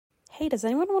hey, does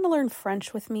anyone want to learn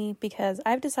French with me? Because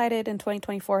I've decided in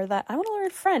 2024 that I want to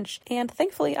learn French, and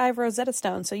thankfully I have Rosetta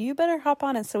Stone, so you better hop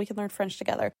on it so we can learn French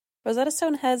together. Rosetta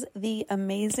Stone has the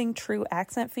amazing True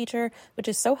Accent feature, which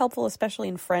is so helpful, especially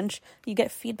in French. You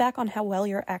get feedback on how well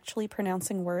you're actually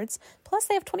pronouncing words. Plus,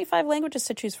 they have 25 languages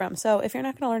to choose from. So if you're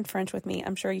not going to learn French with me,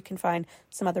 I'm sure you can find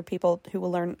some other people who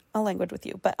will learn a language with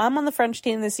you. But I'm on the French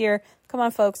team this year. Come on,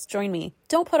 folks, join me.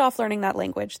 Don't put off learning that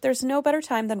language. There's no better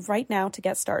time than right now to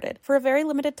get started. For a very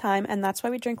limited time, and that's why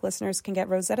We Drink listeners can get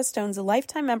Rosetta Stone's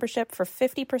lifetime membership for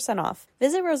 50% off.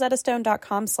 Visit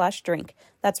rosettastone.com/drink.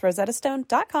 That's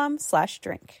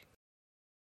rosettastone.com/drink.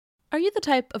 Are you the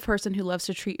type of person who loves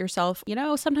to treat yourself? You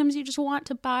know, sometimes you just want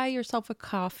to buy yourself a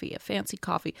coffee, a fancy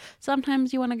coffee.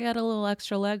 Sometimes you want to get a little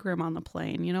extra legroom on the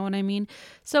plane, you know what I mean?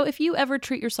 So if you ever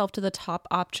treat yourself to the top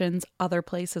options, other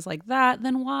places like that,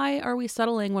 then why are we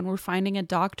settling when we're finding a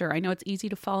doctor? I know it's easy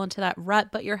to fall into that rut,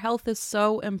 but your health is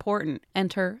so important.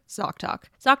 Enter ZocDoc.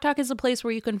 ZocDoc is a place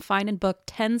where you can find and book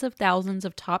tens of thousands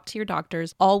of top-tier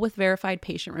doctors, all with verified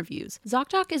patient reviews.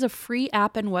 ZocDoc is a free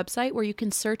app and website where you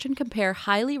can search and compare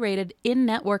highly rated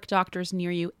in-network doctors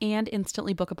near you and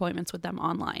instantly book appointments with them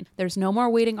online. There's no more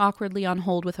waiting awkwardly on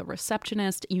hold with a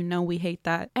receptionist. You know we hate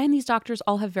that. And these doctors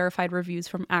all have verified reviews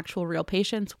from actual real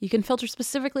patients. You can filter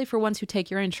specifically for ones who take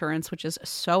your insurance, which is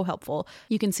so helpful.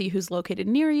 You can see who's located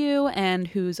near you and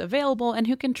who's available and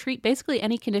who can treat basically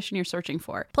any condition you're searching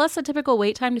for. Plus, a typical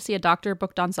wait time to see a doctor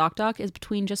booked on ZocDoc is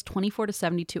between just 24 to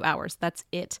 72 hours. That's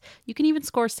it. You can even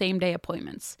score same-day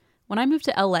appointments. When I moved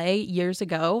to LA years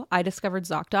ago, I discovered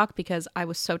ZocDoc because I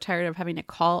was so tired of having to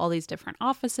call all these different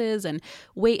offices and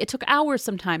wait. It took hours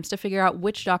sometimes to figure out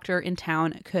which doctor in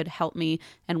town could help me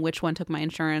and which one took my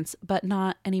insurance, but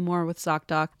not anymore with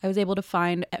ZocDoc. I was able to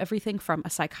find everything from a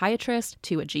psychiatrist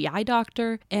to a GI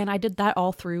doctor, and I did that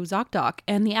all through ZocDoc,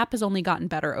 and the app has only gotten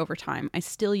better over time. I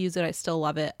still use it. I still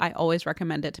love it. I always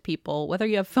recommend it to people, whether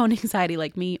you have phone anxiety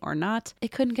like me or not.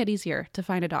 It couldn't get easier to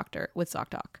find a doctor with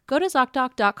ZocDoc. Go to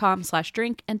ZocDoc.com/drink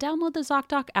and download the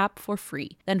ZocDoc app for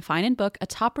free. Then find and book a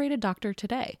top-rated doctor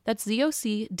today. That's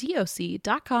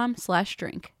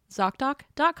ZocDoc.com/drink.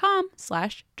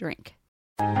 ZocDoc.com/drink.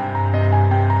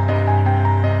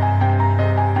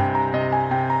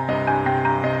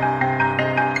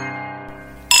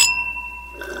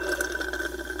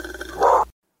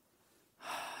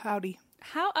 Howdy.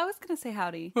 I was going to say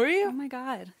howdy. Were you? Oh my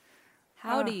God.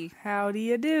 Howdy. How do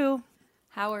you do?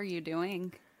 How are you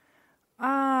doing?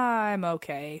 I'm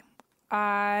okay.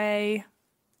 I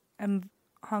am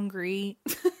hungry.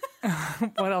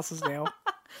 What else is new?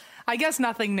 I guess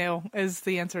nothing new is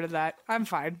the answer to that. I'm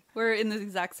fine. We're in the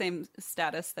exact same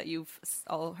status that you've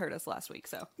all heard us last week,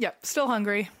 so. Yep, still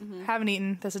hungry. Haven't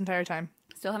eaten this entire time.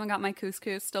 Still haven't got my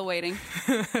couscous, still waiting.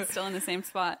 Still in the same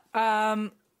spot.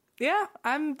 Yeah,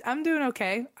 I'm doing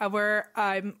okay.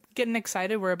 I'm getting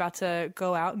excited. We're about to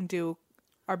go out and do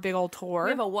our big old tour. We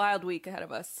have a wild week ahead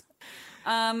of us.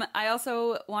 I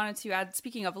also wanted to add,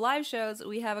 speaking of live shows,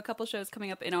 we have a couple shows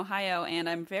coming up in Ohio, and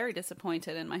I'm very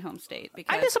disappointed in my home state.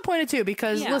 Because, I'm disappointed too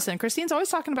because, listen, Christine's always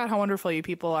talking about how wonderful you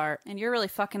people are. And you're really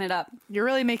fucking it up. You're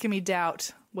really making me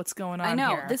doubt what's going on here.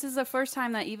 I know. This is the first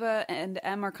time that Eva and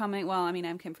Em are coming. Well, I mean,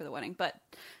 Em came for the wedding, but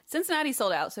Cincinnati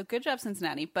sold out, so good job,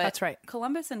 Cincinnati. But that's right.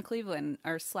 Columbus and Cleveland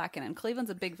are slacking, and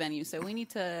Cleveland's a big venue, so we need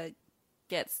to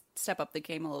step up the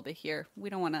game a little bit here. We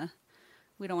don't want to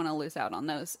lose out on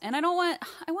those. And I want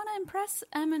to impress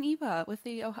Em and Eva with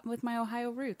my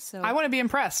Ohio roots. So I want to be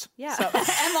impressed. Yeah. So.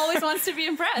 Em always wants to be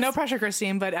impressed. No pressure,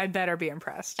 Christine, but I'd better be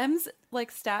impressed.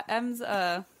 What's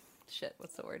the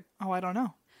word? Oh, I don't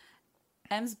know.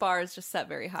 Em's bar is just set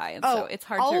very high, and so it's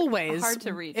hard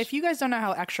to reach. If you guys don't know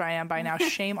how extra I am by now,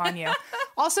 shame on you.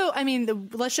 Also, I mean,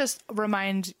 let's just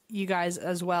remind you guys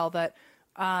as well that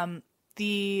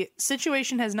the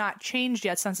situation has not changed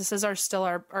yet, since this is still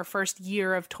our first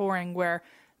year of touring, where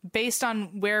based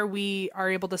on where we are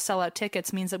able to sell out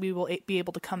tickets means that we will be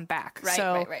able to come back.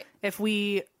 Right.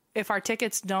 If our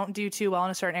tickets don't do too well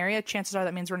in a certain area, chances are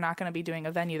that means we're not going to be doing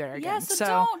a venue there again. Yeah, so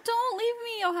don't leave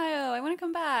me, Ohio. I want to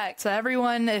come back. So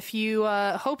everyone, if you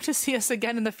hope to see us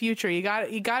again in the future, you got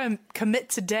to commit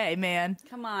today, man.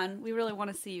 Come on, we really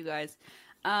want to see you guys.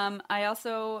 I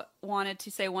also wanted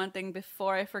to say one thing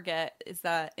before I forget, is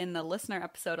that in the listener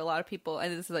episode, a lot of people,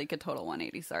 and this is like a total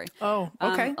 180, sorry. Oh,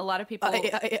 okay. A lot of people...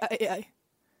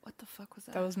 What the fuck was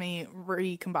that? That was me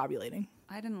recombobulating.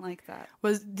 I didn't like that.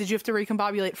 Did you have to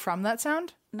recombobulate from that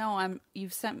sound? No,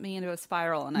 you've sent me into a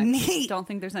spiral, and I don't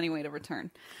think there's any way to return.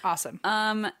 Awesome.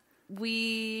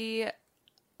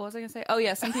 What was I going to say? Oh,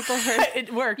 yeah, some people heard...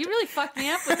 It worked. You really fucked me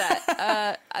up with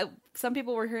that. Some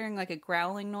people were hearing like a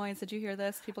growling noise. Did you hear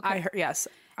this? I heard, yes,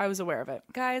 I was aware of it.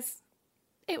 Guys,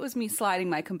 It was me sliding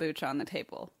my kombucha on the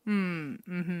table.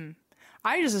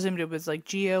 I just assumed it was like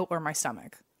Geo or my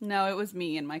stomach. No, it was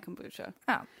me and my kombucha.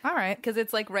 Oh, all right. Because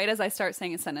it's like right as I start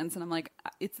saying a sentence and I'm like,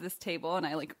 it's this table, and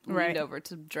I like leaned over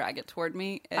to drag it toward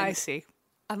me. And I see.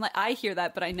 I'm like, I hear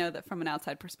that, but I know that from an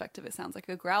outside perspective, it sounds like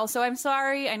a growl. So I'm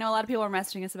sorry. I know a lot of people are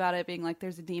messaging us about it, being like,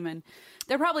 there's a demon.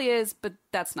 There probably is, but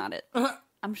that's not it.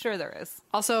 I'm sure there is.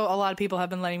 Also, a lot of people have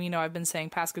been letting me know I've been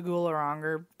saying Pascagoula wrong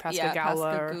or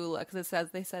Pascagoula. Yeah, Pascagoula,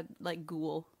 because they said like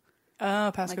ghoul.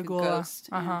 Oh, Pascagoula. Like a ghost.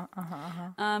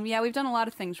 Yeah, we've done a lot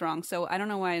of things wrong, so I don't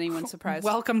know why anyone's surprised.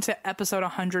 Welcome to episode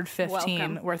 115,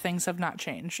 Welcome. where things have not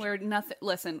changed. Where nothing.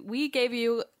 Listen, we gave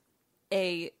you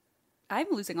I'm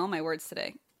losing all my words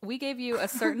today. We gave you a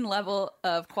certain level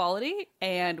of quality,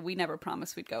 and we never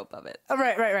promised we'd go above it.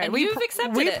 Right. And you've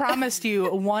accepted we it. promised you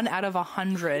 1 out of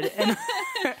 100, and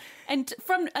And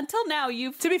until now,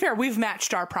 you've. to be fair, we've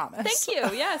matched our promise.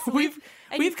 Thank you. Yes,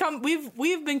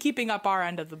 we've been keeping up our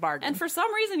end of the bargain. And for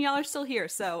some reason, y'all are still here,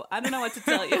 so I don't know what to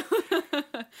tell you.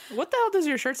 What the hell does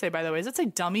your shirt say, by the way? Does it say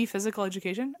dummy physical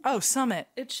education? Oh, Summit.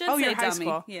 It should your say high dummy.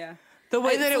 school. Yeah. The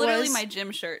way that It's it literally was, my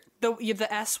gym shirt. the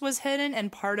S was hidden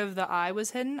and part of the I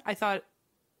was hidden. I thought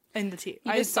in the T.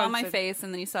 You I just saw thought it my said- face,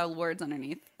 and then you saw words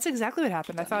underneath. That's exactly what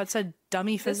happened. I thought it said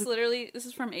dummy This physical.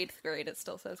 is from 8th grade. It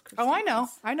still says Christine. Oh, I know.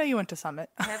 I know you went to Summit.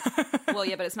 Well,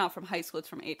 yeah, but it's not from high school. It's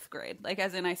from 8th grade. Like,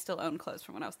 as in, I still own clothes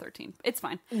from when I was 13. It's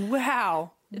fine.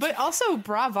 Wow. But also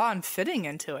bravo on fitting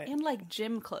into it. And, like,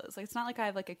 gym clothes. Like, it's not like I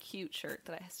have, like, a cute shirt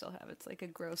that I still have. It's, like, a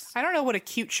gross... I don't know what a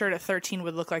cute shirt at 13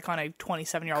 would look like on a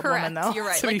 27-year-old Correct. woman, though. You're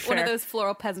right. To be Like, one of fair. those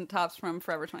floral peasant tops from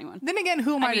Forever 21. Then again,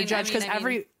 who am I to mean- judge? Because I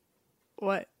mean-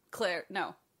 What? Claire,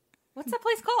 no. What's that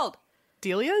place called?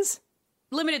 Delia's?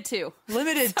 Limited 2.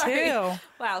 Limited Sorry. too.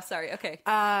 Wow, sorry. Okay.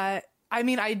 I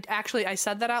mean, I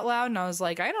said that out loud, and I was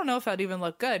like, I don't know if that'd even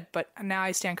look good, but now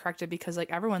I stand corrected because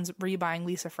like everyone's rebuying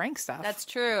Lisa Frank stuff. That's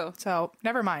true. So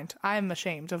never mind. I'm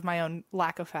ashamed of my own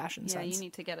lack of fashion Yeah, sense. you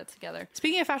need to get it together.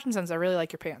 Speaking of fashion sense, I really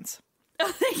like your pants.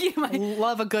 Oh, thank you.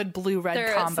 Love a good blue-red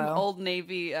They're combo. some Old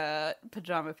Navy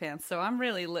pajama pants, so I'm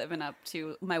really living up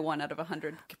to my 1 out of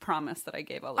 100 promise that I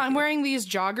gave all of I'm you. wearing these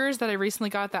joggers that I recently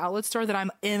got at the outlet store that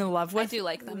I'm in love with. I do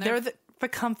like them. They're the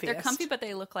comfiest. They're comfy, but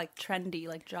they look like trendy,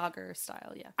 like jogger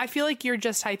style. Yeah. I feel like you're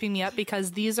just hyping me up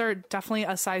because these are definitely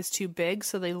a size too big,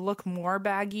 so they look more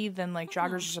baggy than like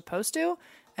joggers are supposed to.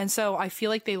 And so I feel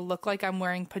like they look like I'm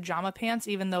wearing pajama pants,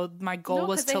 even though my goal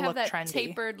was to look that trendy.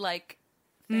 tapered like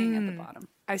thing at the bottom.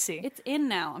 I see. It's in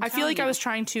now. I feel like I was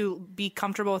trying to be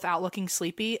comfortable without looking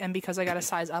sleepy, and because I got a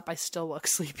size up, I still look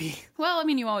sleepy. Well, I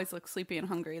mean, you always look sleepy and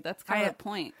hungry. That's kind of the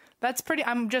point. That's pretty.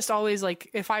 I'm just always like,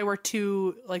 if I were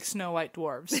two like Snow White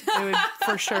dwarves, it would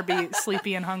for sure be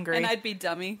sleepy and hungry. And I'd be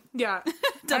dummy. Yeah,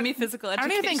 Dummy physical I education.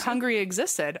 don't even think hungry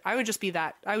existed. I would just be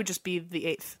that. I would just be the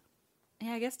 8th.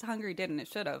 Yeah, I guess hungry didn't. It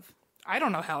should have. I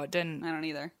don't know how it didn't. I don't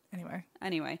either. Anyway,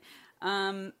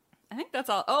 I think that's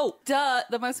all. Oh, duh.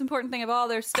 The most important thing of all,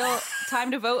 there's still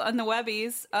time to vote on the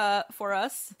Webbies for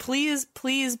us. please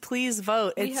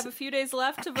vote. We have a few days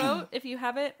left to vote. If you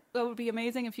have it, that would be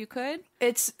amazing if you could.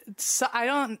 It's I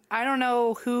don't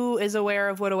know who is aware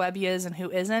of what a Webby is and who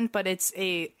isn't, but it's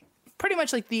a pretty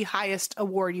much like the highest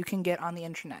award you can get on the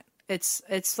internet. It's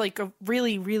like a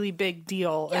really, really big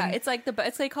deal. Yeah, and it's like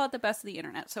they call it the best of the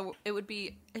internet, so it would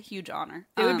be a huge honor.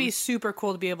 it would be super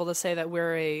cool to be able to say that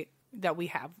we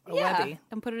have a Webby.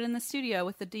 and put it in the studio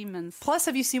with the demons. Plus,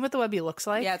 have you seen what the Webby looks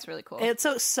like? Yeah, it's really cool. It's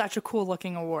such a cool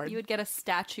looking award. You would get a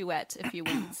statuette if you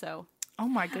win. So, Oh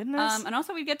my goodness. and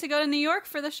also we'd get to go to New York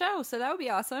for the show, so that would be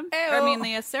awesome. Ew. Or, I mean,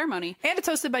 the ceremony. And it's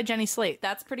hosted by Jenny Slate,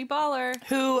 That's pretty baller.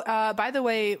 who, by the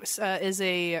way, is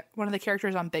one of the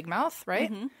characters on Big Mouth, right?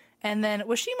 Mm-hmm. And then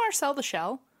was she Marcel the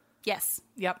Shell? Yes.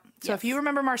 Yep. So Yes. if you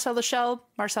remember Marcel the Shell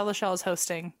is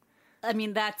hosting, I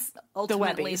mean, that's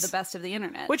ultimately Webbies. the best of the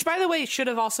internet. which, by the way, should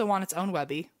have also won its own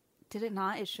Webby. Did it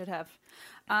not? It should have.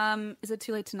 Is it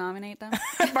too late to nominate them?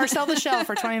 Marcel the Shell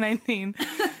for 2019.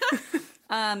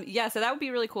 Yeah, so that would be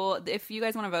really cool. If you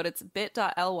guys want to vote, it's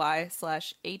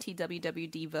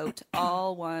bit.ly/ATWWD vote,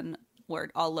 all one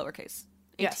word, all lowercase.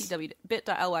 Yes.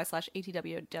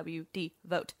 Bit.ly/ATWWD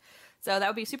vote. So that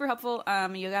would be super helpful.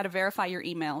 You got to verify your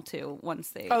email too once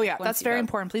they. Oh yeah, once that's you very vote.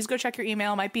 important. Please go check your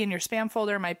email. Might be in your spam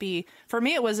folder. Might be, for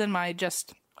me, it was in my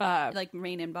just Like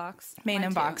main inbox. main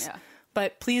Mine too, inbox. yeah.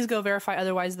 But please go verify.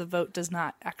 Otherwise, the vote does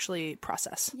not actually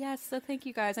process. Yes, so thank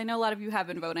you guys. I know a lot of you have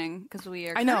been voting because we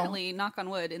are I know. currently, knock on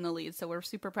wood, in the lead. So we're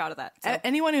super proud of that. So.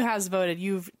 Anyone who has voted,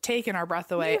 you've taken our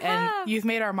breath away, You and have. you've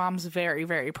made our moms very,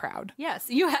 very proud. Yes,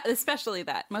 you have, especially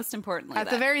that. Most importantly, At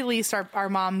the very least, our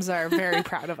moms are very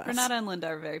proud of us. Renata and Linda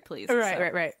are very pleased. Right, so.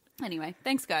 right. Anyway,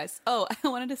 thanks, guys. Oh, I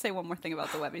wanted to say one more thing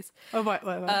about the Webbies. Oh,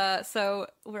 what? So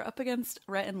we're up against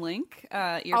Rhett and Link,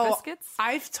 ear biscuits.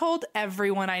 I've told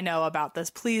everyone I know about this.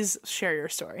 Please share your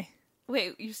story.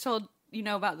 Wait, you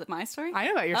know about my story? I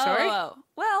know about your story. Oh.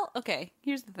 Well, okay.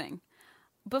 Here's the thing.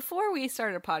 Before we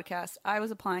started a podcast, I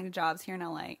was applying to jobs here in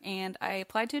LA, and I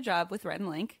applied to a job with Rhett and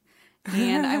Link,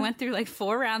 and I went through like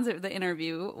 4 rounds of the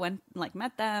interview,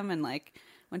 met them, and like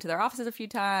went to their offices a few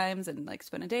times, and like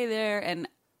spent a day there, and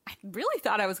I really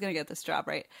thought I was going to get this job,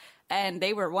 right? And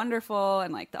they were wonderful,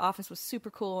 and like the office was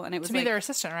super cool, and it was To be their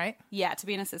assistant, right? Yeah, to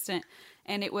be an assistant,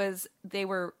 and they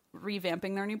were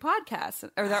revamping their new podcast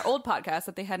or their old podcast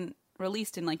that they hadn't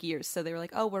released in like years. So they were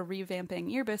like, "Oh, we're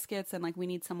revamping Ear Biscuits, and like we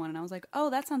need someone." And I was like,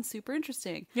 "Oh, that sounds super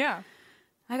interesting." Yeah.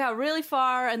 I got really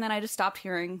far, and then I just stopped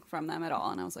hearing from them at all,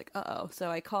 and I was like, "Uh-oh." So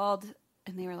I called,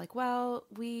 and they were like, "Well,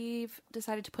 we've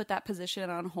decided to put that position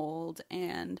on hold,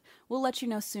 and we'll let you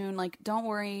know soon. Like, don't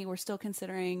worry, we're still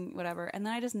considering whatever." And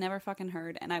then I just never fucking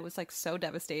heard, and I was like so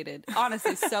devastated.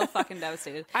 Honestly, so fucking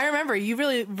devastated. I remember you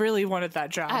really, really wanted that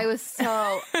job. I was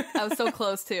so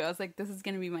close to. I was like, this is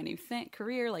going to be my new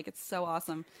career. Like, it's so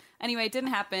awesome. Anyway, it didn't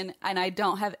happen, and I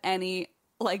don't have any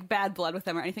like bad blood with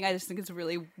them or anything. I just think it's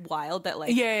really wild that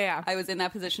like I was in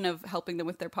that position of helping them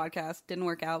with their podcast. Didn't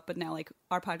work out, but now like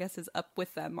our podcast is up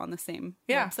with them on the same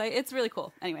website. It's really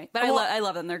cool. Anyway, but I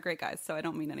love them. They're great guys, so I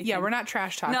don't mean anything. Yeah, we're not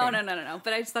trash talking. No.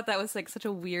 But I just thought that was like such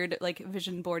a weird like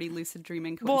vision boardy lucid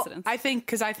dreaming coincidence. Well,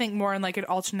 I think more in like an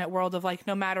alternate world of like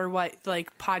no matter what,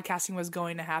 like podcasting was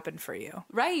going to happen for you.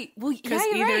 Right. Well, because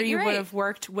either you would have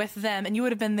worked with them and you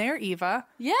would have been their Eva.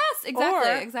 Yes,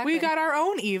 exactly. Or exactly. we got our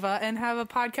own Eva and have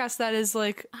a podcast that is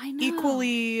like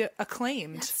equally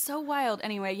acclaimed. That's so wild.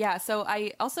 Anyway, yeah. So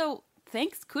I also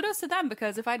kudos to them,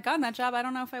 because if I'd gotten that job, I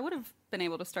don't know if I would have been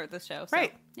able to start this show. So,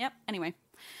 right. Yep. Anyway.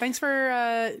 Thanks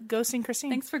for ghosting Christine.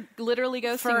 Thanks for literally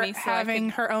ghosting me. For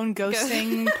having her own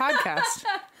ghosting podcast.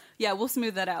 Yeah, we'll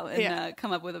smooth that out and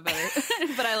come up with a better.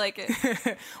 But I like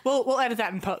it. We'll edit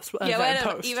that in post. Eva,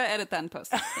 edit that in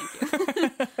post. Thank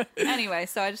you. Anyway,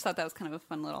 so I just thought that was kind of a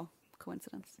fun little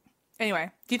coincidence.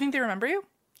 Anyway, do you think they remember you?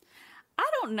 I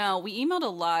don't know. We emailed a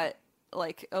lot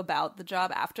like about the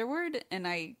job afterward, and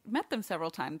I met them several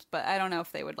times, but I don't know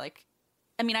if they would like.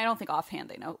 I mean, I don't think offhand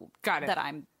they know that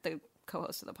I'm the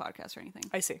co-host of the podcast or anything.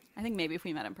 I see. I think maybe if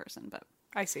we met in person, but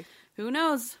I see. Who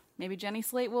knows? Maybe Jenny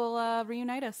Slate will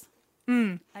reunite us.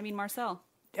 I mean, Marcel.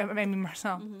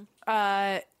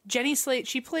 Mm-hmm. Jenny Slate,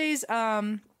 she plays,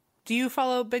 do you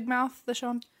follow Big Mouth, the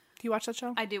show? Do you watch that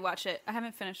show? I do watch it. I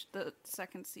haven't finished the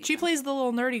second season. She plays the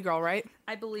little nerdy girl, right?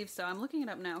 I believe so. I'm looking it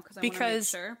up now because I want to make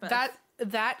sure. But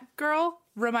that girl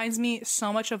reminds me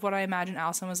so much of what I imagine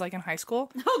Allison was like in high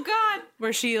school. Oh, God.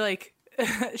 Where she, like,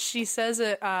 she says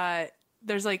it,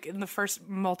 there's, like, in the first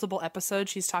multiple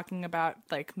episodes, she's talking about,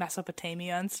 like,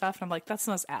 Mesopotamia and stuff. And I'm like, that's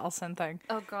the most Allison thing.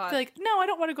 Oh, God. Like, no, I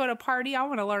don't want to go to a party. I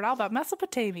want to learn all about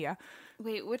Mesopotamia.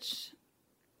 Wait, which...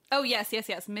 Oh, yes.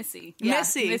 Missy. Yeah,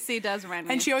 Missy does remind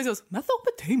me. And she always goes,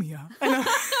 Mesopotamia.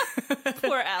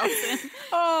 Poor Allison.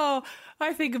 Oh,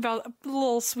 I think about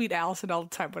little sweet Allison all the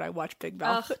time when I watch Big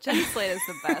Mouth. Oh, Jenny Slate is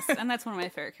the best. And that's one of my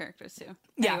favorite characters, too.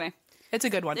 Anyway. Yeah, it's a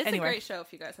good one. It's a great show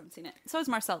if you guys haven't seen it. So is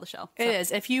Marcel the Shell. It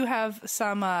is. If you have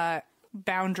some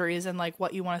boundaries and like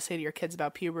what you want to say to your kids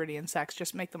about puberty and sex,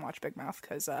 just make them watch Big Mouth,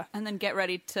 because and then get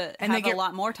ready to have a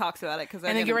lot more talks about it, and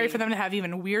then get ready for them to have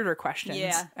even weirder questions.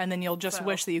 Yeah, and then you'll just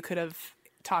wish that you could have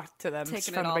talked to them from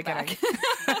the beginning.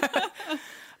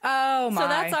 Oh my! So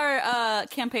that's our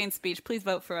campaign speech. Please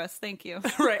vote for us. Thank you.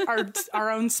 Right,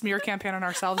 our own smear campaign on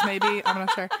ourselves, maybe. I'm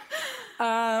not sure.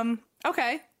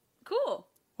 Okay, cool.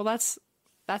 Well,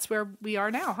 that's where we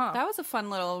are now, huh? That was a fun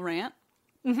little rant.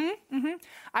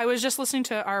 I was just listening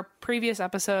to our previous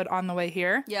episode on the way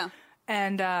here. Yeah.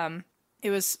 And it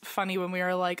was funny when we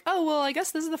were like, oh, well, I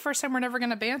guess this is the first time we're never going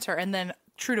to banter. And then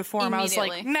true to form, I was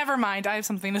like, never mind, I have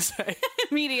something to say.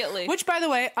 Immediately. Which, by the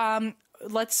way,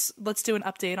 let's do an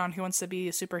update on Who Wants to Be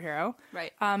a Superhero.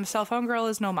 Right. Cell Phone Girl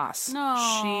is no mas. No.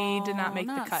 She did not make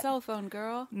the cut. Cell Phone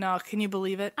Girl. No, can you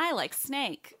believe it? I like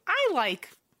Snake. I like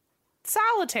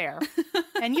solitaire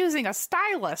and using a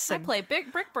stylus. I play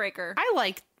Brick Breaker. I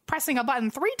like pressing a button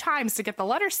 3 times to get the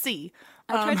letter C.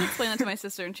 I tried to explain that to my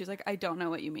sister, and she's like, I don't know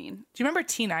what you mean. Do you remember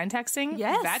T9 texting?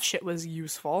 Yes. That shit was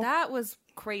useful. That was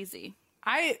crazy.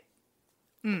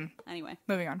 Anyway.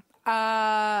 Moving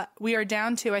on. We are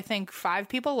down to, I think, 5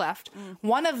 people left.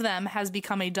 One of them has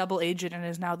become a double agent and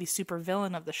is now the super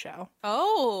villain of the show.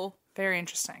 Oh. Very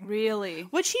interesting. Really?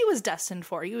 Which he was destined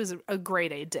for. He was a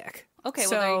grade A dick. Okay,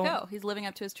 well, there you go. He's living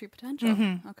up to his true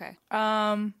potential. Okay.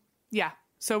 Yeah.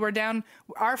 So we're down.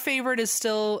 Our favorite is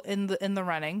still in the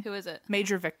running. Who is it?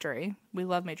 Major Victory. We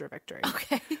love Major Victory.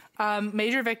 Okay.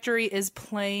 Major Victory is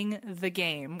playing the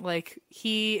game. Like,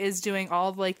 he is doing all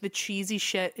of, like, the cheesy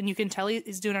shit, and you can tell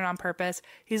he's doing it on purpose.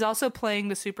 He's also playing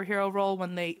the superhero role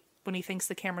when he thinks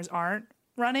the cameras aren't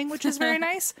running, which is very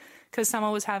nice, because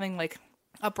someone was having, like,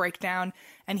 a breakdown,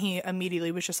 and he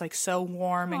immediately was just, like, so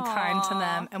warm and kind to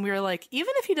them, and we were like,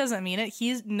 even if he doesn't mean it,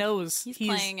 he knows He's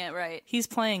playing it right. He's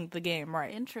playing the game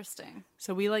right. Interesting.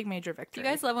 So we like Major Victory. Do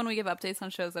you guys love when we give updates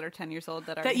on shows that are 10 years old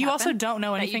that you also don't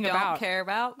know anything that you don't about? care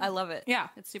about? I love it. Yeah.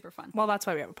 It's super fun. Well, that's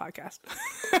why we have a podcast.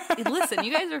 Listen,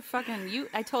 you guys are fucking,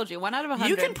 I told you, 1 out of 100.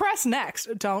 You can press next.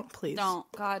 Don't, please. Don't.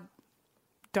 God.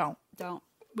 Don't.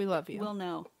 We love you. We'll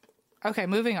know. Okay,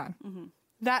 moving on.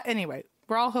 That, anyway,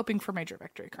 we're all hoping for Major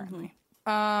Victory currently.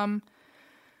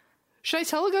 Should I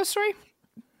tell a ghost story?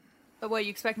 But what,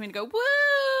 you expect me to go,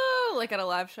 woo, like at a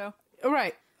live show?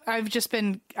 Right. I've just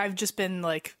been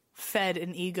like fed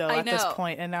an ego at this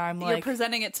point, and now I'm like, you're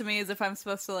presenting it to me as if I'm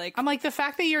supposed to like. I'm like, the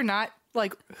fact that you're not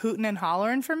like hooting and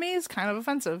hollering for me is kind of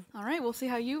offensive. All right, we'll see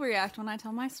how you react when I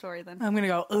tell my story then. I'm gonna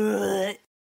go, ugh.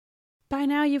 By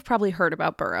now, you've probably heard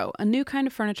about Burrow, a new kind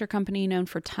of furniture company known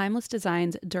for timeless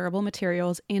designs, durable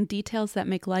materials, and details that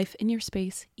make life in your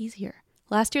space easier.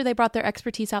 Last year, they brought their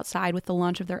expertise outside with the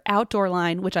launch of their outdoor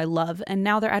line, which I love, and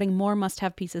now they're adding more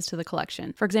must-have pieces to the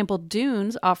collection. For example,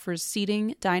 Dunes offers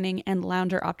seating, dining, and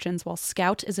lounger options, while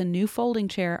Scout is a new folding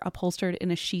chair upholstered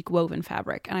in a chic woven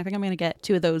fabric. And I think I'm going to get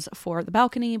 2 of those for the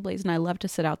balcony. Blaze and I love to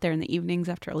sit out there in the evenings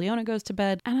after Leona goes to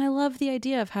bed. And I love the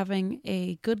idea of having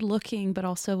a good-looking, but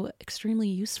also extremely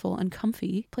useful and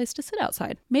comfy place to sit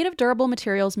outside. Made of durable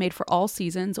materials made for all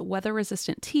seasons,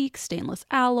 weather-resistant teak, stainless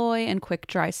alloy, and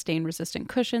quick-dry stain-resistant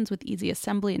cushions with easy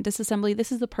assembly and disassembly,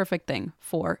 this is the perfect thing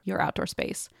for your outdoor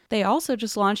space. They also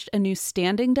just launched a new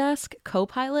standing desk,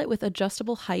 Copilot, with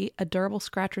adjustable height, a durable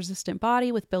scratch-resistant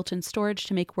body with built-in storage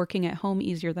to make working at home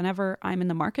easier than ever. I'm in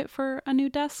the market for a new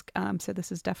desk, so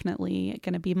this is definitely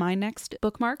going to be my next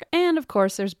bookmark. And of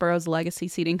course, there's Burrow's legacy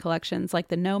seating collections like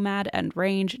the Nomad and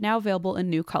Range, now available in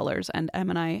new colors. And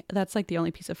Em and I, that's like the only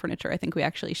piece of furniture I think we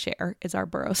actually share is our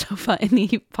Burrow sofa in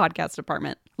the podcast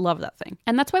department. Love that thing.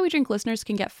 And that's why We Drink listeners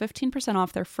can get 15%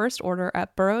 off their first order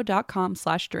at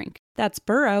burrow.com/drink. That's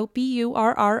Burrow,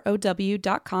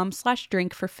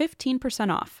 BURROW.com/drink for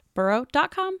 15% off.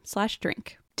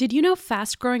 Burrow.com/drink. Did you know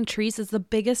Fast Growing Trees is the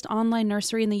biggest online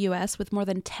nursery in the U.S. with more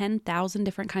than 10,000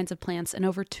 different kinds of plants and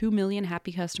over 2 million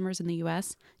happy customers in the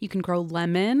U.S.? You can grow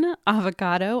lemon,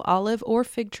 avocado, olive, or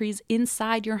fig trees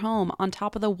inside your home on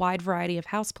top of the wide variety of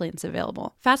houseplants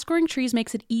available. Fast Growing Trees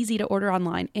makes it easy to order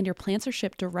online, and your plants are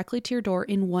shipped directly to your door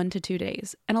in 1 to 2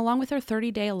 days. And along with their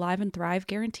 30-day Alive and Thrive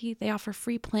guarantee, they offer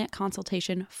free plant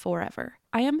consultation forever.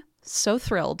 I am so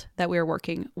thrilled that we are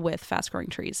working with Fast Growing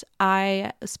Trees.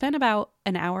 I spent about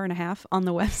an hour and a half on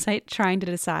the website trying to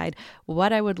decide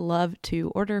what I would love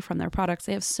to order from their products.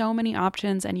 They have so many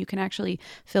options, and you can actually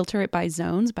filter it by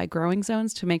zones, by growing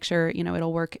zones, to make sure,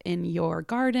 it'll work in your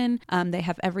garden. They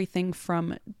have everything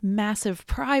from massive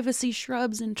privacy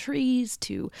shrubs and trees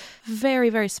to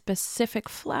very, very specific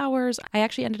flowers. I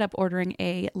actually ended up ordering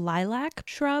a lilac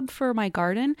shrub for my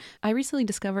garden. I recently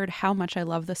discovered how much I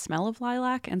love the smell of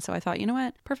lilac, and so I thought, you know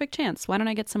what? Perfect chance. Why don't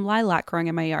I get some lilac growing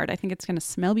in my yard? I think it's going to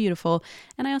smell beautiful.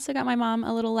 And I also got my mom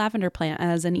a little lavender plant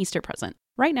as an Easter present.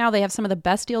 Right now, they have some of the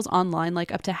best deals online,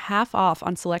 like up to half off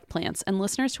on select plants, and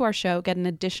listeners to our show get an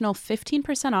additional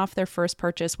 15% off their first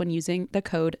purchase when using the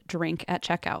code DRINK at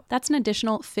checkout. That's an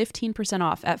additional 15%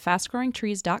 off at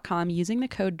fastgrowingtrees.com using the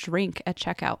code DRINK at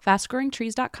checkout.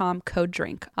 Fastgrowingtrees.com, code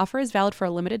DRINK. Offer is valid for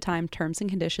a limited time. Terms and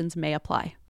conditions may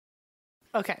apply.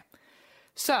 Okay.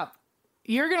 So,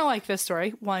 you're going to like this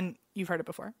story. One, you've heard it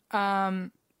before.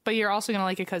 But you're also going to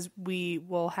like it because we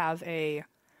will have a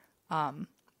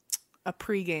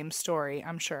pregame story,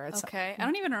 I'm sure. Okay. I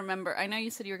don't even remember. I know you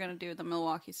said you were going to do the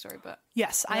Milwaukee story, but...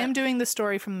 Yes, I am doing the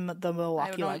story from the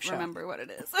Milwaukee Live show. I don't remember what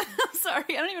it is. I'm sorry.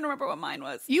 I don't even remember what mine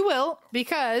was. You will,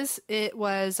 because it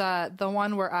was the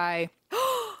one where I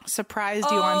surprised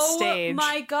you on stage. Oh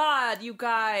my God, you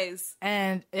guys.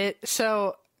 And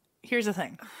so here's the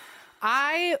thing.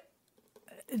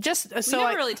 We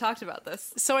never really talked about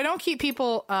this. So I don't keep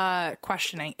people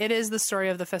questioning. It is the story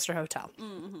of the Pfister Hotel.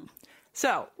 Mm-hmm.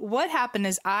 So what happened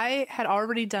is I had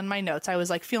already done my notes. I was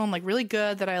like feeling like really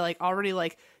good that I like already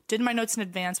like did my notes in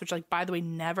advance, which like by the way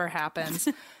never happens.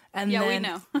 And yeah, then, we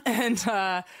know.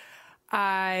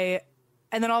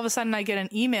 And then all of a sudden I get an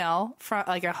email from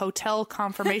like a hotel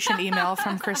confirmation email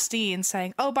from Christine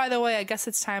saying, "Oh, by the way, I guess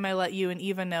it's time I let you and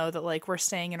Eva know that like we're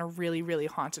staying in a really, really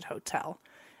haunted hotel."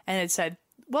 And it said,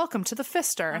 welcome to the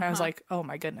Pfister. And I was like, oh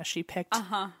my goodness, she picked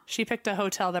a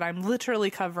hotel that I'm literally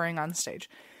covering on stage.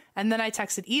 And then I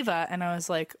texted Eva and I was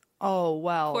like, oh,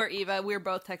 well. Poor Eva. We were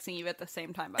both texting Eva at the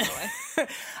same time, by the way.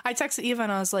 I texted Eva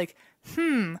and I was like,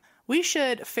 we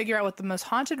should figure out what the most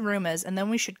haunted room is, and then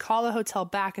we should call the hotel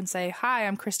back and say, "Hi,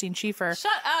 I'm Christine Schieffer.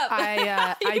 Shut up!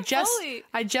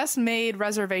 I just made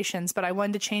reservations, but I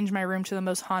wanted to change my room to the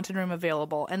most haunted room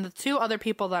available. And the two other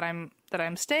people that I'm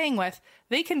staying with,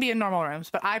 they can be in normal rooms,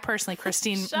 but I personally,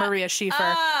 Christine Maria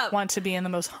Schieffer, want to be in the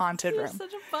most haunted room."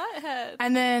 Such a butthead.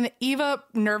 And then Eva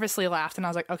nervously laughed, and I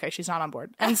was like, "Okay, she's not on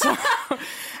board." And so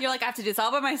you're like, "I have to do this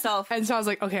all by myself." And so I was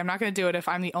like, "Okay, I'm not going to do it if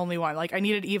I'm the only one." Like, I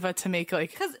needed Eva to make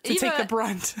take the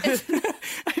brunt.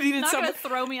 I needed not going to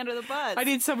throw me under the bus. I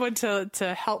need someone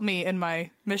to help me in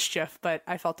my mischief, but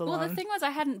I felt alone. Well, the thing was,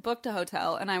 I hadn't booked a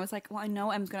hotel, and I was like, well, I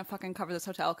know Em's going to fucking cover this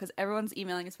hotel because everyone's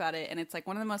emailing us about it, and it's like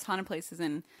one of the most haunted places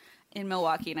in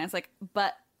Milwaukee. And I was like,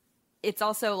 but it's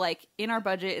also like in our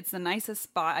budget, it's the nicest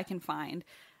spot I can find,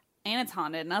 and it's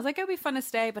haunted. And I was like, it'd be fun to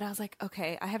stay, but I was like,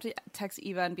 okay, I have to text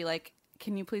Eva and be like,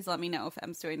 can you please let me know if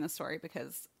Em's doing this story,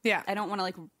 because I don't want to,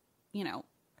 like,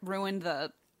 ruin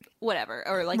the whatever,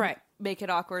 or like make it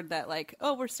awkward that like,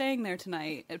 oh, we're staying there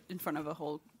tonight in front of a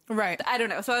whole I don't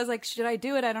know. So I was like, should I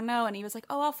do it? I don't know. And he was like,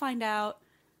 oh, I'll find out.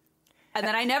 And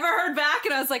then I never heard back,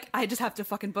 and I was like, I just have to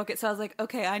fucking book it. So I was like,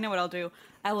 okay, I know what I'll do.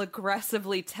 I'll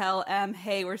aggressively tell Em,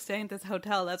 hey, we're staying at this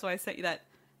hotel. That's why I sent you that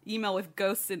email with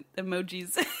ghosts and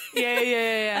emojis.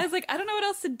 Yeah. I was like, I don't know what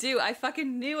else to do. I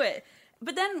fucking knew it.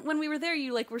 But then when we were there,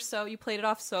 you played it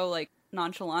off so like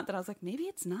nonchalant that I was like, maybe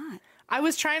it's not. I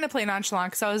was trying to play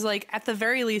nonchalant because I was like, at the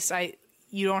very least,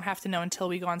 you don't have to know until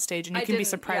we go on stage, and you can be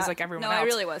surprised like everyone else. No, I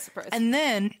really was surprised. And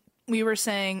then we were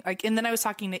saying, like, and then I was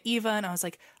talking to Eva, and I was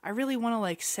like, I really want to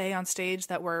like say on stage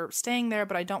that we're staying there,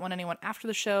 but I don't want anyone after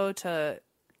the show to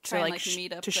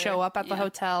meet up to show up at the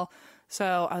hotel.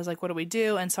 So I was like, what do we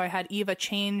do? And so I had Eva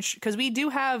change, because we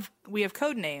have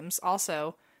code names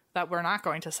also that we're not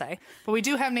going to say, but we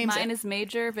do have names. Mine is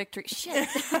Major Victory. Shit.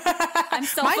 I'm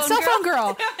cell phone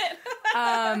girl.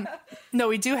 No,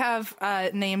 we do have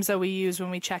names that we use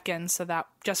when we check in, so that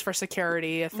just for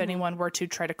security, if anyone were to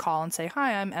try to call and say,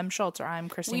 hi, I'm Em Schultz, or I'm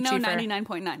Christine We know Schieffer.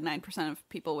 99.99% of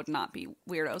people would not be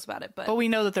weirdos about it, but we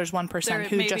know that there's 1%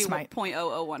 who just might.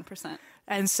 0.001%.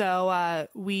 And so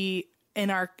we, in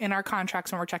our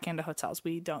contracts when we're checking into hotels,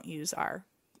 we don't use our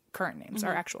current names,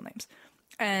 our actual names.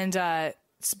 And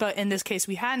but in this case,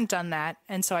 we hadn't done that.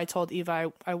 And so I told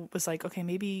Eva, I was like, okay,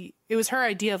 maybe it was her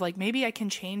idea of like, maybe I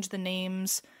can change the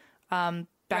names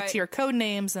back to your code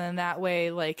names. And then that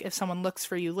way, like, if someone looks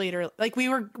for you later, like we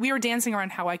were dancing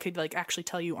around how I could like actually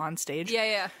tell you on stage.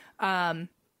 Yeah.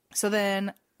 So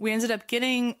then we ended up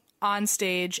getting on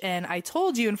stage, and I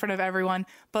told you in front of everyone.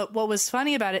 But what was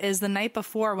funny about it is the night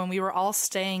before, when we were all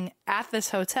staying at this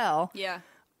hotel. Yeah.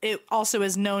 It also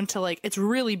is known to, like, it's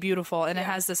really beautiful, and it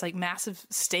has this like massive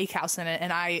steakhouse in it.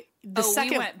 And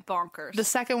we went bonkers. The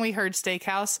second we heard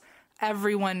steakhouse,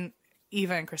 everyone,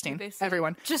 Eva and Christine,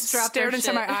 everyone just stared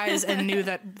into my eyes and knew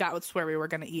that was where we were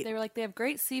going to eat. They were like, they have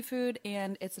great seafood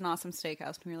and it's an awesome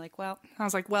steakhouse. And we were like, well, I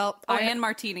was like, well, and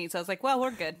martinis. I was like, well, we're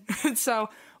good. So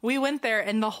we went there,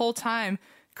 and the whole time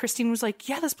Christine was like,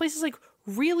 yeah, this place is like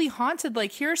really haunted.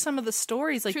 Like, here are some of the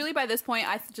stories. Like, truly, by this point,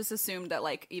 I just assumed that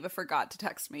like Eva forgot to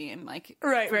text me and like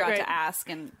forgot to ask.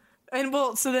 And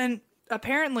well, so then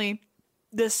apparently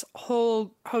this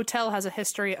whole hotel has a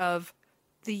history of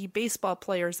the baseball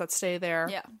players that stay there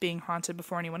being haunted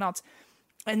before anyone else.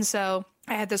 And so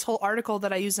I had this whole article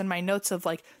that I used in my notes of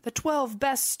like the 12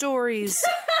 best stories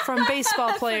from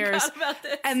baseball players.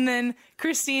 And then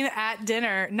Christine at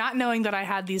dinner, not knowing that I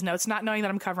had these notes, not knowing that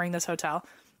I'm covering this hotel,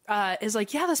 is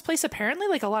like, yeah, this place apparently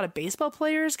like a lot of baseball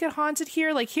players get haunted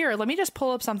here. Like, here, let me just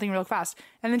pull up something real fast.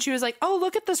 And then she was like, oh,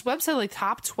 look at this website, like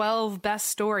top 12 best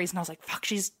stories. And I was like, fuck,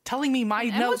 she's telling me my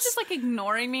notes. Emma was just like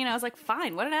ignoring me, and I was like,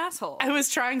 fine, what an asshole. I was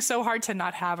trying so hard to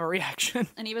not have a reaction.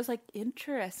 And he was like,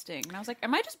 interesting. And I was like,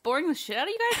 am I just boring the shit out of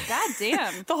you guys? God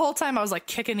damn. The whole time I was like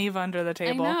kicking Eva under the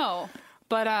table. I know.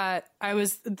 But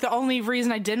the only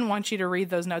reason I didn't want you to read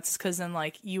those notes is because then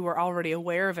like you were already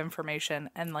aware of information,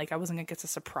 and like I wasn't gonna get to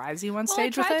surprise you on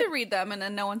stage with it. I tried to read them, and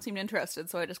then no one seemed interested,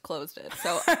 so I just closed it.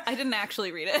 So I didn't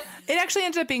actually read it. It actually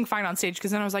ended up being fine on stage,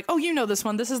 because then I was like, oh, you know this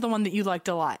one. This is the one that you liked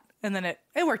a lot. And then it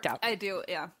worked out. I do,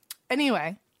 yeah.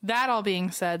 Anyway, that all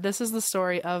being said, this is the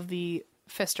story of the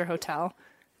Pfister Hotel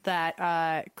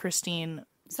that Christine...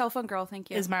 Cell phone girl,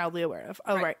 thank you. ...is mildly aware of.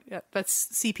 Oh, right. Yeah, that's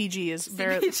CPG is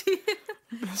very...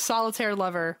 Solitaire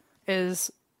lover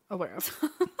is aware of.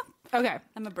 Okay.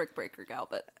 I'm a brick breaker gal,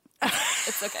 but it's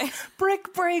It's okay.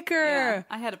 Brick Breaker. Yeah,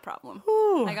 I had a problem.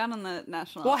 Ooh. I got on the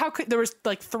national. Well, how could there was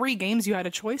like 3 games you had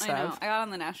a choice I know. of? I got on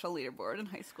the national leaderboard in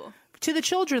high school. To the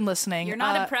children listening, You're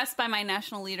not impressed by my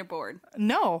national leaderboard.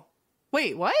 No.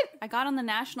 Wait, what? I got on the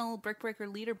national Brick Breaker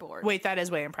leaderboard. Wait, that is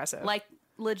way impressive. Like,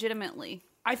 legitimately.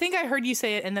 I think I heard you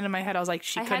say it, and then in my head I was like,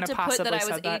 she I couldn't had to have put possibly that I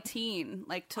was said that. 18,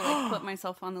 like, to like put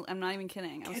myself on the... I'm not even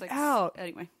kidding. I was like... out.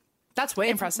 Anyway. That's way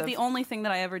impressive. The only thing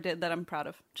that I ever did that I'm proud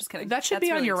of. Just kidding. That should That's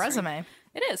be on really your extreme. resume.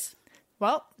 It is.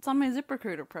 Well, It's on my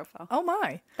ZipRecruiter profile. oh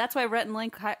my. That's why Rhett and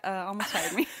Link almost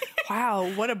hired me.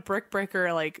 Wow, what a Brick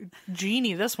Breaker, like,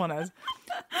 genie this one is.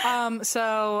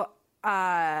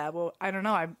 Well, I don't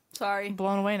know. I'm Sorry.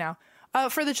 blown away now.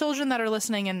 For the children that are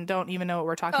listening and don't even know what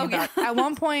we're talking Okay. about, at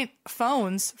one point,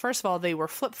 phones, first of all, they were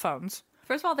flip phones.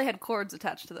 First of all, they had cords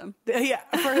attached to them.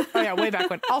 Yeah, way back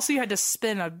when. Also, you had to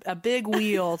spin a big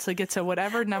wheel to get to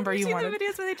whatever number you See wanted. the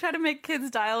videos where they try to make kids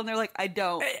dial and they're like, I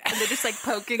don't. And they're just like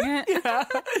poking it.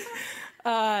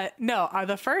 No,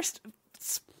 the first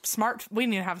smart, we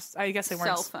didn't have, I guess they weren't.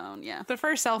 Cell phone, yeah. The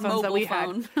first cell phones that Mobile we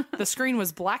phone. had, the screen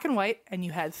was black and white, and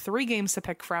you had 3 games to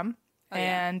pick from.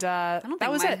 yeah. And I don't think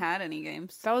that was mine it. had any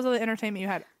games. That was all the entertainment you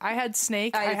had. I had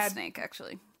Snake. I had Snake,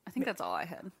 actually. I think that's all I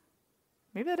had.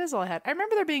 Maybe that is all I had. I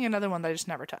remember there being another one that I just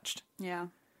never touched. Yeah.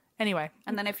 Anyway.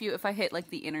 And then if I hit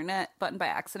like the internet button by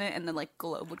accident and then like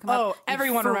globe would come Oh, up, you'd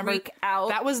everyone remembered. freak out.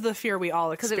 That was the fear we all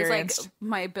because it was like experienced.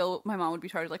 my mom would be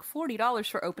charged like $40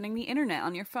 for opening the internet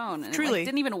on your phone, and it Truly. like,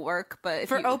 didn't even work. But if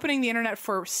For you, opening the internet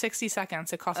for 60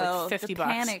 seconds, it cost like 50 the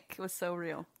bucks. panic was so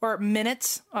real. Or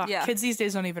minutes. Oh, Yeah. Kids these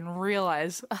days don't even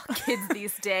realize. Kids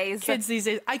these days. Kids these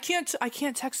days, I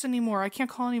can't text anymore. I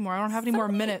can't call anymore. I don't have any more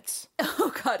minutes.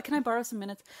 Oh God, can I borrow some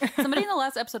minutes? Somebody in the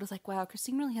last episode was like, "Wow,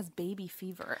 Christine really has baby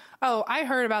fever." Oh, I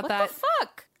heard about What that. the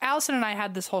fuck? Allison and I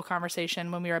had this whole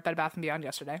conversation when we were at Bed Bath & Beyond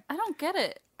yesterday. I don't get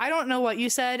it. I don't know what you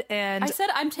said, and I said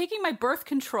I'm taking my birth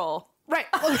control. right,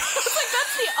 Like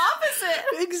that's the opposite.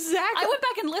 exactly. I went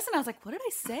back and listened. I was like, "What did I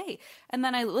say?" And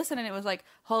then I listened, and it was like,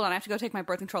 "Hold on, I have to go take my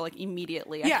birth control like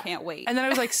immediately. I can't wait." And then I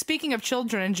was like, speaking of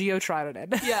children, and Geo trotted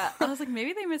it. Yeah, I was like,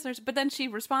 maybe they misunderstood. But then she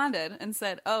responded and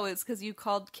said, "Oh, it's because you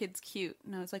called kids cute."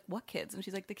 And I was like, "What kids?" And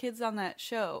she's like, "The kids on that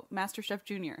show, MasterChef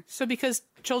Junior." So because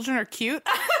children are cute,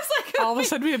 I was like, all of a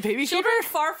sudden we have baby fever? children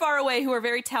far, far away who are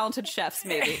very talented chefs,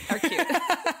 maybe are cute.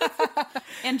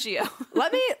 And Gio.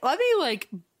 let me like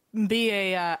be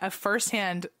a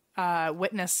firsthand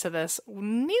witness to this.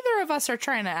 Neither of us are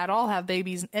trying to at all have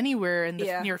babies anywhere in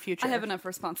the near future. I have enough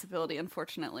responsibility,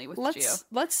 unfortunately, with Gio.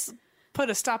 Let's put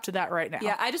a stop to that right now.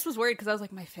 Yeah, I just was worried because I was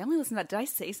like, my family listened to that. Did I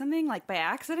say something like by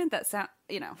accident? That sound,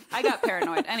 I got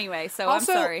paranoid. Anyway, so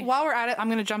Also, I'm sorry. while we're at it, I'm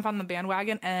going to jump on the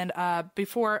bandwagon. And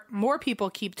before more people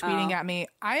keep tweeting at me,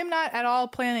 I am not at all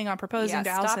planning on proposing to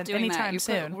stop Allison doing that. anytime You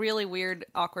soon. put really weird,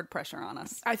 awkward pressure on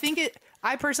us.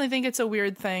 I personally think it's a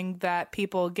weird thing that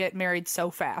people get married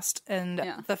so fast. And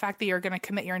Yeah. the fact that you're going to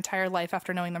commit your entire life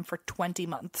after knowing them for 20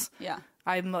 months. Yeah.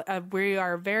 We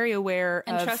are very aware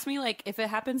And of... trust me, like, if it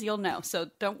happens, you'll know. So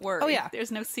don't worry. Oh, yeah.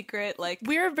 There's no secret. Like,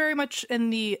 We're very much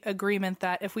in the agreement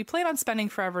that if we plan on spending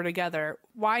forever together,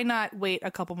 why not wait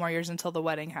a couple more years until the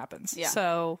wedding happens? Yeah.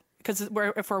 So, because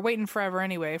if we're waiting forever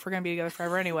anyway, if we're going to be together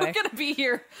forever anyway, we're going to be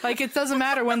here. like it doesn't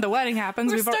matter when the wedding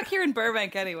happens. We're We've stuck here in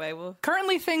Burbank anyway.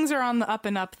 currently things are on the up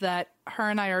and up that her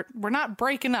and we're not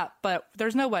breaking up, but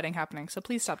there's no wedding happening. So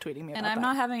please stop tweeting me about And that.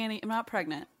 I'm not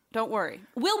pregnant. Don't worry.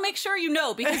 We'll make sure you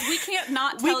know because we can't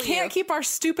not tell you. We can't keep our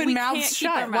stupid We mouths can't keep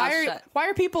shut. our mouths shut. Why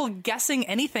are people guessing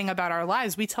anything about our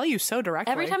lives? We tell you so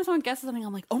directly. Every time someone guesses something,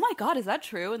 I'm like, oh my God, is that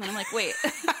true? And then I'm like, wait,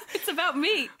 it's about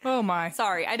me. Oh my.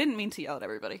 Sorry, I didn't mean to yell at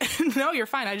everybody. No, you're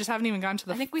fine. I just haven't even gotten to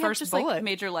the I think we have first just bullet. like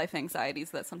major life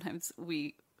anxieties that sometimes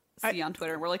we see on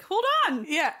Twitter and we're like, hold on.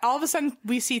 Yeah, all of a sudden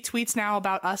we see tweets now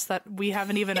about us that we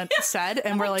haven't even said,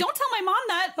 and we're like, don't tell my mom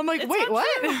that. I'm like, It's wait, not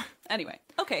what? true. Anyway,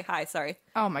 okay, hi, sorry.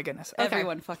 Oh my goodness. Okay.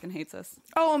 Everyone fucking hates us.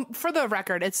 Oh, for the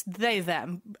record, it's they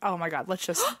them. Oh my god, let's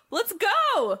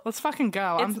Go. fucking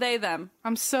go. It's they, them.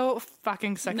 I'm so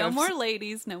fucking sick No of more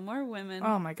ladies, no more women.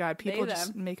 Oh my god, people They,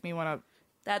 just them. make me want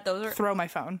Those to are throw my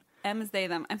phone. M is they,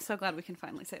 them. I'm so glad we can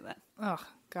finally say that. Oh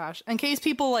gosh. In case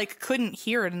people like couldn't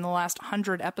hear it in the last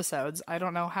 100 episodes, I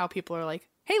don't know how people are like,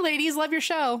 "Hey ladies, love your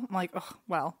show." I'm like, "Oh,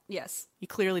 well, Yes. you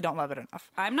clearly don't love it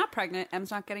enough." I'm not pregnant. M's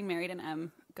not getting married, and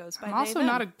M goes by I'm they, also them.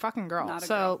 not a fucking girl. Not a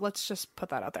so girl. let's just put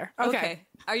that out there. Okay.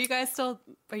 Are you guys still?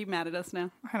 Are you mad at us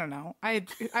now? I don't know. I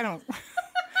don't.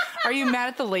 Are you mad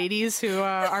at the ladies who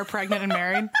are pregnant and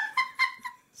married?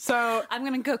 So I'm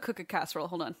gonna go cook a casserole.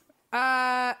 Hold on.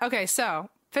 okay. So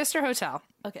Pfister Hotel.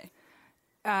 Okay.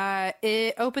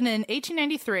 It opened in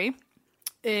 1893.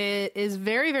 It is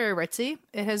very, very ritzy.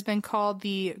 It has been called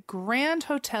the Grand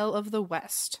Hotel of the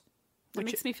West. It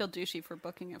makes me feel douchey for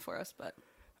booking it for us, but...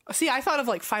 See, I thought of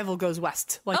like Fievel Goes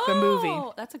West, like the movie.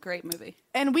 Oh, that's a great movie.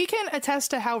 And we can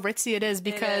attest to how ritzy it is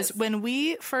because when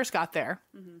we first got there,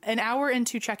 an hour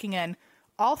into checking in,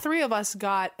 all three of us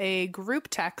got a group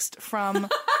text from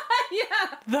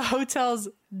the hotel's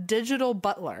digital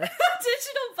butler.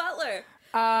 Digital butler.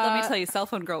 Let me tell you, Cell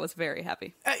Phone Girl was very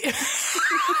happy. I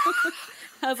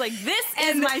was like, this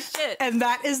is my shit. And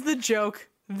that is the joke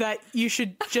that you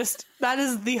should just, that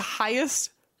is the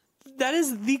highest, that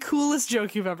is the coolest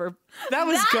joke you've ever, that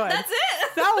was good. That's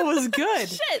it. That was good.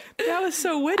 Shit. That was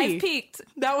so witty. I peaked.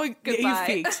 That would, Goodbye.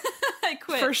 you peaked. I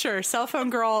quit. For sure. Cell Phone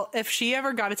Girl, if she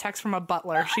ever got a text from a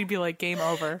butler, she'd be like, game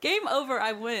over. Game over,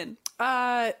 I win.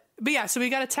 But yeah, so we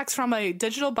got a text from a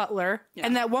digital butler. Yeah.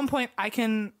 And at one point, I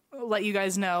can let you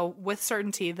guys know with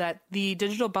certainty that the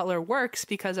digital butler works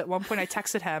because at one point I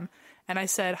texted him and I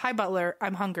said, "Hi, butler,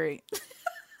 I'm hungry."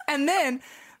 And then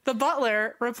the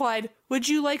butler replied, "Would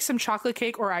you like some chocolate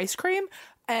cake or ice cream?"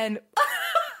 And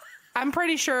I'm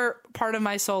pretty sure part of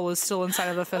my soul is still inside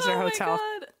of the Pfister Hotel.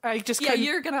 God. I just Yeah, couldn't,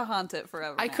 you're going to haunt it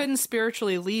forever. I now. couldn't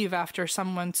spiritually leave after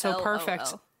someone so LOL.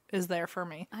 perfect is there for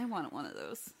me. I want one of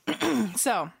those.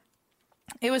 So,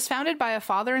 it was founded by a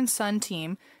father and son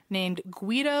team named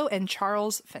Guido and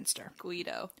Charles Finster,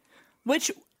 Guido.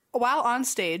 which, while on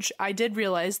stage, I did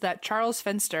realize that Charles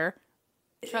Finster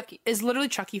Chucky. is literally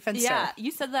Chucky Finster. Yeah,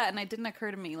 you said that and it didn't occur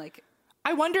to me. Like,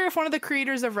 I wonder if one of the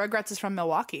creators of Rugrats is from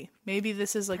Milwaukee. Maybe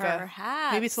this is like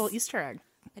Perhaps. maybe it's a little Easter egg.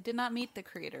 I did not meet the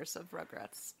creators of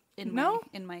Rugrats in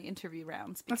my interview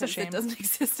rounds That's a because shame. it doesn't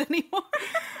exist anymore.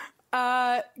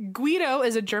 Guido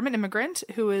is a German immigrant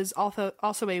who is also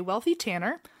a wealthy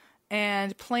tanner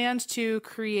and planned to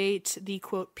create the,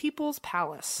 quote, People's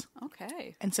Palace.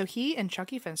 Okay. And so he and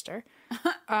Chucky Finster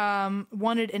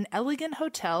wanted an elegant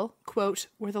hotel, quote,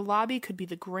 where the lobby could be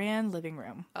the grand living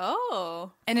room.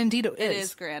 Oh. And indeed it It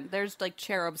is grand. There's like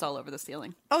cherubs all over the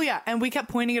ceiling. Oh, yeah. And we kept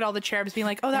pointing at all the cherubs being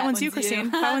like, oh, that one's you,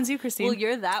 Christine. That one's you, Christine. Well,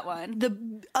 you're that one. The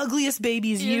ugliest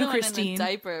baby's You're you, the one Christine. in a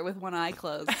diaper with one eye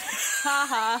closed.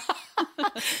 Ha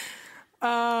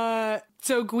ha.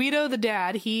 So Guido, the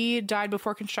dad, he died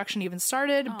before construction even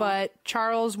started, but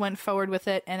Charles went forward with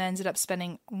it and ended up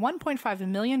spending $1.5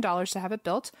 million to have it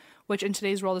built, which in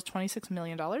today's world is $26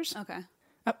 million. Okay.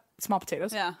 Oh, small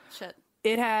potatoes. Yeah. Shit.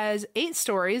 It has 8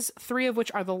 stories, 3 of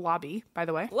which are the lobby, by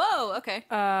the way. Whoa. Okay.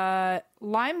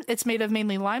 It's made of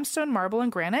mainly limestone, marble,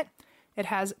 and granite. It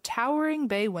has towering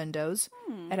bay windows.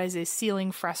 It has a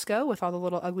ceiling fresco with all the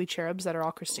little ugly cherubs that are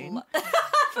all Christine.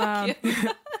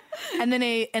 And then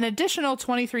an additional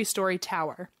 23-story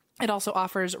tower. It also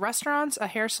offers restaurants, a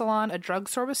hair salon, a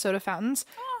drugstore with soda fountains,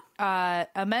 a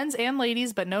men's and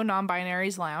ladies, but no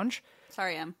non-binaries lounge,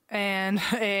 Sorry, Em. and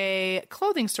a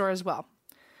clothing store as well.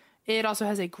 It also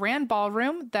has a grand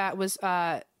ballroom that was,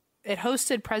 it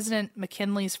hosted President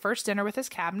McKinley's first dinner with his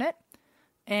cabinet,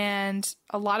 and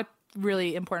a lot of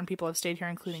really important people have stayed here,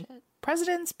 including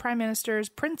presidents, prime ministers,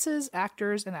 princes,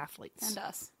 actors, and athletes. And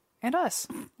us, And us.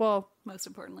 Well, most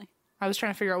importantly. I was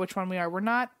trying to figure out which one we are. We're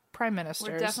not prime ministers.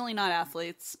 We're definitely not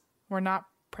athletes. We're not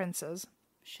princes.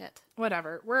 Shit.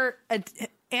 Whatever. We're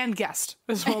and guest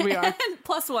is what we are.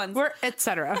 Plus ones. We're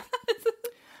etc.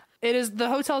 The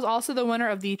hotel is also the winner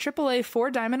of the AAA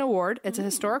 4-Diamond Award. It's a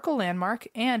historical landmark,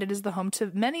 and it is the home to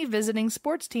many visiting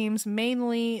sports teams,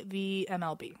 mainly the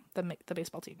MLB, the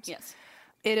baseball teams. Yes.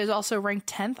 It is also ranked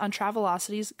 10th on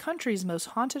Travelocity's country's most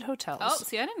haunted hotels. Oh,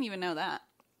 see, I didn't even know that.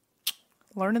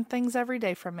 Learning things every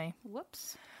day from me.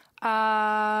 Whoops. Where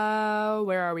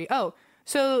are we? Oh,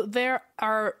 so there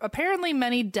are apparently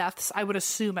many deaths, I would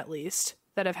assume at least,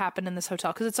 that have happened in this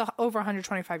hotel because it's over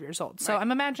 125 years old. So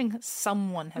I'm imagining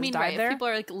someone has died right, there. people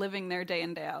are like living their day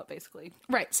in, day out, basically.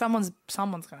 Right. Someone's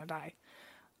going to die.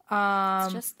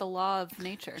 It's just the law of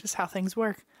nature. Just how things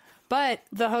work. But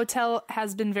the hotel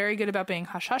has been very good about being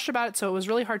hush-hush about it, so it was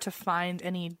really hard to find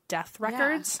any death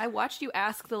records. Yeah. I watched you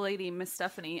ask the lady, Miss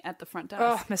Stephanie, at the front desk.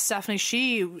 Oh, Miss Stephanie,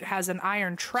 she has an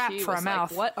iron trap She for a was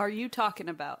mouth. like, what are you talking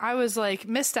about? I was like,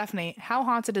 Miss Stephanie, how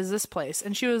haunted is this place?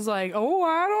 And she was like, oh,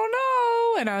 I don't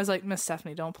know. And I was like, Miss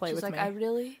Stephanie, don't play She's with like, me. I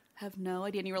really have no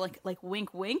idea. And you were like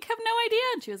wink, wink, have no idea.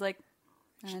 And she was like,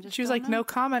 She was like, no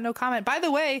comment, no comment. By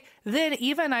the way, then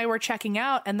Eva and I were checking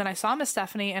out, and then I saw Miss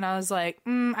Stephanie, and I was like,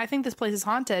 I think this place is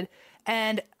haunted.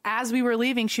 And as we were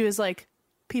leaving, she was like,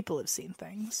 people have seen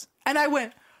things. And I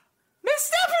went, Miss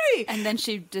Stephanie! And then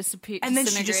she disappeared. And then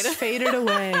she just faded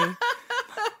away.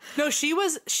 No, she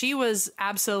was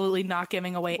absolutely not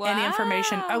giving away any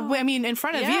information. I mean, in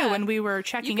front of you when we were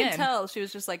checking you in. could tell she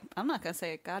was just like, I'm not going to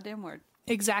say a goddamn word.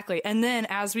 Exactly. And then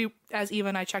as Eva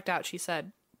and I checked out, she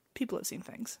said, people have seen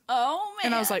things. Oh, man.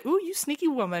 And I was like, ooh, you sneaky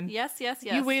woman. Yes.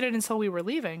 You waited until we were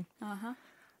leaving. Uh-huh.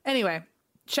 Anyway,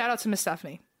 shout out to Miss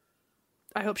Stephanie.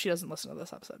 I hope she doesn't listen to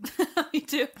this episode. Me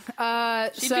too.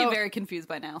 She'd So- be very confused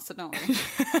by now, so don't worry.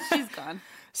 She's gone.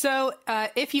 So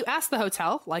if you ask the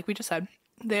hotel, like we just said,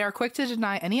 they are quick to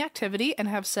deny any activity and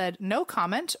have said no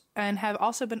comment and have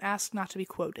also been asked not to be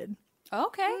quoted.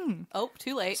 Okay. Oh,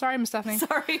 too late. Sorry, Miss Stephanie.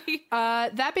 Sorry.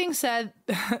 That being said,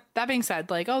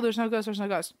 like, oh, there's no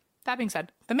ghost. That being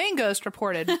said, the main ghost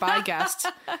reported by guests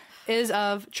is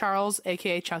of Charles,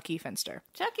 aka Chucky Finster,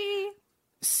 Chucky.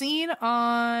 seen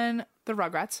on the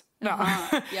Rugrats. No,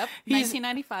 Yep. He's-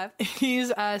 1995.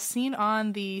 he's seen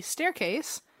on the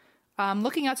staircase,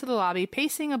 looking out to the lobby,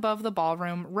 pacing above the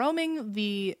ballroom, roaming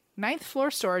the 9th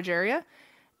floor storage area,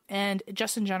 and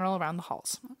just in general around the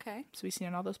halls. Okay. So we've seen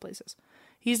in all those places.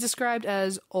 He's described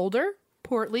as older,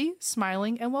 portly,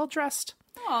 smiling, and well-dressed.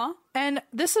 Aw. And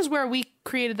this is where we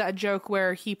created that joke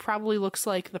where he probably looks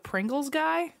like the Pringles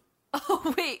guy.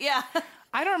 Oh, wait, yeah.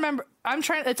 I don't remember. I'm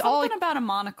trying. It's all Something like, about a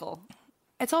monocle.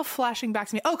 it's all flashing back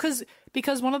to me. Oh,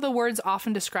 because one of the words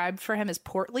often described for him is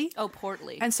portly. Oh,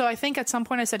 portly. And so I think at some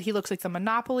point I said he looks like the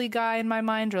Monopoly guy in my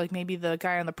mind, or like maybe the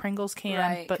guy on the Pringles can,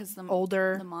 right, but 'cause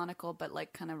older. The monocle, but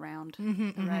like kind of round.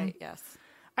 Right, yes.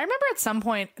 I remember at some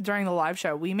point during the live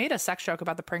show, we made a sex joke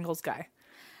about the Pringles guy.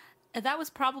 That was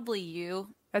probably you.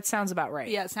 That sounds about right.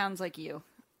 Yeah, it sounds like you.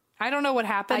 I don't know what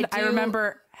happened. I do-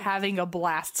 remember having a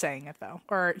blast saying it though,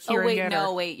 or hearing Oh wait, it. no,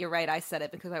 or- wait, you're right. I said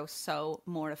it because I was so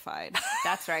mortified.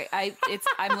 That's right.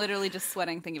 I'm literally just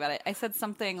sweating thinking about it. I said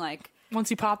something like, Once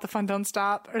you pop, the fun don't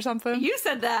stop, or something. "You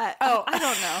said that." Oh, I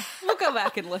don't know. We'll go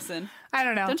back and listen. I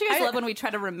don't know. Don't you guys I, love when we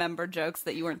try to remember jokes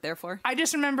that you weren't there for? I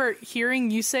just remember hearing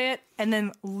you say it and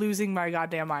then losing my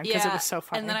goddamn mind because it was so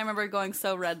funny. And then I remember going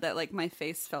so red that like my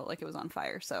face felt like it was on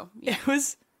fire. So yeah.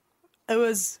 It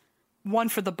was one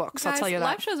for the books. I'll Guys, tell you that.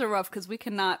 live shows are rough because we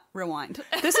cannot rewind.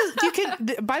 This is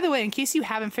by the way, in case you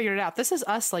haven't figured it out, this is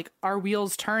us like our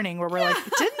wheels turning where we're like,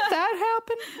 didn't that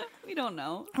happen? We don't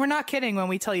know. We're not kidding when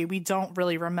we tell you we don't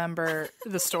really remember the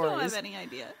I don't stories. have any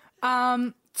idea.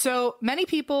 So many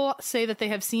people say that they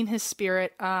have seen his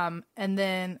spirit, and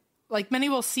then like many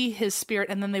will see his spirit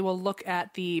and then they will look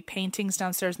at the paintings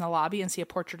downstairs in the lobby and see a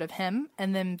portrait of him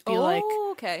and then be like,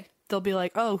 okay. they'll be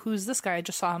like, oh, who's this guy? I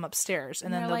just saw him upstairs.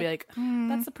 And then they'll be like,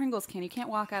 that's the Pringles can. You can't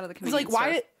walk out of the it's convenience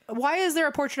like, store. why is there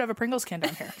a portrait of a Pringles can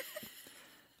down here?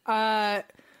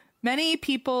 Many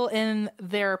people in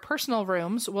their personal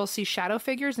rooms will see shadow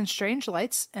figures and strange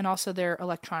lights, and also their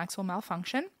electronics will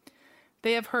malfunction.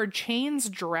 They have heard chains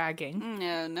dragging,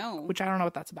 No. which I don't know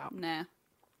what that's about. Nah.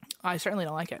 I certainly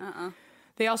don't like it.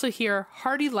 They also hear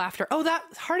hearty laughter. Oh, that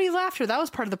hearty laughter. That was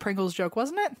part of the Pringles joke,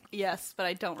 wasn't it? Yes, but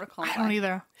I don't recall. I don't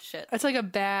either. Shit. It's like a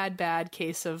bad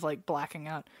case of like blacking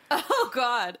out. Oh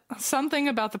God. Something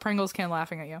about the Pringles can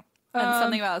laughing at you. And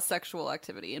something about sexual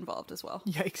activity involved as well.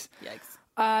 Yikes.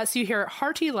 Yikes. So you hear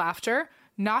hearty laughter,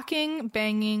 knocking,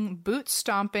 banging, boot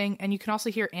stomping, and you can also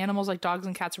hear animals like dogs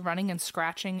and cats running and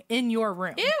scratching in your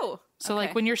room. Ew. So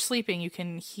like when you're sleeping, you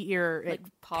can hear it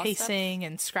paw pacing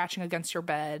and scratching against your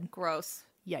bed. Gross.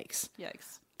 Yikes.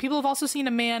 Yikes. People have also seen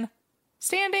a man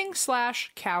standing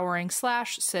 / cowering /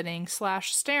 sitting /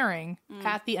 staring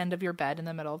at the end of your bed in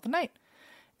the middle of the night.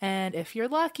 And if you're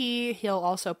lucky, he'll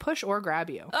also push or grab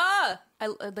you.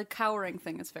 The cowering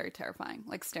thing is very terrifying.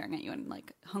 Like staring at you and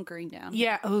like hunkering down.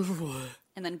 Yeah.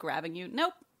 And then grabbing you.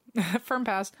 Nope. Firm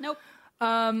pass. Nope.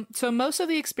 So most of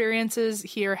the experiences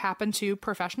here happen to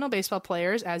professional baseball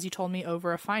players, as you told me,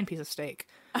 over a fine piece of steak.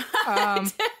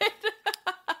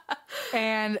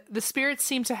 And the spirits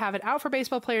seem to have it out for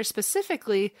baseball players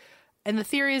specifically. And the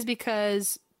theory is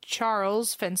because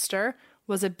Charles Finster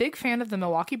was a big fan of the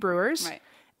Milwaukee Brewers. Right.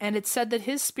 And it's said that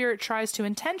his spirit tries to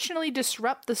intentionally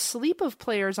disrupt the sleep of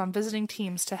players on visiting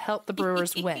teams to help the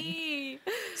Brewers win.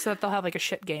 So that they'll have like a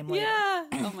shit game later. Yeah.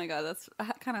 Oh my God, that's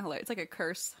kind of hilarious. It's like a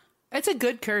curse. It's a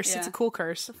good curse. Yeah. It's a cool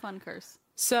curse. It's a fun curse.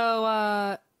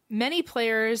 So many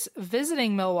players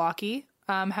visiting Milwaukee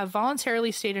have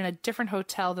voluntarily stayed in a different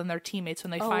hotel than their teammates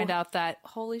when they find out that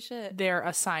Holy shit. they're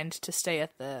assigned to stay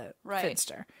at the Right.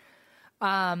 Finster.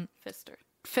 Fister.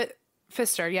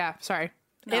 Fister, yeah, sorry.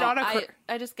 No, it auto.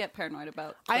 I just get paranoid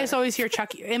about I just Twitter. always hear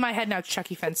Chucky in my head now. It's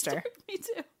Chucky Finster. Me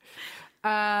too.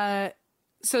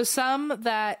 So some of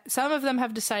them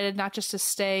have decided not just to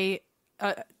stay.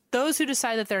 Those who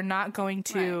decide that they're not going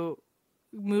to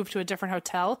move to a different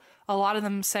hotel, a lot of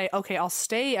them say, "Okay, I'll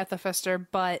stay at the Fister,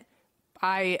 but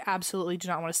I absolutely do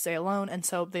not want to stay alone," and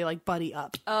so they like buddy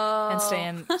up and stay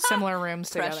in similar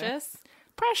rooms together. Precious.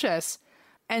 Precious.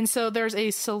 And so there's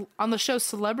on the show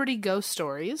Celebrity Ghost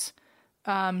Stories,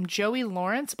 Joey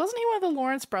Lawrence. Wasn't he one of the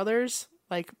Lawrence brothers?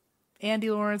 Like Andy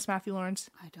Lawrence, Matthew Lawrence?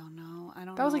 I don't know.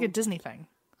 That was like a Disney thing.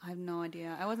 I have no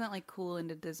idea. I wasn't like cool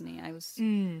into Disney. I was a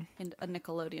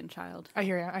Nickelodeon child. I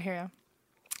hear you.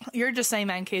 You're just saying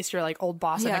that in case you're like old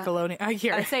boss at Nickelodeon. I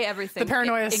say everything. The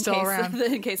paranoia is still around.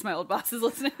 In case my old boss is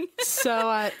listening.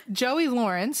 So Joey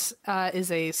Lawrence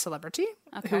is a celebrity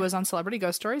who was on Celebrity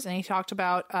Ghost Stories, and he talked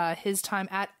about his time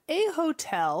at a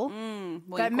hotel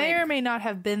that may or may not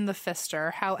have been the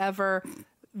Pfister. However,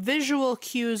 visual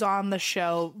cues on the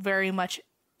show very much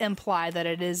imply that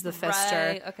it is the Pfister.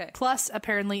 Right, okay. Plus,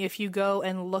 apparently, if you go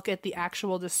and look at the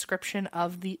actual description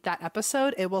of that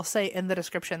episode, it will say in the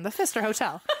description, the Pfister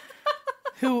Hotel.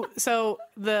 The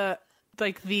PA.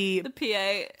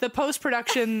 The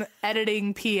post-production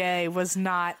editing PA was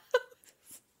not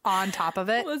on top of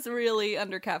it. Was really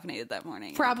undercaffeinated that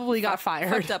morning. Probably got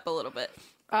fired. Fucked up a little bit.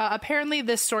 Apparently,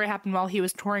 this story happened while he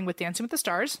was touring with Dancing with the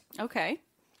Stars. Okay.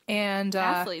 And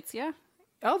athletes, yeah.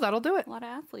 Oh, that'll do it. A lot of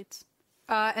athletes.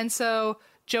 And so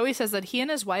Joey says that he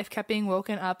and his wife kept being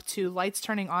woken up to lights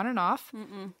turning on and off.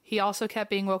 He also kept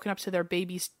being woken up to their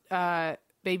baby's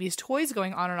toys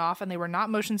going on and off, and they were not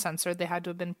motion censored. They had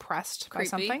to have been pressed by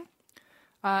something.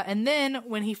 And then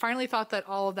when he finally thought that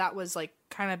all of that was like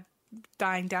kind of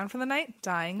dying down for the night,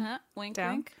 Wink,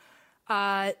 down, wink.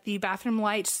 the bathroom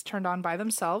lights turned on by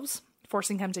themselves,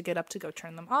 forcing him to get up to go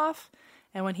turn them off.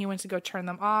 And when he went to go turn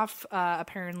them off,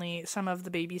 apparently some of the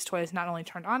baby's toys not only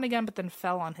turned on again, but then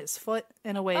fell on his foot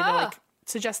in a way that like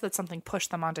suggests that something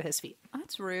pushed them onto his feet.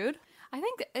 That's rude. I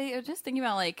think just thinking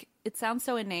about like it sounds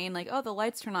so inane, like the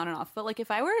lights turn on and off. But like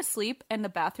if I were asleep and the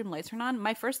bathroom lights turn on,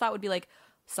 my first thought would be like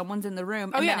someone's in the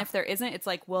room. And then if there isn't, it's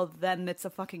like, well, then it's a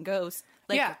fucking ghost.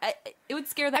 Like it would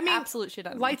scare the absolute shit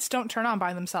out of me. Lights don't turn on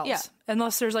by themselves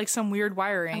unless there's like some weird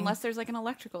wiring. Unless there's like an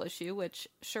electrical issue, which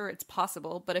sure it's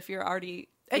possible, but if you're already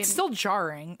it's still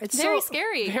jarring. It's very still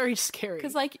scary. Very scary.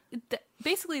 Because like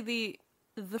basically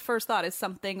the first thought is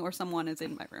something or someone is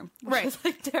in my room. Right. Is,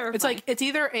 like, terrifying. It's like it's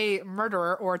either a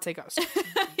murderer or it's a ghost.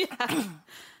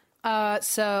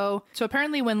 So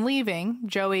apparently when leaving,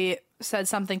 Joey said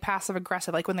something passive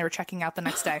aggressive, like when they were checking out the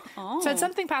next day. Said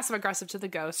something passive aggressive to the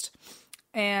ghost.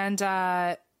 And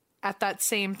at that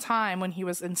same time, when he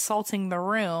was insulting the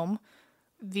room,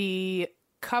 the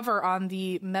cover on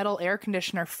the metal air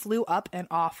conditioner flew up and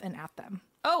off and at them.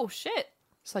 Oh shit!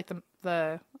 It's like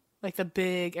the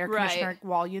big air conditioner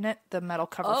wall unit. The metal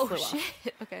cover flew off. Oh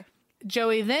shit! Okay.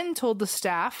 Joey then told the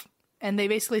staff, and they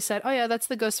basically said, "Oh yeah, that's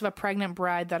the ghost of a pregnant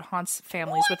bride that haunts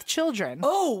families with children."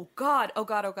 Oh god! Oh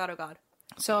god! Oh god! Oh god!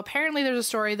 So apparently, there's a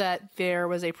story that there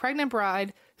was a pregnant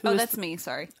bride. That's me.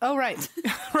 Sorry. Oh right,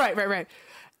 right.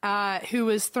 Who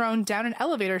was thrown down an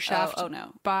elevator shaft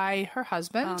by her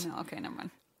husband. Oh no. Okay, never mind.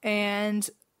 And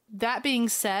that being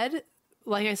said,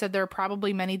 like I said, there are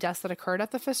probably many deaths that occurred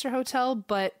at the Pfister Hotel,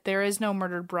 but there is no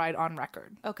murdered bride on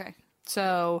record. Okay.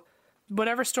 So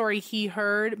whatever story he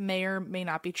heard may or may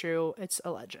not be true. It's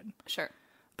a legend. Sure.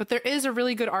 But there is a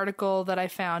really good article that I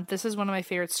found. This is one of my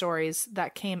favorite stories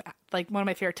that came, like one of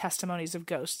my favorite testimonies of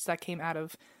ghosts that came out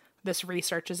of this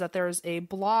research, is that there's a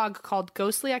blog called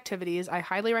Ghostly Activities. I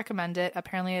highly recommend it.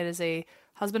 Apparently it is a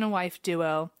husband and wife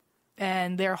duo,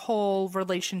 and their whole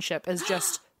relationship is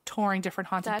just touring different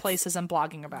haunted places and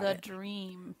blogging about it. The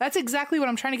dream. That's exactly what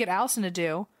I'm trying to get Allison to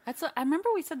do. I remember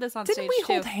we said this on Didn't stage we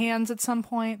hold hands at some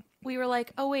point? We were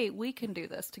like, oh wait, we can do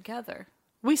this together.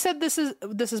 We said this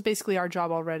is basically our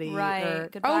job already. Right.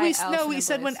 Goodbye, we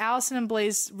said when Allison and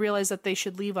Blaze realized that they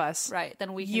should leave us. Right.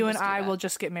 Then you and I will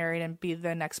just get married and be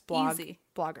the next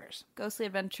bloggers. Ghostly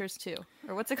Adventures 2.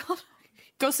 Or what's it called?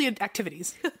 Ghostly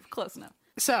Activities. Close enough.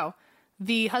 So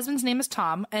the husband's name is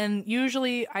Tom, and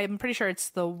usually I'm pretty sure it's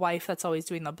the wife that's always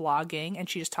doing the blogging, and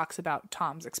she just talks about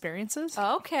Tom's experiences.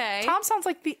 Okay. Tom sounds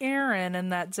like the Aaron in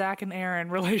that Zach and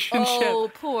Aaron relationship. Oh,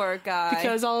 poor guy.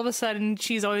 Because all of a sudden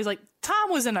she's always like,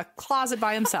 Tom was in a closet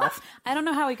by himself. I don't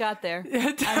know how he got there.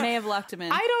 I may have locked him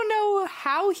in. I don't know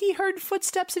how he heard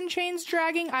footsteps and chains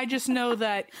dragging. I just know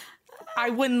that I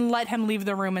wouldn't let him leave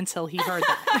the room until he heard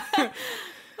that.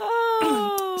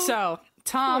 So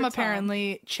Tom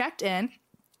apparently checked in,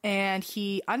 and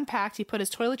he unpacked. He put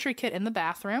his toiletry kit in the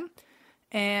bathroom,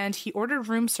 and he ordered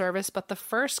room service, but the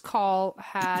first call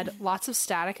had lots of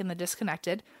static and the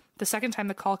disconnected. The second time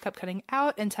the call kept cutting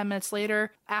out, and 10 minutes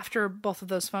later, after both of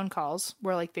those phone calls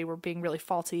where like they were being really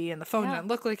faulty and the phone didn't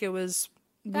look like it was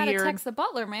weird. Gotta text the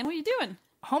butler, man. What are you doing?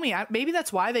 Homie, maybe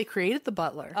that's why they created the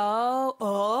butler.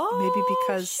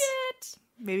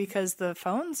 Maybe because the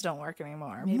phones don't work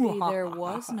anymore. Maybe there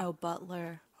was no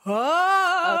butler.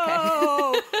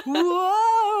 Oh, okay.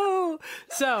 Whoa!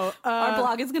 So Our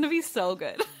blog is going to be so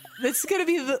good. this is going to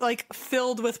be like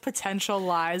filled with potential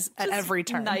lies at every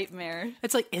turn. Nightmare.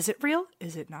 It's like, is it real?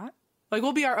 Is it not? Like,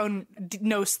 we'll be our own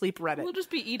no sleep Reddit. We'll just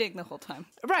be eating the whole time.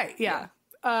 Right, yeah.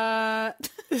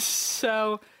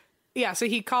 So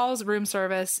he calls room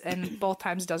service, and both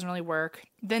times it doesn't really work.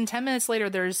 Then 10 minutes later,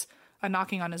 there's a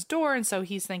knocking on his door, and so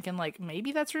he's thinking, like,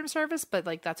 maybe that's room service, but,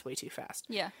 like, that's way too fast.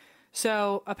 Yeah.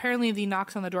 So apparently the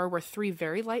knocks on the door were 3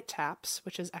 very light taps,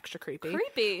 which is extra creepy.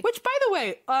 Creepy. Which, by the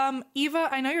way, Eva,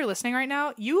 I know you're listening right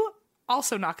now. You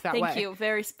also knock that way. Thank you.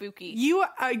 Very spooky. You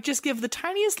just give the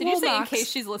tiniest Did little you say knocks. in case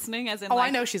she's listening, as in, Oh, like,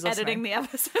 I know she's listening. editing the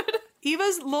episode?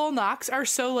 Eva's little knocks are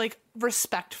so, like,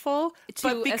 respectful.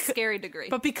 To a scary degree.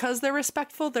 But because they're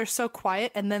respectful, they're so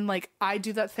quiet. And then, like, I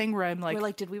do that thing where I'm like, We're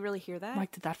like, did we really hear that? I'm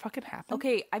like, did that fucking happen?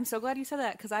 Okay, I'm so glad you said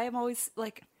that, because I am always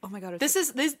like, oh my god.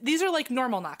 These are like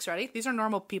normal knocks, ready? These are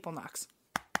normal people knocks.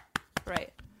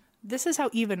 Right. This is how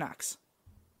Eva knocks.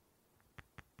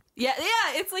 Yeah,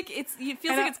 it's like, it feels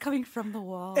like it's coming from the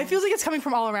wall. It feels like it's coming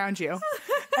from all around you.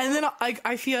 And then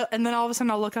I feel, and then all of a sudden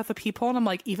I'll look out the peephole and I'm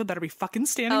like, Eva better be fucking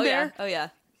standing there. Oh yeah.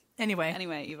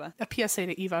 Anyway, Eva. a PSA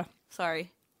to Eva.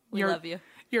 Sorry. We love you.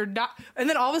 You're not, and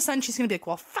then all of a sudden she's gonna be like,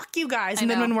 well, fuck you guys. And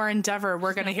then when we're in Denver,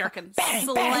 we're gonna hear fucking bang,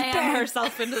 slam bang, bang.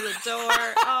 herself into the door.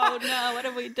 Oh no, what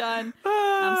have we done?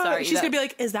 I'm sorry. She's gonna be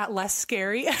like, is that less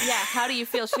scary? Yeah, how do you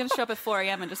feel? She's gonna show up at 4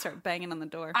 a.m. and just start banging on the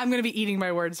door. I'm gonna be eating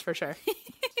my words for sure.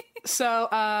 So,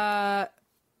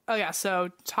 so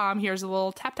Tom hears a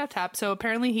little tap, tap, tap. So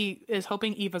apparently he is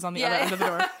hoping Eva's on the other end of the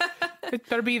door. It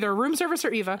better be either room service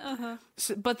or Eva.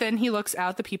 So, but then he looks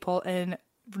out the peephole and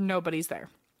nobody's there.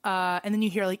 And then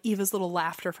you hear like Eva's little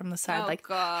laughter from the side. Oh, like,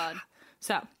 God.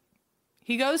 So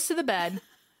he goes to the bed.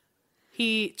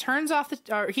 He turns off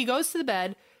he goes to the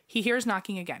bed. He hears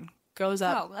knocking again. Goes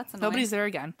up. Oh, that's annoying. Nobody's there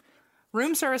again.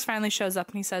 Room service finally shows up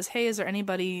and he says, hey, is there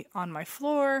anybody on my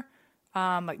floor?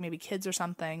 Like maybe kids or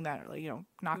something that are, like,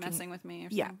 knocking. Messing with me or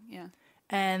something. Yeah. Yeah.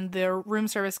 And the room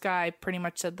service guy pretty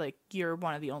much said, like, you're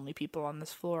one of the only people on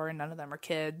this floor and none of them are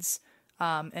kids.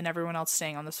 And everyone else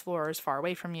staying on this floor is far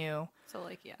away from you. So,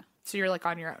 like, yeah. So you're, like,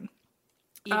 on your own.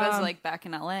 Eva's, like, back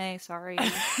in LA. Sorry.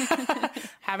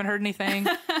 Haven't heard anything.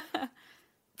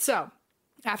 So,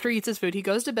 after he eats his food, he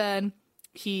goes to bed.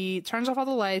 He turns off all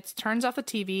the lights, turns off the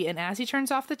TV, and as he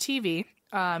turns off the TV,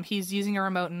 he's using a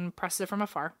remote and presses it from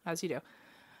afar, as you do.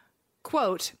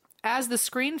 Quote, as the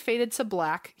screen faded to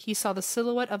black, he saw the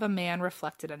silhouette of a man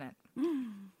reflected in it.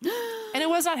 And it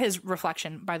was not his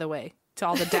reflection, by the way, to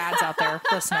all the dads out there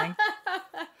listening.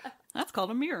 That's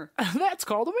called a mirror. That's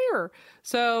called a mirror.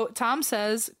 So Tom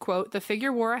says, quote, the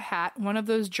figure wore a hat, one of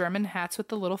those German hats with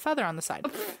the little feather on the side.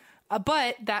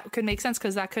 But that could make sense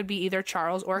because that could be either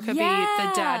Charles or it could be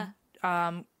the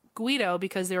dad, Guido,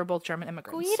 because they were both German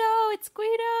immigrants. It's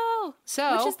Guido.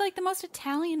 So, which is like the most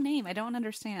Italian name. I don't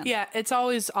understand. Yeah, it's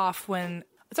always off when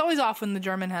the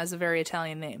German has a very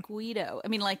Italian name. Guido. I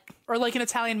mean, like, or like an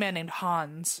Italian man named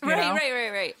Hans. You know?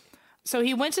 Right. So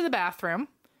he went to the bathroom.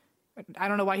 I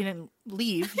don't know why he didn't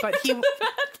leave, but he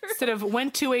instead of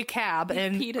went to a cab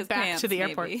and back to the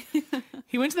airport.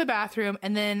 He went to the bathroom,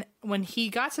 and then when he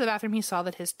got to the bathroom, he saw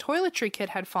that his toiletry kit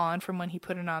had fallen from when he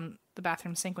put it on the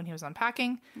bathroom sink when he was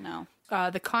unpacking. No.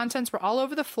 The contents were all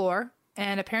over the floor,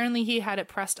 and apparently he had it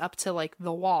pressed up to like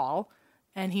the wall.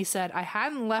 And he said, I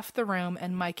hadn't left the room,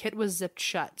 and my kit was zipped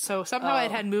shut. So somehow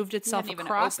it had moved itself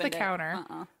across the counter,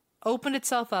 opened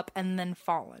itself up, and then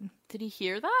fallen. Did he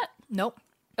hear that? Nope.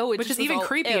 Oh, which is even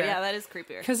creepier. Ew, yeah, that is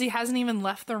creepier. Because he hasn't even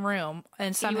left the room,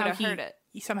 and somehow he heard it.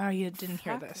 Somehow he didn't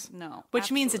hear this. No,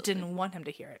 which means it didn't want him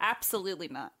to hear it. Absolutely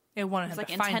not. It wanted him like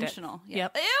to find intentional. it. Yeah.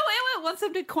 Yep. Ew, it wants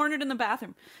him to cornered in the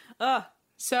bathroom. Ugh.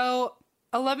 So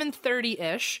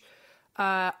 11:30-ish,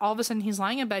 all of a sudden he's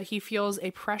lying in bed. He feels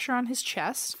a pressure on his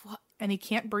chest, and he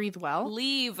can't breathe well.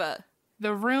 Leave.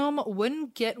 The room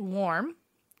wouldn't get warm,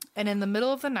 and in the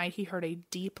middle of the night, he heard a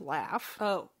deep laugh.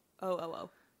 Oh.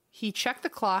 He checked the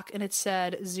clock, and it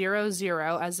said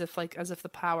 00, as if the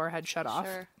power had shut off,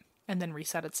 and then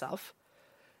reset itself.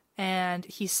 And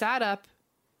he sat up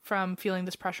from feeling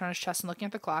this pressure on his chest and looking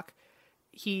at the clock.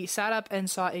 He sat up and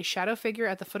saw a shadow figure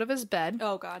at the foot of his bed.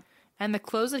 Oh, God. And the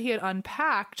clothes that he had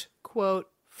unpacked, quote,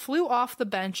 flew off the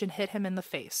bench and hit him in the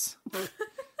face.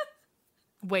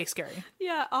 Way scary.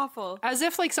 Yeah, awful. As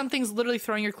if like something's literally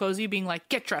throwing your clothes at you, being like,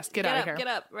 get dressed, get out of here. Get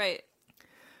up, right.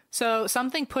 So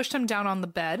something pushed him down on the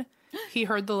bed. He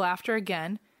heard the laughter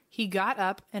again. He got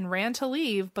up and ran to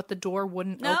leave, but the door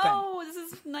wouldn't open. No, this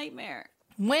is a nightmare.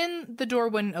 When the door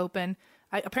wouldn't open,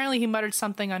 apparently he muttered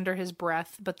something under his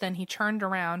breath, but then he turned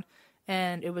around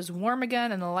and it was warm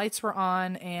again and the lights were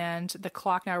on and the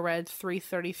clock now read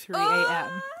 3:33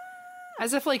 a.m.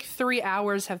 as if like 3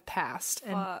 hours have passed.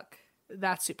 And Fuck.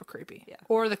 that's super creepy. Yeah.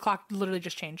 Or the clock literally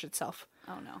just changed itself.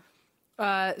 Oh no.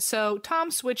 So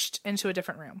Tom switched into a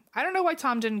different room. I don't know why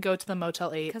Tom didn't go to the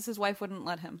Motel 8. Because his wife wouldn't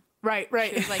let him. Right.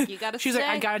 She was like, you gotta She's like,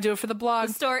 I gotta do it for the blog.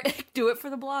 Story. Do it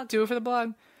for the blog. Do it for the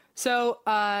blog. So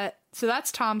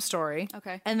that's Tom's story.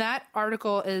 Okay. And that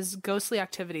article is Ghostly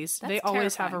Activities. That's they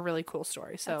always have a terrifying. really cool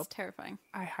story. So That's terrifying.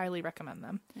 I highly recommend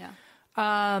them. Yeah.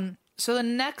 So the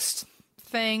next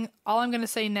thing, all I'm going to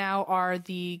say now are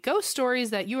the ghost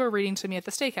stories that you were reading to me at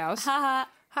the steakhouse. Haha.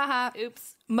 Haha.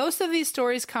 Oops. Most of these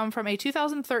stories come from a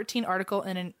 2013 article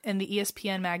in the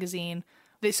ESPN magazine.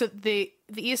 The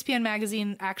ESPN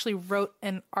magazine actually wrote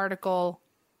an article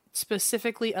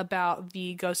specifically about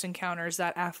the ghost encounters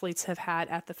that athletes have had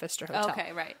at the Pfister Hotel.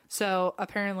 Okay, right. So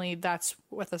apparently that's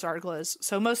what this article is.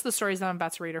 So most of the stories that I'm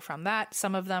about to read are from that.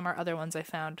 Some of them are other ones I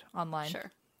found online.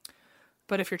 Sure.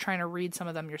 But if you're trying to read some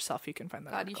of them yourself, you can find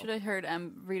that God, article. you should have heard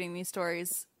reading these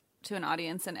stories to an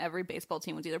audience, and every baseball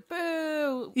team was either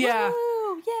boo, Yeah.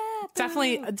 woo, yeah,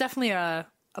 boo. Definitely a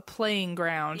playing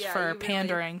ground Yeah, for you really-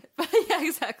 pandering. Yeah,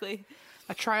 exactly.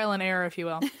 A trial and error, if you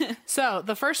will. So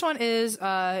the first one is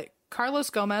Carlos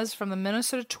Gomez from the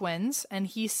Minnesota Twins, and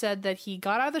he said that he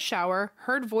got out of the shower,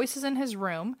 heard voices in his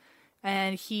room,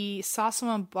 and he saw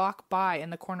someone walk by in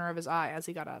the corner of his eye as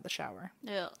he got out of the shower.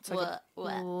 Ugh.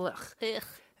 Ugh. Ugh.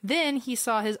 Then he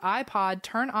saw his iPod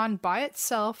turn on by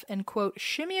itself and, quote,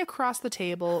 shimmy across the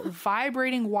table,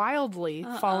 vibrating wildly,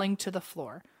 falling to the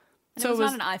floor. And it was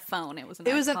not an iPhone. It was an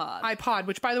It was iPod. an iPod,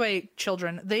 which, by the way,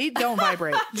 children, they don't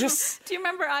vibrate. Just Do you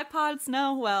remember iPods?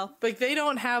 No? Well, like they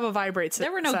don't have a vibrate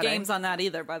there were no setting. games on that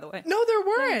either, by the way. No, there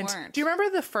weren't. weren't. Do you remember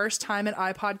the first time an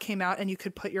iPod came out and you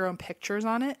could put your own pictures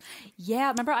on it? Yeah,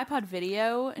 remember iPod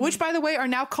Video? And- Which, by the way, are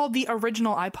now called the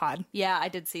original iPod. yeah, I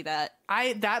did see that.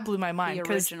 That blew my mind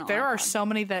because original there are iPod. so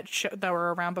many that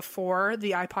were around before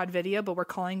the iPod Video, but we're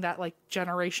calling that like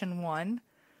Generation 1.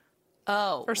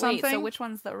 Oh, Or wait, so something? which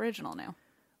one's the original now?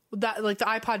 That like the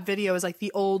iPod Video is like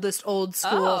the oldest old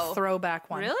school Oh, throwback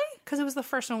one. really? Because it was the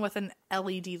first one with an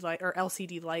LED light or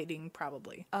LCD lighting,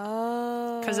 probably.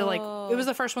 Oh. Because it was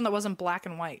the first one that wasn't black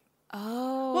and white.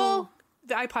 Oh. Well,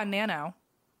 the iPod Nano.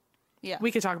 yeah.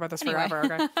 We could talk about this Anyway.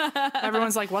 forever. Okay.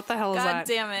 Everyone's like, "What the hell is God that?"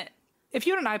 damn it. If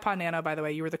you had an iPod Nano, by the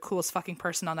way, you were the coolest fucking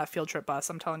person on that field trip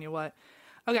bus. I'm telling you what.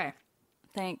 Okay.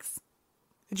 Thanks.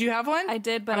 Did you have one? I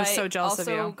did, but I was so jealous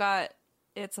also of you. got.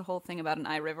 It's a whole thing about an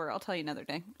iRiver. I'll tell you another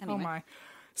day. Anyway. Oh my.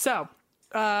 So,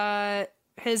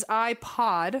 his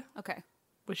iPod, Okay.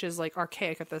 which is like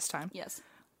archaic at this time. Yes.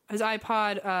 His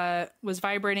iPod was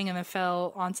vibrating and then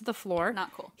fell onto the floor.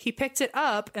 Not cool. He picked it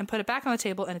up and put it back on the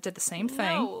table, and it did the same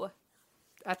thing. No.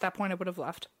 At that point, it would have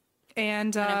left.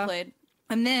 And And I played.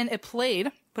 And then it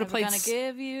played, but it I'm played. gonna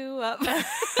give you up.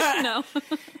 No.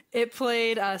 It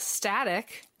played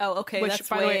Static, Oh, okay. which, That's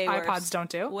by the way, way worse. iPods don't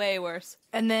do. Way worse.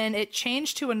 And then it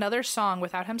changed to another song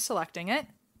without him selecting it.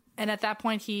 And at that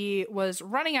point, he was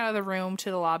running out of the room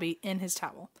to the lobby in his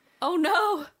towel. Oh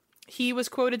no. He was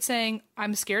quoted saying,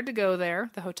 "I'm scared to go there,"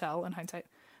 the hotel in hindsight.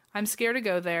 "I'm scared to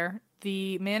go there.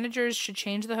 The managers should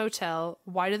change the hotel.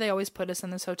 Why do they always put us in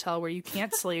this hotel where you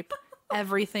can't sleep?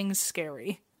 Everything's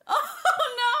scary."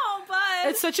 Oh no, but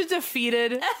It's such a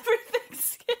defeated... everything's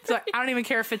scary. So I don't even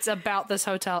care if it's about this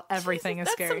hotel. Everything is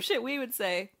That's scary. some shit we would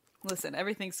say. Listen,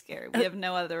 everything's scary. We have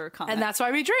no other comment. And that's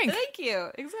why we drink. Thank you.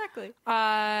 Exactly.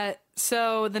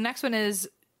 So the next one is,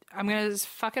 I'm going to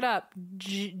fuck it up.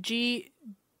 G-Man?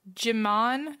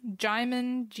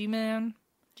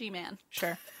 G-Man.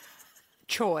 Sure.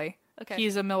 Choi. Okay.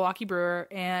 He's a Milwaukee brewer,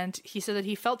 and he said that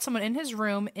he felt someone in his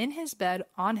room, in his bed,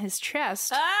 on his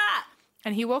chest, Ah!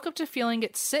 and he woke up to feeling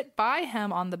it sit by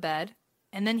him on the bed,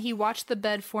 and then he watched the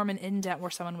bed form an indent where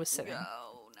someone was sitting.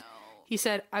 Oh no. He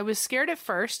said, "I was scared at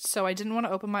first, so I didn't want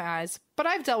to open my eyes, but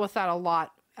I've dealt with that a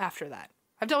lot after that.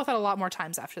 I've dealt with that a lot more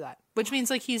times after that." Which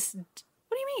means, like, What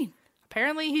do you mean?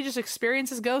 apparently he just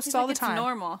experiences ghosts all like, the it's time.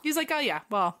 normal. He's like, "Oh yeah,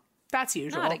 well, that's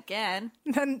usual." Not again.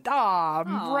 And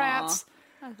rats.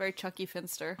 That's a very Chucky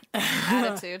Finster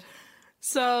attitude.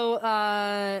 So,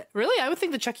 really, I would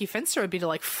think the Chucky Finster would be to,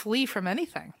 like, flee from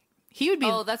anything. He would be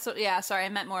Oh, that's what. Yeah, sorry. I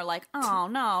meant more like, oh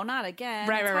no, not again.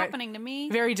 Right, it's right, right. happening to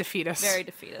me. very defeatist. Very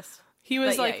defeatist. He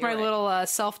was But yeah, like my you're right. little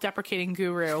self-deprecating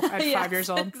guru at 5 Yes, years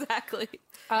old. Exactly.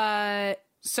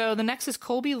 So the next is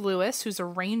Colby Lewis, who's a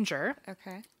ranger.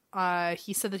 Okay.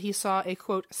 He said that he saw a,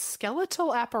 quote,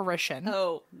 skeletal apparition.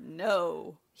 Oh,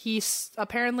 no. He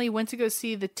apparently went to go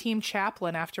see the team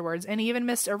chaplain afterwards, and he even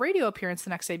missed a radio appearance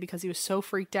the next day because he was so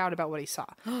freaked out about what he saw.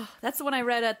 That's the one I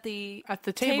read at the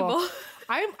table.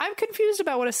 I'm confused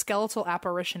about what a skeletal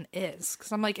apparition is,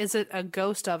 because I'm like, is it a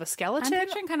ghost of a skeleton? I'm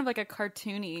picturing kind of like a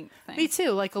cartoony thing. Me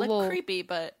too, like a little creepy,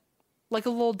 but like a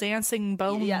little dancing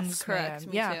bones. yes, correct. Man.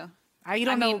 Me yeah. too. I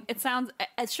don't know. Mean, it sounds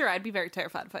sure. I'd be very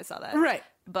terrified if I saw that. Right,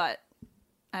 but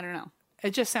I don't know.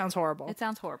 it just sounds horrible. It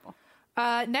sounds horrible.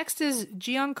 Next is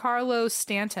Giancarlo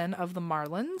Stanton of the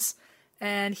Marlins,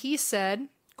 and he said,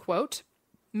 quote,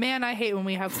 "Man, I hate when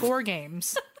we have 4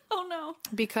 games Oh no.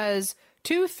 because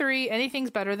 2, 3,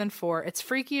 anything's better than 4. It's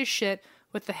freaky as shit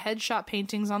with the headshot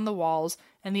paintings on the walls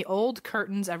and the old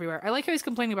curtains everywhere." I like how he's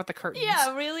complaining about the curtains.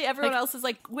 Yeah, really. Everyone else is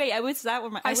like, "Wait, I wish that were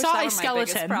my." I saw that a were my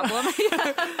biggest skeleton. problem.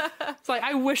 It's like,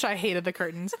 I wish I hated the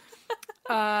curtains.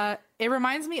 It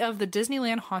reminds me of the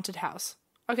Disneyland haunted house.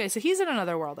 Okay, so he's in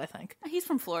another world, I think. He's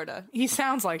from Florida. He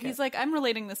sounds like He's it. like, I'm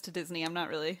relating this to Disney. I'm not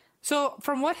really. So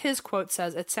from what his quote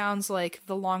says, it sounds like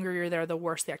the longer you're there, the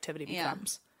worse the activity Yeah.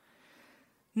 becomes.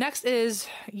 Next is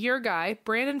your guy,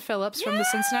 Brandon Phillips from the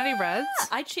Cincinnati Reds.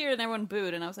 I cheered and everyone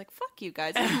booed, and I was like, "Fuck you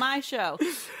guys! It's my show."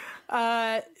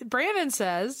 Brandon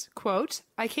says, quote,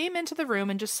 "I came into the room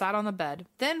and just sat on the bed.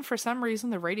 Then, for some reason,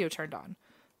 the radio turned on.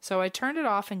 So I turned it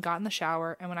off and got in the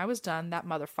shower, and when I was done, that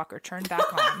motherfucker turned back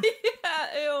on."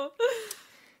 Yeah, ew.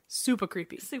 Super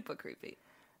creepy. Super creepy.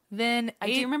 Then I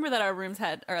do remember that our rooms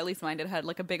had, or at least mine did, had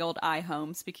like a big old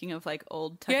iHome. Speaking of like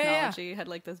old Yeah. technology, had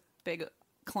like this big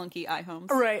clunky iHomes.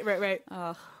 Right.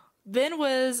 Ugh. Then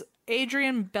was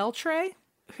Adrian Beltre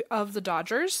of the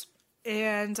Dodgers,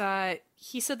 and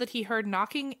he said that he heard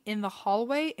knocking in the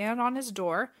hallway and on his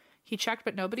door. He checked,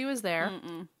 but nobody was there.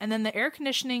 And then the air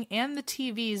conditioning and the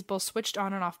TVs both switched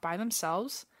on and off by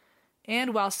themselves.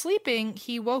 And while sleeping,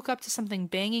 he woke up to something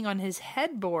banging on his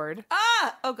headboard.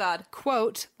 Ah! Oh God.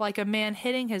 Quote, like a man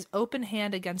hitting his open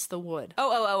hand against the wood.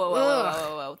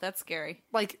 Oh. That's scary.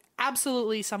 Like,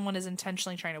 absolutely someone is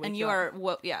intentionally trying to wake And you you up.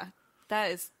 are, yeah,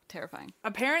 that is terrifying.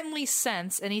 Apparently,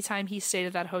 since anytime he stayed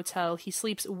at that hotel, he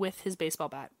sleeps with his baseball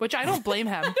bat, which I don't blame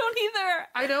him. I don't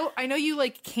either. I know you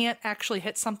like can't actually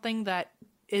hit something that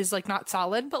is like not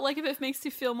solid, but But like, if it makes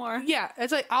you feel more. yeah,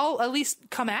 it's like I'll at least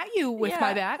come at you with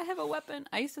my bat. I have a weapon.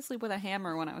 I used to sleep with a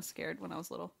hammer when I was scared when I was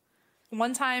little.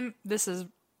 One time,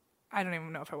 I don't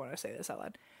even know if I want to say this out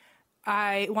loud.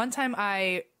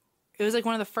 It was like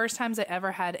one of the first times I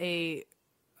ever had a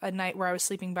night where I was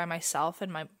sleeping by myself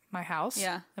in my house.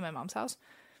 Yeah. In my mom's house.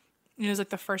 And it was like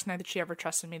the first night that she ever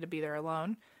trusted me to be there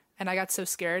alone. And I got so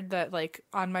scared that like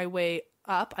on my way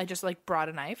up, I just like brought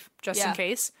a knife just in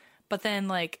case. But then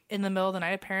like in the middle of the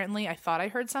night, apparently I thought I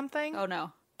heard something. Oh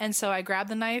no. And so I grabbed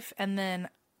the knife and then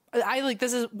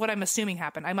this is what I'm assuming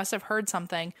happened. I must have heard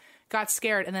something, got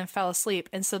scared, and then fell asleep.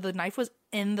 And so the knife was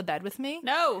in the bed with me.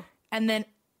 No. And then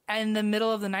in the middle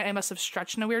of the night, I must have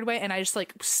stretched in a weird way, and I just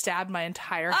like stabbed my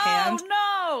entire hand. Oh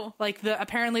no. Like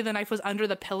apparently the knife was under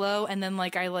the pillow, and then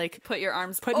like I like Put your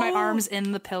arms. put my arms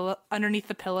in the pillow underneath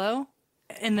the pillow,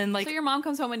 and then like So your mom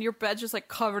comes home and your bed's just like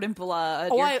covered in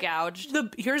blood. You're gouged.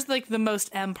 Here's like the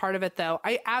most M part of it though.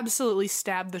 I absolutely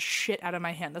stabbed the shit out of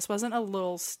my hand. This wasn't a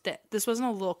little This wasn't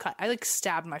a little cut. I like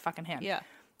stabbed my fucking hand. Yeah.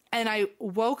 And I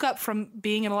woke up from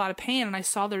being in a lot of pain, and I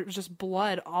saw there was just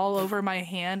blood all over my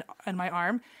hand and my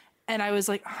arm. And I was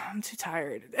like, oh, I'm too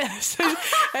tired. So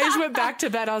I just went back to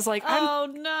bed. I was like,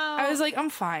 I'm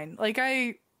fine. Like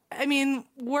I mean,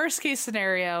 worst case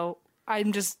scenario, I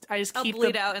just I'll keep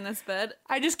bleed out in this bed.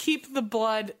 I just keep the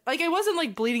blood. Like I wasn't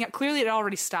like bleeding out. Clearly, it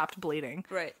already stopped bleeding.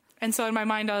 Right. And so in my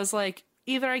mind, I was like,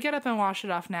 either I get up and wash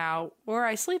it off now, or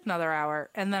I sleep another hour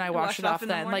and then I wash it off in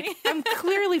the then. Like morning? I'm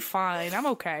clearly fine. I'm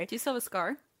okay. Do you still have a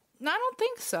scar? No, I don't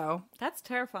think so. That's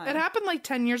terrifying. It happened like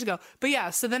 10 years ago. But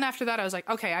yeah, so then after that, I was like,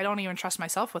 okay, I don't even trust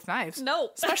myself with knives. No.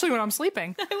 Especially when I'm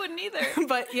sleeping. I wouldn't either.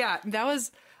 But yeah, that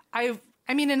was, I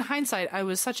mean, in hindsight, I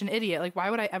was such an idiot. Like, why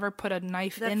would I ever put a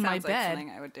knife That in my sounds like bed? something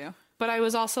I would do. But I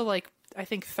was also like, I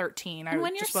think 13. I And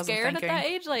when you're just wasn't scared thinking. at that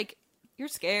age, like, you're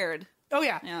scared. Oh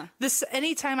yeah. Yeah.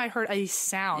 Anytime I heard a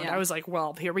sound, Yeah. I was like,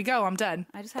 well, here we go. I'm dead.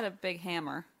 I just had a big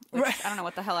hammer. Which Right. I don't know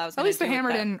what the hell I was At going to least do the hammer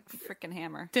with didn't- that freaking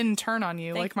hammer. Didn't turn on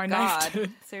you Thank like my God. knife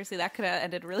did. Seriously, that could have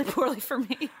ended really poorly for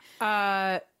me.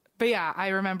 But yeah, I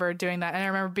remember doing that, and I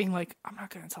remember being like, I'm not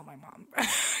gonna tell my mom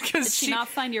because Did she not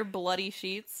find your bloody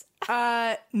sheets?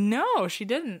 no, she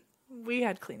didn't. We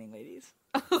had cleaning ladies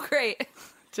Oh, great.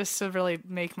 just to really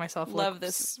make myself Love look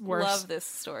this. worse. Love this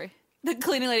story. The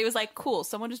cleaning lady was like, cool,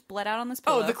 someone just bled out on this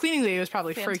pillow. Oh, the cleaning lady was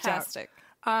probably freaked out. Fantastic.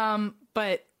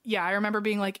 But yeah, I remember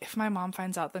being like, if my mom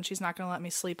finds out, then she's not going to let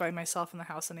me sleep by myself in the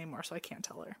house anymore, so I can't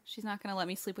tell her. She's not going to let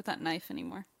me sleep with that knife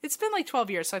anymore. It's been like 12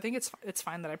 years, so I think it's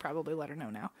fine that I probably let her know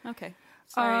now. Okay.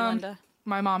 Sorry, Linda.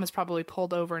 My mom is probably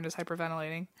pulled over and is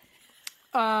hyperventilating.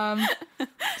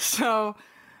 So,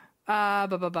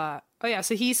 oh yeah,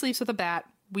 so he sleeps with a bat.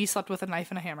 We slept with a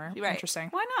knife and a hammer. Right. Interesting.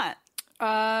 Why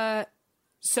not?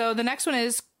 So the next one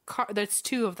is, there's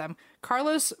two of them.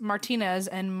 Carlos Martinez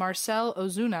and Marcel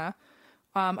Ozuna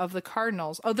of the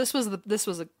Cardinals. Oh, this was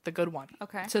the good one.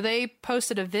 Okay. So they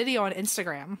posted a video on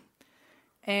Instagram,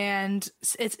 and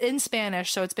it's in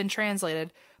Spanish, so it's been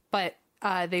translated, but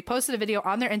they posted a video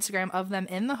on their Instagram of them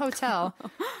in the hotel,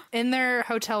 in their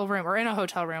hotel room, or in a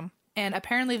hotel room, and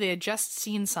apparently they had just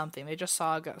seen something. They just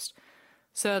saw a ghost.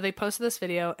 So they posted this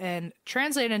video, and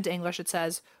translated into English, it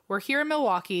says, "We're here in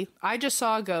Milwaukee. I just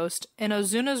saw a ghost. In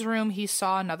Ozuna's room, he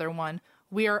saw another one.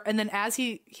 And then as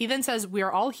he then says, we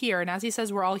are all here. And as he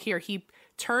says, we're all here, he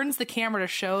turns the camera to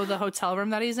show the hotel room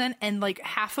that he's in. And like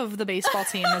half of the baseball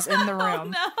team is in the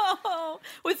room. No.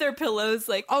 With their pillows,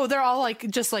 like. Oh, they're all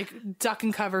like, just like duck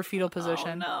and cover fetal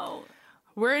position. Oh, no.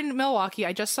 We're in Milwaukee.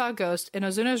 I just saw a ghost. In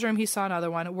Ozuna's room, he saw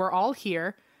another one. We're all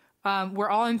here. We're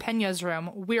all in Peña's room.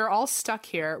 We are all stuck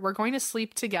here. We're going to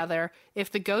sleep together.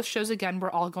 If the ghost shows again, we're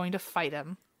all going to fight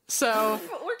him. So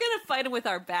We're going to fight him with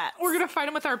our bats. we're going to fight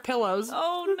him with our pillows.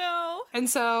 Oh, no. And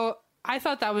so I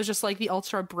thought that was just like the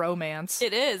ultra bromance.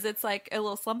 It is. It's like a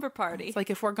little slumber party. It's like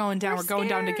if we're going down, we're going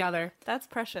down scared. together. That's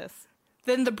precious.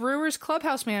 Then the Brewers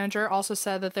clubhouse manager also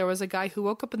said that there was a guy who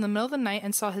woke up in the middle of the night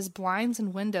and saw his blinds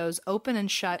and windows open and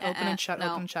shut, open and shut,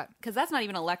 open and shut. Because that's not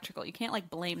even electrical. You can't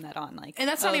like blame that on like. And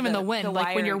that's not even the wind,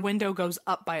 like when your wiring. window goes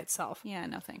up by itself. Yeah,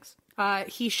 no thanks.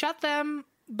 He shut them,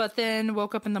 but then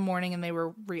woke up in the morning and they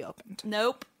were reopened.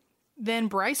 Nope. Then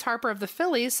Bryce Harper of the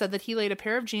Phillies said that he laid a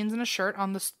pair of jeans and a shirt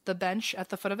on the bench at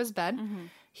the foot of his bed. Mm-hmm.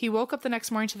 He woke up the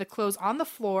next morning to the clothes on the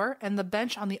floor and the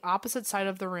bench on the opposite side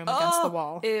of the room against the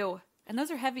wall. Ew. And those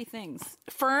are heavy things.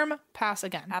 Firm pass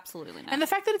again. Absolutely not. And the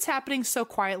fact that it's happening so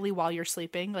quietly while you're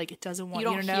sleeping, like it doesn't want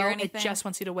you to know. It just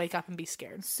wants you to wake up and be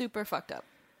scared. Super fucked up.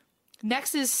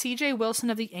 Next is CJ Wilson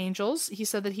of the Angels. He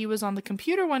said that he was on the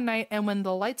computer one night and when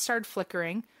the lights started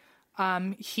flickering,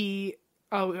 here's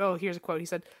a quote. He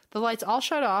said, "The lights all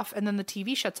shut off and then the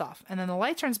TV shuts off and then the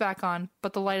light turns back on,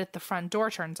 but the light at the front door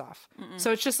turns off." Mm-mm.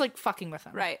 So it's just like fucking with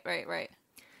him. Right.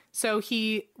 So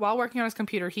while working on his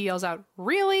computer, he yells out,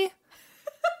 "Really?"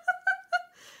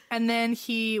 And then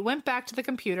he went back to the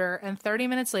computer, and 30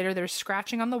 minutes later, there's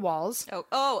scratching on the walls.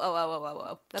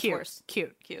 Oh. That's Cute, worse.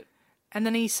 Cute. And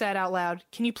then he said out loud,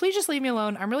 "Can you please just leave me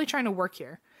alone? I'm really trying to work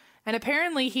here." And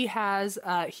apparently he has,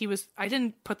 I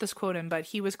didn't put this quote in, but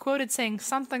he was quoted saying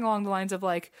something along the lines of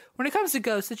like, "When it comes to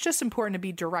ghosts, it's just important to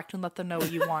be direct and let them know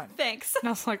what you want." Thanks. And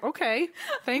I was like, okay,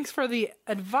 thanks for the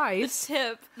advice.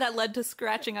 Tip that led to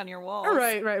scratching on your walls.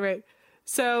 Right.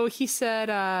 So he said,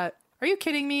 "Are you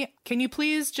kidding me? Can you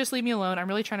please just leave me alone? I'm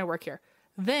really trying to work here."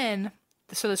 Then,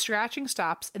 so the scratching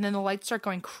stops, and then the lights start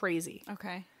going crazy.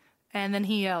 Okay. And then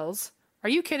he yells, "Are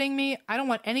you kidding me? I don't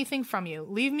want anything from you.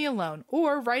 Leave me alone.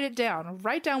 Or write it down.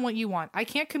 Write down what you want. I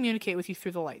can't communicate with you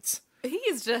through the lights."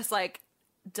 He's just like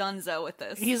dunzo with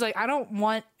this. He's like, "I don't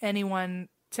want anyone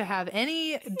to have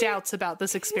any doubts about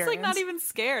this experience." He's like not even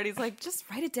scared. He's like, just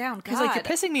write it down. God. He's like, "You're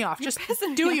pissing me off. Just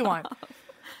do what you want." Off.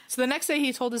 So the next day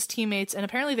he told his teammates, and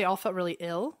apparently they all felt really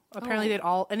ill. Apparently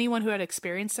anyone who had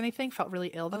experienced anything felt really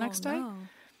ill the next day.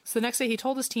 So the next day he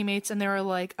told his teammates, and they were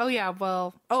like,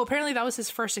 apparently that was his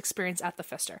first experience at the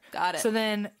Pfister. Got it. So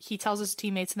then he tells his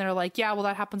teammates, and they're like, "Yeah, well,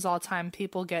 that happens all the time.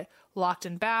 People get locked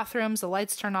in bathrooms, the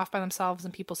lights turn off by themselves,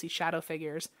 and people see shadow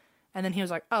figures." And then he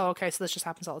was like, "Oh, okay, so this just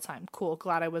happens all the time. Cool.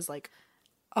 Glad I was like,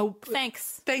 oh,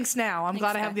 thanks now. I'm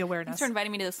glad I have the awareness." Thanks for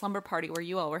inviting me to the slumber party where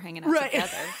you all were hanging out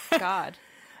together. God.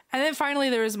 And then finally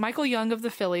there was Michael Young of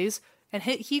the Phillies, and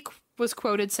he was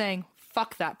quoted saying,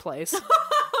 "Fuck that place."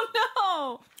 Oh,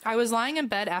 no. "I was lying in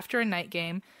bed after a night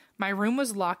game. My room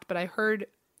was locked, but I heard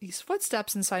these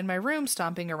footsteps inside my room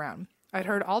stomping around. I'd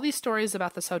heard all these stories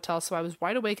about this hotel, so I was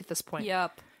wide awake at this point.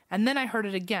 Yep. And then I heard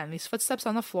it again, these footsteps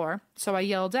on the floor. So I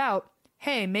yelled out,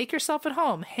 'Hey, make yourself at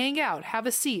home. Hang out. Have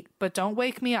a seat. But don't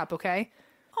wake me up, okay?'"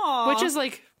 Aww. Which is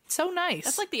like so nice.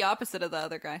 That's like the opposite of the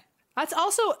other guy. That's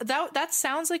also, that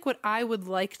sounds like what I would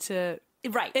like to...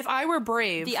 Right. If I were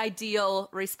brave. The ideal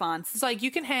response. It's like,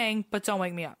 you can hang, but don't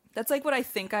wake me up. That's like what I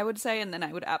think I would say, and then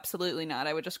I would absolutely not.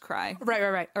 I would just cry.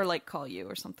 Right. Or like call you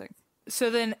or something. So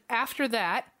then after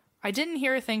that, I didn't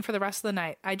hear a thing for the rest of the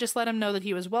night. I just let him know that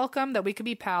he was welcome, that we could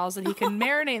be pals, that he can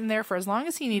marinate in there for as long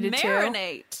as he needed to.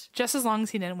 Marinate. Just as long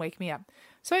as he didn't wake me up.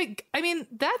 So, I mean,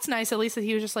 that's nice at least that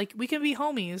he was just like, we can be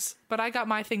homies, but I got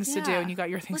my things to do and you got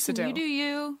your things to do. You do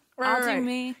you. Right, I'll right. do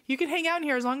me. You can hang out in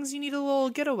here as long as you need a little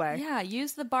getaway. Yeah,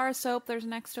 use the bar soap. There's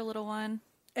an extra little one.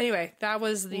 Anyway, that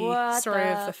was the story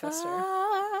of the Fister.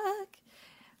 Fuck?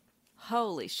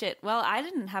 Holy shit. Well, I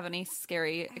didn't have any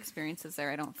scary experiences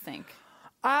there, I don't think.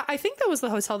 I think that was the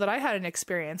hotel that I had an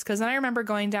experience, because then I remember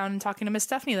going down and talking to Miss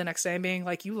Stephanie the next day and being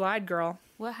like, you lied, girl.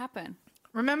 What happened?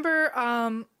 Remember,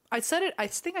 I said it, I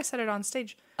think I said it on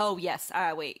stage. Oh, yes.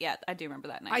 Wait, yeah, I do remember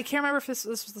that night. I can't remember if this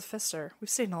was the Fister.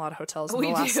 We've stayed in a lot of hotels in We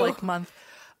the last do. month.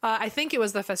 I think it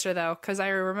was the Fister though, because I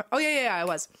remember. Oh yeah, it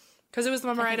was, because it was the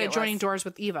one where I had adjoining doors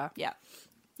with Eva. Yeah.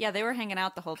 Yeah, they were hanging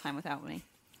out the whole time without me.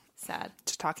 Sad.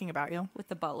 Just talking about you. With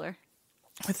the butler.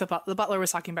 With the butler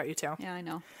was talking about you too. Yeah, I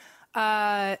know.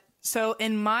 So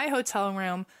in my hotel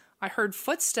room, I heard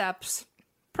footsteps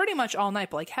pretty much all night,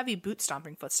 but like heavy boot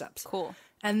stomping footsteps. Cool.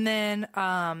 And then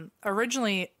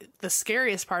originally, the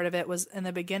scariest part of it was in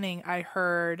the beginning, I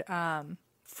heard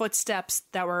footsteps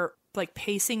that were like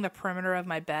pacing the perimeter of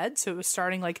my bed. So it was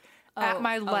starting like at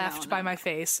my left by my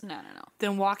face. No.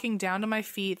 Then walking down to my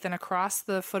feet, then across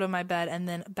the foot of my bed, and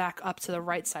then back up to the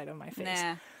right side of my face.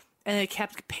 Nah. And it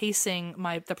kept pacing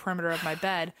the perimeter of my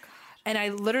bed. And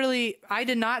I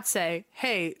did not say,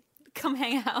 hey, Come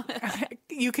hang out.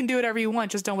 you can do whatever you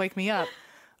want, just don't wake me up.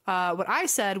 What I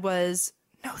said was,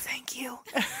 no, thank you.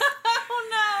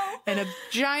 Oh, no. In a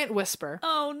giant whisper.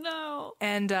 Oh, no.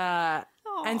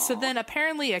 And so then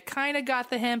apparently it kind of got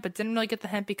the hint, but didn't really get the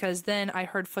hint, because then I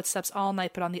heard footsteps all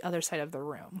night, but on the other side of the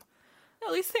room.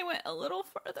 At least they went a little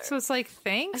further. So it's like,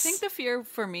 thanks. I think the fear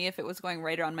for me, if it was going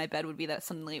right around my bed, would be that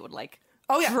suddenly it would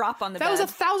drop on the bed. That was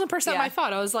 1,000% my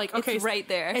thought. I was like, okay, it's right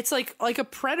there. It's like a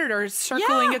predator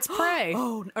circling its prey.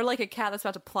 Oh, or like a cat that's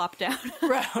about to plop down.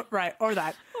 Right, or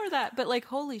that. Or that, but like,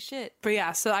 holy shit. But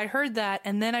yeah, so I heard that,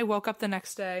 and then I woke up the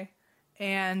next day,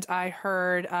 and I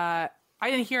heard, I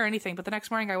didn't hear anything, but the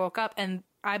next morning I woke up, and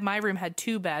my room had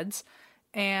 2 beds,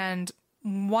 and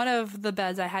one of the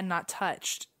beds I had not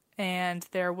touched, and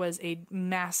there was a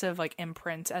massive, like,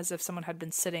 imprint, as if someone had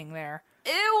been sitting there.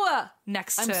 Ew!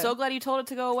 Next to... I'm so glad you told it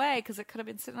to go away, because it could have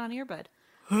been sitting on your bed.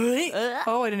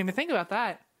 Oh, I didn't even think about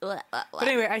that. But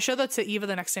anyway, I showed that to Eva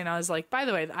the next day, and I was like, by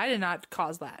the way, I did not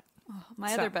cause that.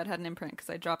 My other bed had an imprint, because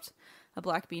I dropped a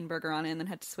black bean burger on it and then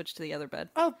had to switch to the other bed.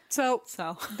 Oh, so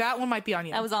that one might be on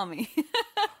you. That was on me.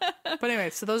 But anyway,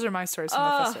 so those are my stories from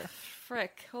the Fister.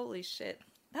 Frick. Holy shit.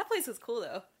 That place was cool,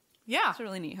 though. Yeah. It's a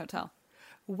really neat hotel.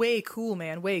 Way cool,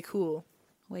 man. Way cool.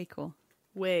 Way cool.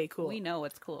 Way cool. We know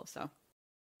what's cool, so.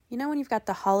 You know when you've got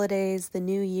the holidays, the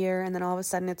new year, and then all of a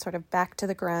sudden it's sort of back to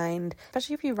the grind?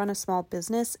 Especially if you run a small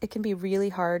business, it can be really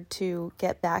hard to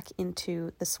get back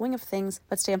into the swing of things,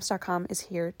 but Stamps.com is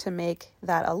here to make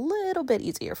that a little bit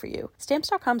easier for you.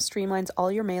 Stamps.com streamlines all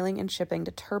your mailing and shipping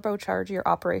to turbocharge your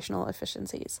operational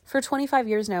efficiencies. For 25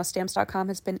 years now, Stamps.com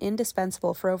has been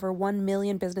indispensable for over 1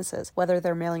 million businesses, whether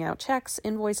they're mailing out checks,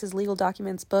 invoices, legal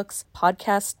documents, books,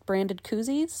 podcast-branded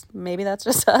koozies, maybe that's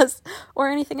just us, or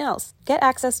anything else. Get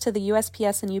access to the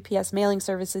USPS and UPS mailing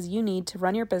services you need to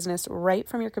run your business right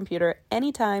from your computer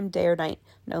anytime, day or night.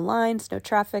 No lines, no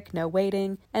traffic, no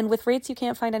waiting. And with rates you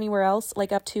can't find anywhere else,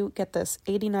 like up to, get this,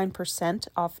 89%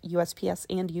 off USPS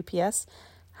and UPS,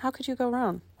 how could you go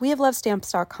wrong? We have loved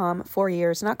Stamps.com for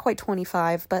years, not quite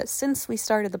 25, but since we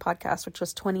started the podcast, which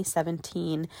was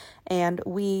 2017, and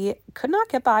we could not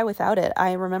get by without it.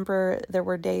 I remember there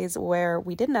were days where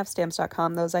we didn't have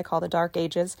Stamps.com, those I call the dark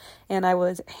ages, and I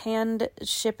was hand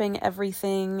shipping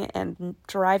everything and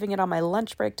driving it on my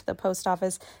lunch break to the post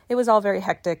office. It was all very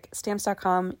hectic.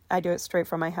 Stamps.com, I do it straight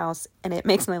from my house, and it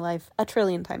makes my life a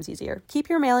trillion times easier. Keep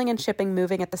your mailing and shipping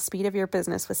moving at the speed of your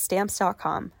business with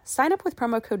Stamps.com. Sign up with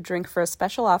promo code DRINK for a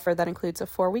special offer that includes a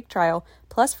 4-week trial,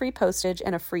 plus free postage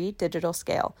and a free digital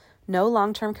scale. No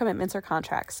long-term commitments or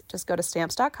contracts. Just go to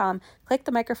Stamps.com, click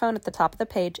the microphone at the top of the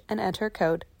page, and enter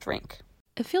code DRINK.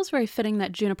 It feels very fitting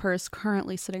that Juniper is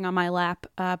currently sitting on my lap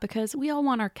because we all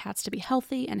want our cats to be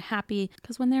healthy and happy,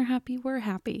 because when they're happy, we're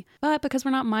happy. But because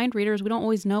we're not mind readers, we don't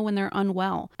always know when they're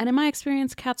unwell. And in my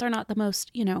experience, cats are not the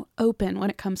most, open when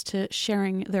it comes to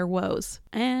sharing their woes.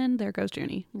 And there goes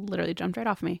Junie. Literally jumped right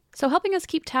off me. So helping us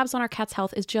keep tabs on our cat's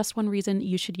health is just one reason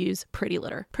you should use Pretty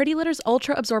Litter. Pretty Litter's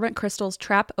ultra-absorbent crystals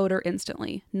trap odor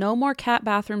instantly. No more cat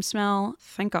bathroom smell,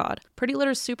 thank God. Pretty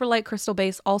Litter's super light crystal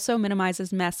base also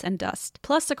minimizes mess and dust.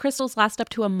 Plus, the crystals last up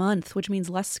to a month, which means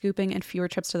less scooping and fewer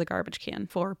trips to the garbage can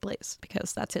for Blaze,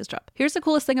 because that's his job. Here's the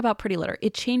coolest thing about Pretty Litter.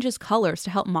 It changes colors to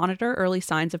help monitor early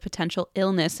signs of potential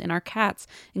illness in our cats,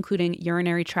 including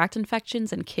urinary tract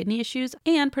infections and kidney issues,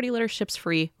 and Pretty Litter ships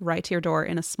free right to your door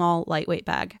in a small, lightweight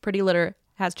bag. Pretty Litter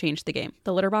has changed the game.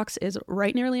 The litter box is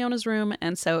right near Leona's room,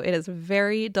 and so it is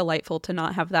very delightful to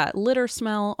not have that litter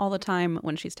smell all the time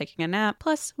when she's taking a nap.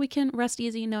 Plus, we can rest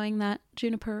easy knowing that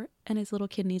Juniper and his little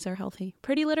kidneys are healthy.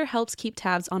 Pretty Litter helps keep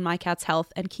tabs on my cat's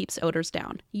health and keeps odors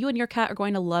down. You and your cat are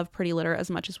going to love Pretty Litter as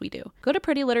much as we do. Go to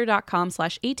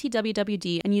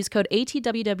prettylitter.com/ATWWD and use code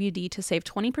ATWWD to save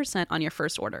 20% on your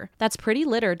first order. That's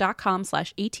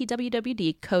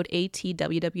prettylitter.com/ATWWD, code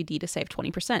ATWWD to save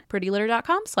 20%.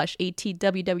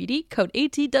 prettylitter.com/ATWWD, code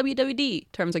ATWWD.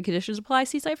 Terms and conditions apply.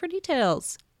 See site for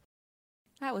details.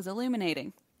 That was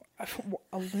illuminating.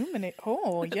 Illuminate.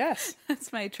 Oh, yes.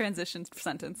 That's my transition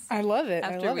sentence. I love it.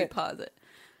 After we pause it.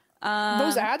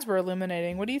 Those ads were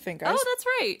illuminating. What do you think, guys? Oh, that's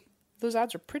right. Those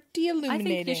ads are pretty illuminating. I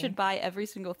think you should buy every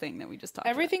single thing that we just talked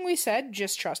Everything we said,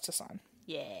 just trust us on.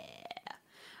 Yeah.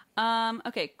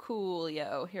 Okay, cool,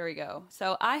 yo. Here we go.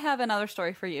 So I have another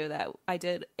story for you that I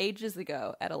did ages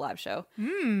ago at a live show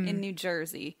in New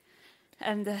Jersey.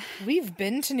 And we've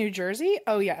been to New Jersey?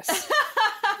 Oh, yes.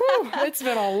 Whew, it's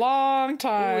been a long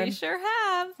time. We sure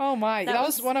have. Oh, my. That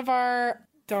was one of our...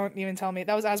 Don't even tell me.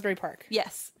 That was Asbury Park.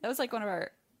 Yes. That was like one of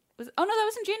our... Oh, no, that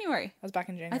was in January. That was back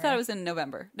in January. I thought it was in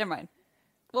November. Never mind.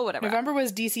 Well, whatever. November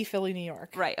was DC, Philly, New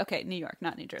York. Right. Okay. New York,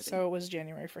 not New Jersey. So it was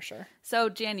January for sure. So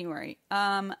January.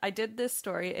 I did this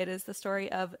story. It is the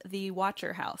story of the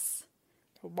Watcher House.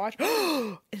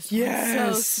 Yes.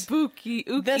 So spooky.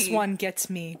 Ooky. This one gets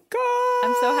me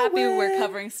I'm so happy we're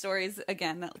covering stories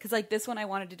again. Because like this one I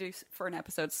wanted to do for an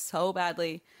episode so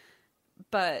badly.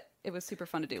 But it was super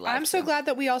fun to do live. I'm so glad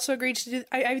that we also agreed to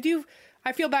do...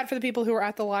 I feel bad for the people who were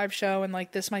at the live show and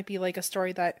like this might be like a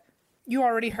story that you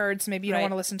already heard, so maybe you don't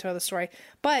want to listen to the story.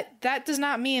 But that does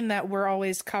not mean that we're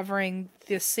always covering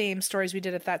the same stories we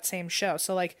did at that same show.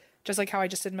 So like, just like how I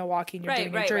just did Milwaukee and you're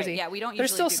doing New Jersey. Right. Yeah, we don't usually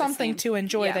There's still do something the to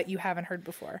enjoy that you haven't heard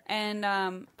before. And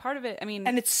part of it, I mean...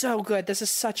 And it's so good. This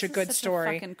is such a good story.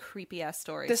 A fucking creepy-ass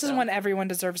story. This is one everyone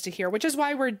deserves to hear, which is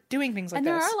why we're doing things like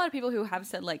this. And there are a lot of people who have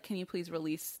said, like, can you please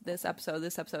release this episode?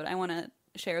 I want to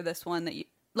share this one that you...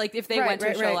 Like, if they went to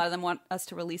a show, a lot of them want us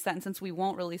to release that. And since we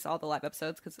won't release all the live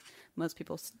episodes, because most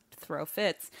people throw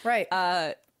fits,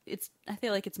 I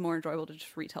feel like it's more enjoyable to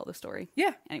just retell the story.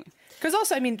 Yeah. Anyway. Because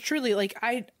also, I mean, truly, like,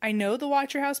 I know the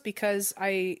Watcher House because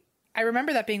I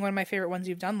remember that being one of my favorite ones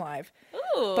you've done live.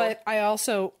 Ooh. But I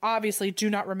also obviously do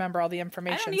not remember all the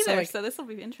information. I don't either, so this will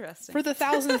be interesting. For the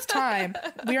 1000th time,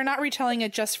 we are not retelling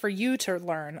it just for you to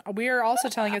learn. We are also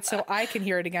telling it so I can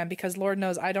hear it again because Lord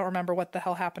knows I don't remember what the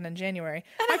hell happened in January.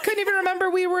 I couldn't even remember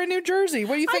we were in New Jersey.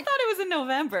 What do you think? I thought it was in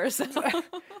November, so...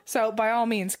 So by all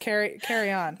means, carry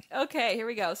on. Okay, here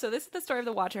we go. So this is the story of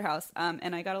the Watcher House,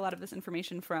 and I got a lot of this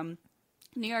information from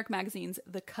New York Magazine's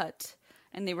The Cut.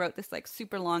 And they wrote this like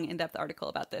super long in-depth article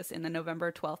about this in the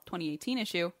November 12th, 2018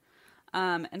 issue.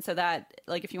 And so that,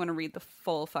 like, if you want to read the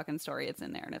full fucking story, it's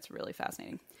in there and it's really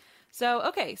fascinating. So,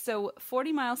 okay. So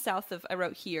 40 miles south of, I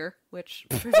wrote here, which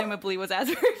presumably was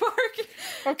Asbury Park.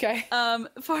 Okay.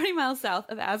 40 miles south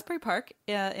of Asbury Park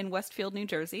in Westfield, New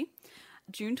Jersey.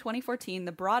 June 2014,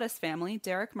 the Broaddus family,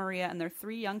 Derek, Maria, and their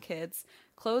 3 young kids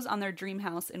close on their dream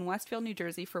house in Westfield, New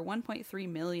Jersey for $1.3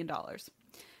 million.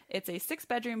 It's a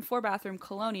 6-bedroom, 4-bathroom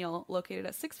colonial located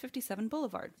at 657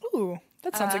 Boulevard. Ooh,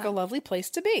 that sounds like a lovely place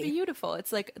to be. Beautiful.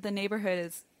 It's like the neighborhood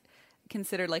is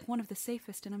considered like one of the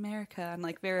safest in America and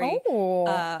like very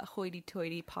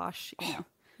hoity-toity, posh, you know.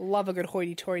 Love a good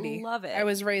hoity-toity. Love it. I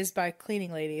was raised by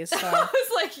cleaning ladies, so I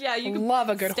was like, yeah, you can love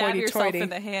a good stab yourself hoity-toity. in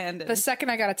the hand. The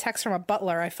second I got a text from a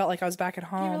butler, I felt like I was back at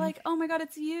home. You were like, oh my God,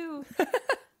 it's you.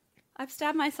 I've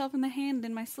stabbed myself in the hand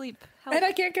in my sleep. Help. And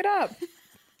I can't get up.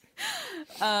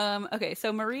 Okay,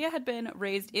 so Maria had been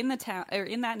raised in the town or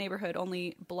in that neighborhood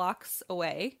only blocks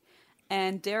away,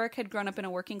 and Derek had grown up in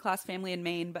a working class family in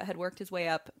Maine, but had worked his way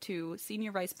up to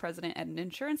senior vice president at an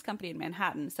insurance company in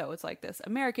Manhattan. So it's like this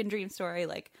American dream story.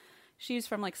 Like she's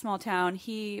from like small town,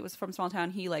 he was from small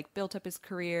town. He like built up his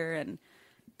career, and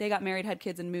they got married, had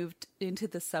kids, and moved into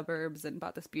the suburbs and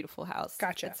bought this beautiful house.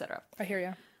 Gotcha. Etc. I hear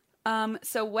you.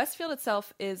 So Westfield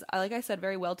itself is, like I said,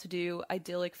 very well-to-do,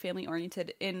 idyllic,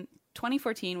 family-oriented. In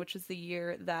 2014, which is the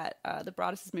year that the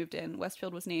Broaddus's moved in,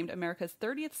 Westfield was named America's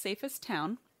 30th safest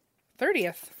town.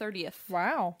 30th.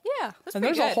 Wow. Yeah, that's and pretty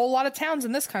there's good. a whole lot of towns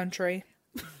in this country.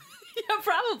 Yeah,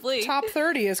 probably. Top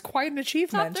 30 is quite an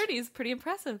achievement. Top 30 is pretty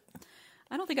impressive.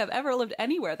 I don't think I've ever lived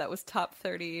anywhere that was top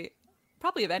 30.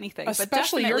 Probably of anything,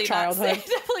 especially but your childhood.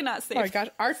 Definitely not safe. Oh my gosh,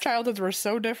 our childhoods were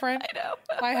so different. I know.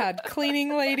 I had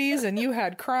cleaning ladies, and you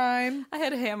had crime. I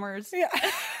had hammers. Yeah.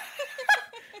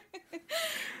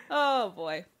 Oh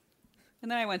boy.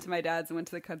 And then I went to my dad's and went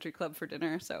to the country club for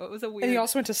dinner, so it was a weird. And you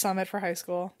also went to Summit for high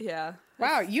school. Yeah,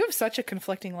 Wow, you have such a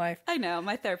conflicting life. I know.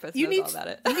 My therapist You knows need all about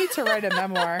it. you need to write a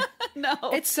memoir. No.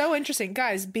 It's so interesting.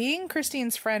 Guys, being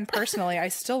Christine's friend personally, I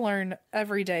still learn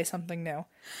every day something new.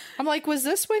 I'm like, was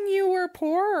this when you were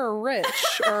poor or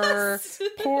rich? Or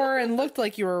poor and looked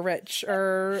like you were rich?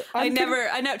 Or I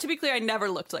know, to be clear, I never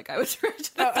looked like I was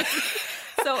rich.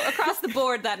 So across the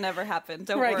board, that never happened.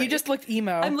 Don't Right, worry. you just looked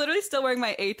emo. I'm literally still wearing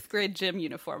my 8th grade gym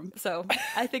uniform. So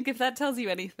I think if that tells you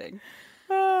anything.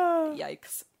 Oh,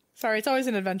 Yikes. sorry, it's always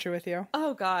an adventure with you.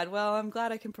 Oh, God. Well, I'm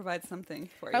glad I can provide something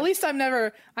for you. At least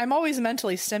I'm always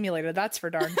mentally stimulated. That's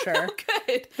for darn sure.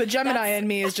 Good. The Gemini in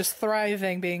me is just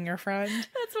thriving being your friend.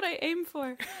 That's what I aim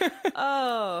for.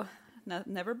 Oh,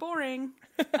 never boring.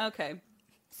 Okay.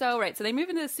 So they move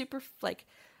into this super,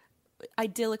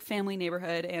 idyllic family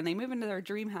neighborhood, and they move into their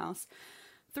dream house.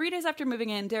 3 days after moving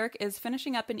in, Derek is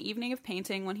finishing up an evening of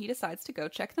painting when he decides to go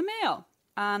check the mail.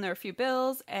 There are a few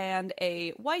bills and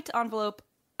a white envelope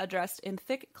addressed in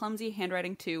thick, clumsy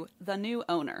handwriting to the new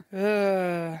owner.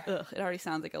 Ugh, it already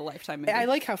sounds like a Lifetime movie. I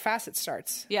like how fast it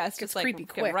starts. Yeah, it's just creepy get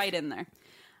quick. right in there.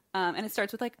 And it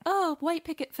starts with white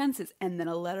picket fences, and then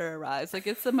a letter arrives.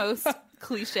 It's the most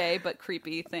cliche but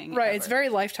creepy thing Right, ever. it's very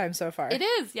Lifetime so far. It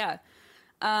is, yeah.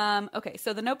 Okay,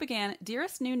 so the note began,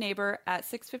 "Dearest new neighbor at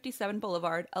 657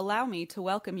 Boulevard, allow me to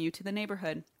welcome you to the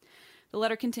neighborhood." The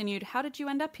letter continued, "How did you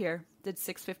end up here? Did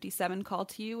 657 call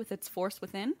to you with its force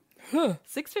within?"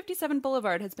 657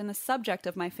 Boulevard has been the subject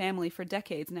of my family for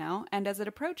decades now, and as it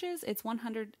approaches its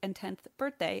 110th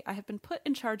birthday, I have been put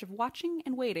in charge of watching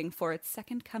and waiting for its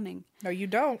second coming. No, you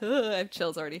don't. Ugh, I have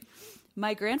chills already.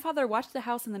 My grandfather watched the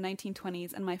house in the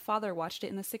 1920s, and my father watched it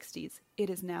in the 60s. It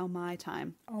is now my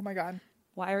time. Oh my God.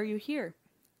 Why are you here?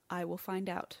 I will find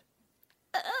out.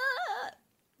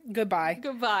 Goodbye.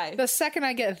 Goodbye. The second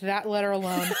I get that letter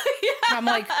alone, I'm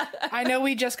like, I know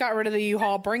we just got rid of the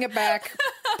U-Haul. Bring it back.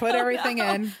 Put everything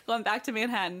in. Going back to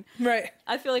Manhattan. Right.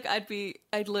 I feel like I'd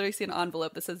literally see an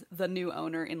envelope that says the new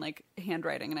owner in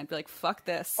handwriting, and I'd be like, fuck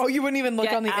this. Oh, you wouldn't even look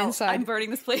Get on the out. inside. I'm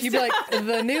burning this place You'd be down. like,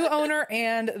 the new owner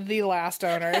and the last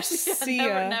owner. See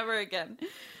ya. Never again.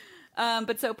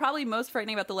 But so probably most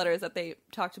frightening about the letter is that they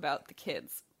talked about the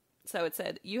kids. So it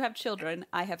said, "You have children.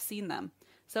 I have seen them.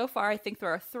 So far, I think there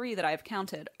are 3 that I have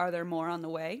counted. Are there more on the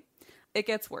way? It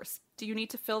gets worse. Do you need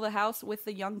to fill the house with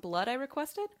the young blood I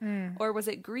requested? Or was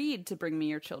it greed to bring me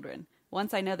your children?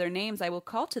 Once I know their names, I will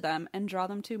call to them and draw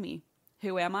them to me.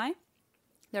 Who am I?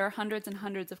 There are hundreds and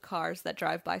hundreds of cars that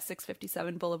drive by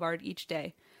 657 Boulevard each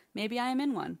day. Maybe I am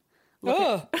in one.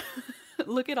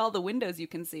 Look at all the windows you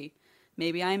can see.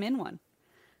 Maybe I am in one.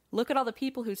 Look at all the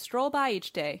people who stroll by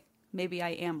each day. Maybe I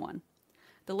am one."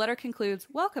 The letter concludes,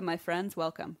 "Welcome, my friends,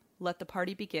 welcome. Let the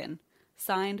party begin.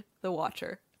 Signed, The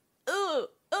Watcher." Ugh.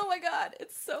 Oh my God.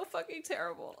 It's so fucking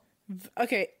terrible.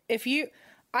 Okay,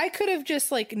 I could have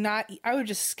just I would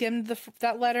just skimmed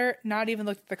that letter, not even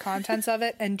looked at the contents of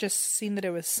it, and just seen that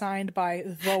it was signed by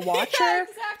The Watcher. Yeah,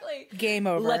 exactly. Game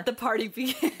over. Let the party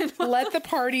begin. Let the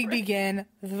party begin,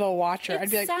 The Watcher.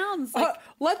 I'd be like, sounds like...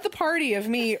 let the party of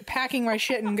me packing my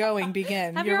shit and going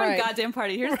begin. Have You're your own right. goddamn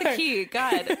party. Here's the key.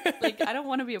 God. I don't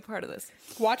want to be a part of this.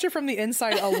 Watch it from the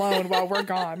inside alone while we're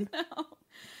gone. No.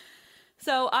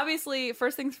 So obviously,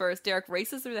 first things first, Derek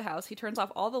races through the house. He turns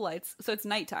off all the lights. So it's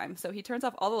nighttime. So he turns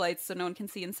off all the lights so no one can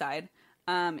see inside.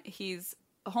 He's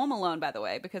home alone, by the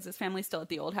way, because his family's still at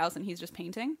the old house and he's just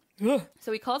painting. Ugh.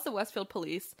 So he calls the Westfield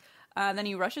police. Then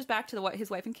he rushes back to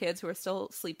his wife and kids who are still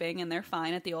sleeping, and they're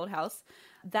fine at the old house.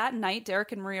 That night,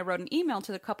 Derek and Maria wrote an email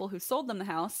to the couple who sold them the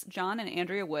house, John and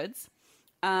Andrea Woods.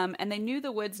 And they knew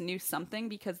the Woods knew something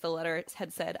because the letter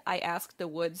had said, "I asked the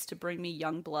Woods to bring me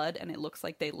young blood," and it looks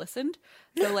like they listened.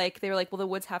 So they were like, well, the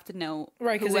Woods have to know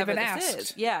Right, 'cause they've whoever been this asked.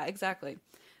 is. Yeah, exactly.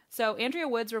 So Andrea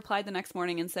Woods replied the next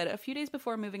morning and said a few days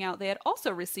before moving out, they had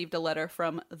also received a letter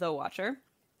from The Watcher.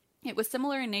 It was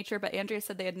similar in nature, but Andrea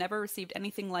said they had never received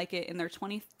anything like it in their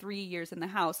 23 years in the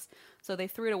house, so they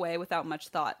threw it away without much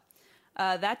thought.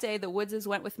 That day, the Woodses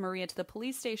went with Maria to the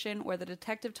police station where the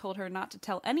detective told her not to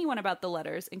tell anyone about the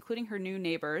letters, including her new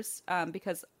neighbors,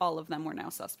 because all of them were now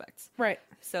suspects. Right.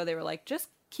 So they were like, just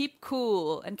keep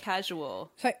cool and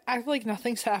casual. It's like, act like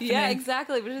nothing's happening. Yeah,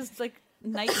 exactly. It was just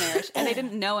nightmarish. And they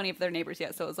didn't know any of their neighbors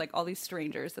yet, so it was all these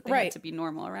strangers that they Right. had to be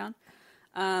normal around.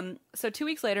 So 2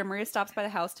 weeks later, Maria stops by the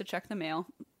house to check the mail.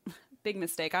 Big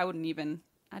mistake.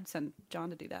 I'd send John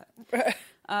to do that.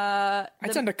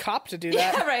 I'd send a cop to do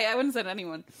that. Yeah, right. I wouldn't send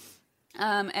anyone.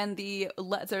 And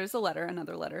there's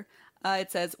another letter.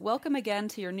 It says, "Welcome again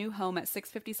to your new home at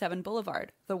 657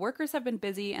 Boulevard. The workers have been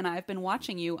busy and I've been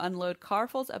watching you unload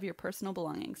carfuls of your personal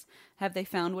belongings. Have they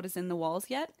found what is in the walls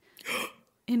yet?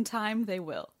 In time, they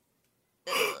will."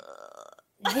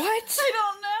 What? I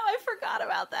don't know. I forgot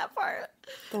about that part.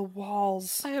 The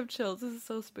walls. I have chills. This is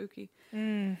so spooky.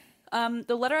 The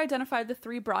letter identified the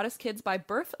 3 broadest kids by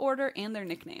birth order and their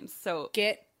nicknames. So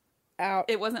Get out.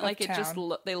 it wasn't of like it just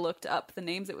town. they looked up the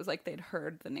names. It was like they'd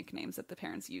heard the nicknames that the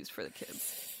parents used for the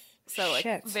kids. So like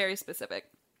Shit. very specific.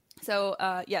 So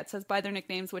it says by their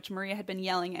nicknames, which Maria had been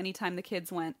yelling anytime the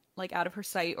kids went like out of her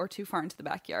sight or too far into the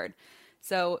backyard.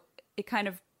 So it kind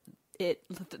of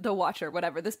the watcher,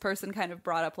 whatever, this person kind of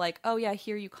brought up like, oh yeah, I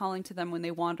hear you calling to them when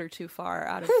they wander too far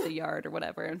out of the yard or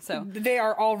whatever. And so They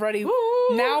are already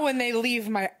now when they leave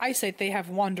my eyesight, they have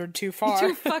wandered too far.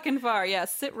 too fucking far. Yeah,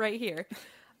 sit right here.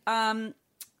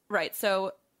 Right.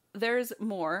 So there's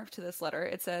more to this letter.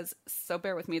 It says, so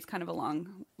bear with me. It's kind of a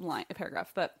long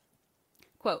paragraph, but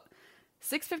quote,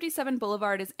 657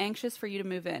 Boulevard is anxious for you to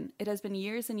move in. It has been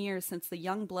years and years since the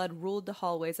young blood ruled the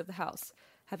hallways of the house.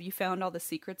 Have you found all the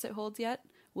secrets it holds yet?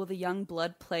 Will the young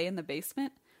blood play in the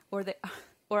basement? Or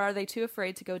are they too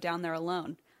afraid to go down there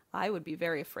alone? I would be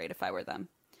very afraid if I were them.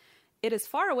 It is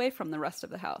far away from the rest of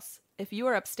the house. If you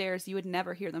were upstairs, you would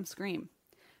never hear them scream.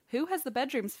 Who has the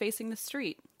bedrooms facing the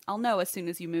street? I'll know as soon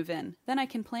as you move in. Then I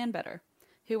can plan better.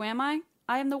 Who am I?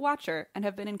 I am the Watcher and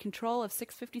have been in control of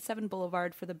 657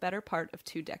 Boulevard for the better part of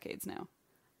 2 decades now.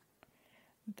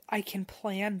 I can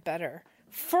plan better.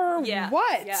 For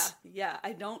what? Yeah,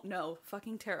 I don't know.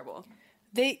 Fucking terrible.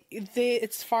 They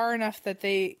it's far enough that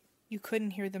you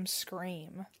couldn't hear them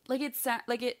scream. Like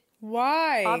it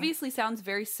Why? obviously sounds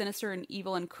very sinister and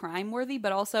evil and crime worthy,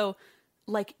 but also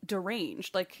like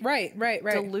deranged, like Right.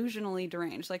 delusionally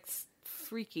deranged, like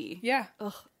freaky. Yeah.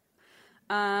 Ugh.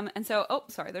 And so,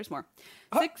 sorry, there's more.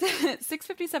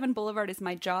 657 Boulevard is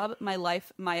my job, my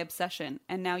life, my obsession.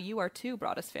 And now you are too,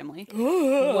 Broadest family.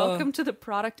 Welcome to the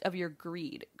product of your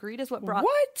greed. Greed is what brought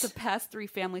the past 3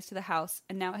 families to the house,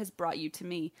 and now it has brought you to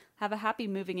me. Have a happy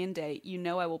moving in day. You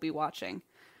know I will be watching.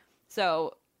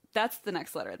 So that's the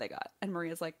next letter they got. And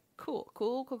Maria's like, cool.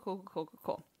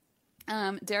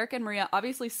 Derek and Maria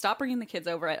obviously stop bringing the kids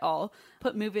over at all,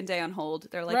 put move-in day on hold.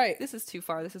 They're like, This is too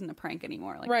far. This isn't a prank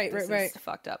anymore. Like, this is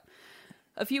fucked up.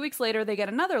 A few weeks later, they get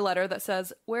another letter that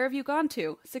says, where have you gone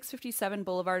to? 657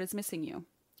 Boulevard is missing you.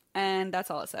 And that's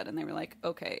all it said. And they were like,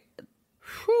 okay.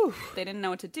 Whew. They didn't know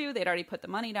what to do. They'd already put the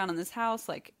money down on this house.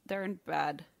 Like, they're in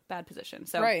bad position.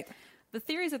 So the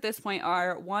theories at this point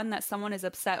are, one, that someone is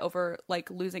upset over, like,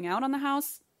 losing out on the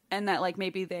house. And that, like,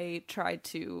 maybe they tried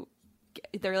to...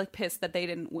 They're like pissed that they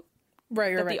didn't,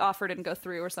 that the offer didn't go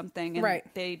through or something, and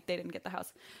they didn't get the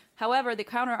house. However, the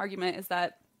counter argument is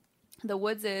that the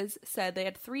Woodses said they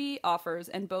had 3 offers,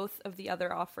 and both of the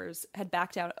other offers had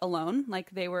backed out alone,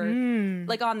 like they were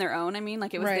like on their own. I mean,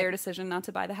 like it was their decision not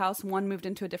to buy the house. One moved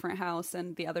into a different house,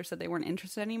 and the other said they weren't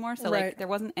interested anymore. So like there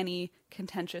wasn't any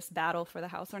contentious battle for the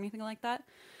house or anything like that.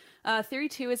 Theory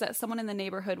 2 is that someone in the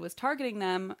neighborhood was targeting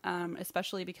them,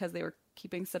 especially because they were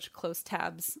keeping such close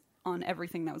tabs on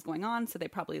everything that was going on, so they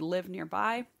probably lived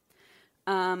nearby.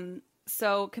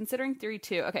 So considering theory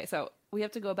 2, okay, so we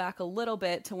have to go back a little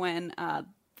bit to when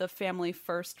the family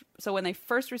when they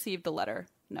first received the letter.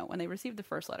 No, when they received the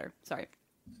first letter, sorry.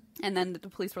 And then the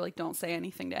police were like, don't say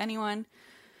anything to anyone.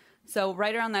 So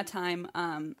right around that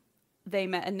time, they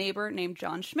met a neighbor named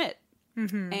John Schmidt.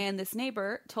 Mm-hmm. And this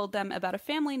neighbor told them about a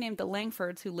family named the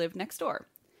Langfords who lived next door.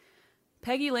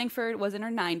 Peggy Langford was in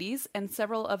her 90s, and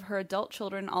several of her adult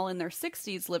children, all in their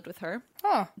 60s, lived with her.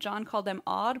 Huh. John called them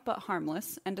odd but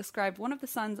harmless, and described one of the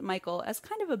sons, Michael, as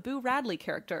kind of a Boo Radley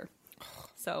character.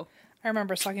 So I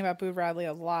remember talking about Boo Radley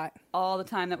a lot. All the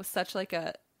time. That was such like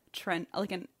a trend,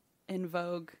 like an in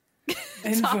vogue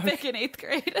topic in 8th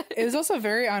grade. It was also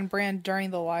very on brand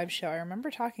during the live show. I remember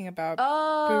talking about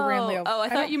Boo Radley. I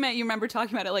thought you meant you remember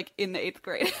talking about it like in the 8th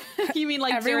grade. You mean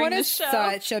like everyone during the is show?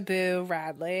 Such a Boo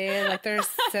Radley. Like they're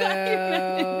so in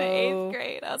the 8th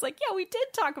grade. I was like, yeah, we did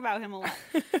talk about him a lot.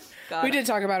 We did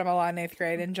talk about him a lot in 8th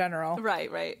grade in general.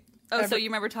 Right. Oh, so you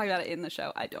remember talking about it in the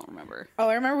show? I don't remember. Oh,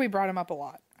 I remember we brought him up a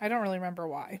lot. I don't really remember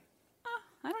why.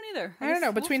 I don't either. I don't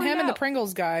know. Between him and the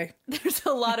Pringles guy, there's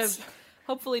a lot of.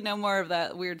 Hopefully no more of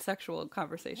that weird sexual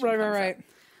conversation. Right.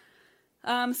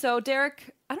 So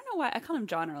Derek, I don't know why I called him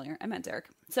John earlier. I meant Derek.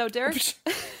 So Derek,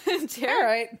 all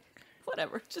right.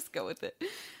 Whatever. Just go with it.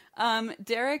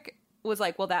 Derek was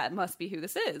like, well, that must be who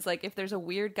this is. Like if there's a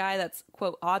weird guy that's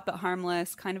quote odd but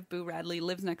harmless, kind of Boo Radley,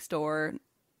 lives next door,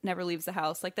 never leaves the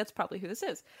house, like that's probably who this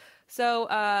is.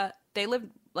 So they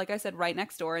lived, like I said, right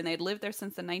next door, and they'd lived there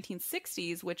since the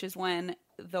 1960s, which is when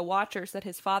the Watcher said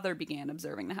his father began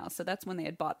observing the house. So that's when they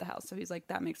had bought the house. So he's like,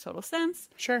 that makes total sense.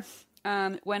 Sure.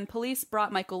 When police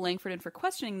brought Michael Langford in for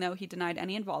questioning, though, he denied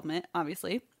any involvement,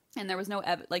 obviously. And there was no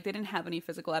they didn't have any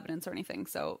physical evidence or anything.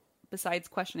 So besides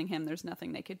questioning him, there's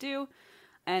nothing they could do.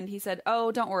 And he said,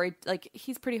 oh, don't worry. Like,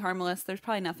 he's pretty harmless. There's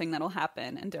probably nothing that'll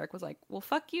happen. And Derek was like, well,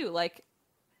 fuck you. Like,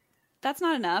 that's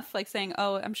not enough. Like saying,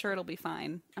 oh, I'm sure it'll be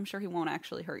fine. I'm sure he won't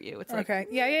actually hurt you. It's like, Okay.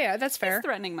 Yeah. That's fair. he's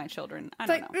threatening my children. I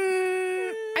It's don't like,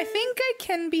 know. I think I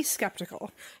can be skeptical.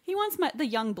 He wants the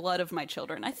young blood of my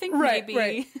children. I think Right.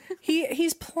 maybe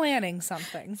He's planning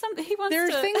something. he wants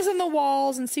There's to things in the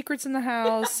walls and secrets in the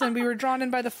house, and we were drawn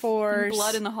in by the force.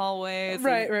 blood in the hallways.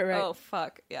 Right. Oh,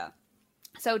 fuck. Yeah.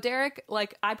 So Derek,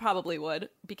 like I probably would,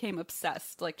 became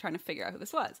obsessed, like trying to figure out who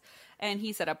this was. And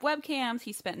he set up webcams.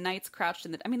 He spent nights crouched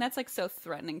in the... I mean, that's like so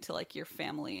threatening to like your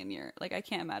family and your... Like, I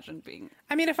can't imagine being...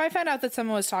 I mean, if I found out that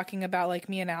someone was talking about like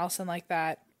me and Allison like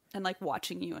that, And like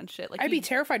watching you and shit. Like I'd be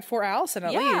terrified for Allison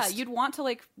at least. Yeah, you'd want to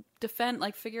like defend,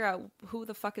 like figure out who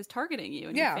the fuck is targeting you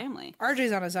and your family.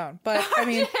 RJ's on his own, but I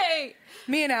mean, RJ!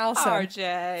 me and Allison,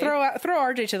 RJ. throw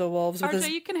RJ to the wolves with RJ,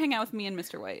 you can hang out with me and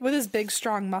Mr. White. his big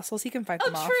strong muscles. He can fight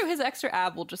them off. True, his extra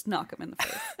ab will just knock him in the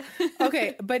face.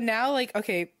 Okay, but now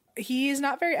he's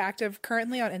not very active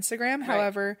currently on Instagram.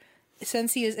 However,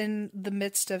 since he is in the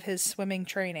midst of his swimming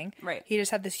training, Right. he just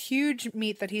had this huge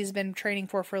meet that he's been training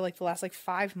for like the last like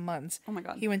 5 months. Oh my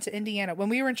God. He went to Indiana when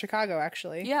we were in Chicago,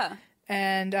 actually. Yeah.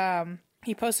 And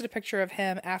he posted a picture of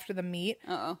him after the meet.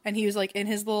 Uh-oh. And he was like in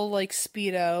his little like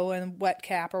Speedo and wet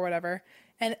cap or whatever.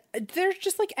 And there's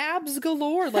just like abs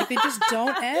galore. Like they just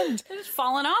don't end. They're just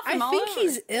falling off him I all think over.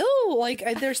 he's ill. Like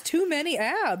there's too many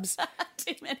abs.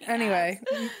 Too many Anyway,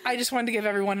 abs. I just wanted to give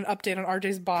everyone an update on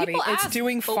RJ's body. People It's ask-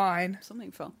 doing Oh, fine.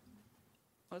 Something fell.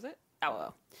 What was it?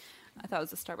 Oh. I thought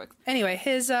it was a Starbucks. Anyway,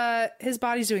 his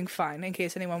body's doing fine. In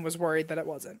case anyone was worried that it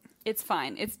wasn't. It's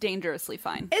fine. It's dangerously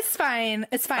fine. It's fine.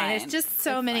 It's fine. Fine. It's just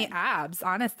so It's many fine. abs.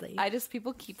 Honestly,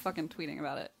 People keep fucking tweeting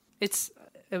about it.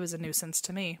 it was a nuisance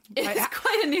to me. It's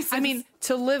quite a nuisance. I mean,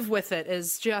 to live with it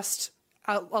is just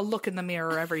a look in the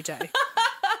mirror every day.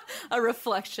 a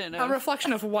reflection of A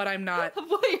reflection of what I'm not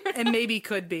what you're and maybe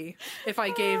could be if I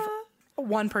gave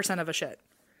 1% of a shit.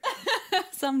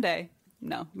 someday.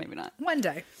 No, maybe not. One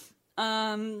day.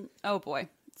 Oh boy.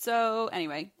 So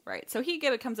anyway, right. So he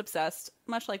becomes obsessed,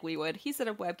 much like we would. He set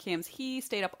up webcams. He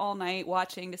stayed up all night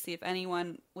watching to see if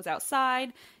anyone was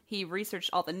outside. He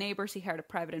researched all the neighbors. He hired a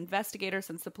private investigator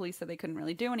since the police said they couldn't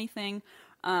really do anything.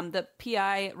 The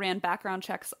PI ran background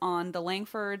checks on the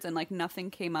Langfords and like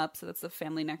nothing came up. So that's the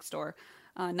family next door.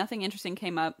 Nothing interesting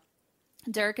came up.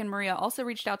 Derek and Maria also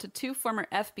reached out to 2 former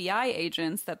FBI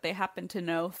agents that they happened to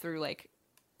know through like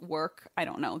work. I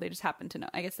don't know. They just happened to know.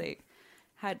 I guess they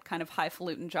had kind of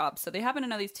highfalutin jobs. So they happen to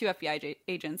know these 2 FBI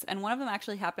agents, and one of them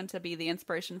actually happened to be the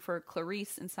inspiration for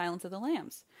Clarice in Silence of the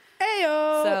Lambs.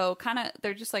 Ayo! So kind of,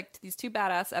 they're just like these 2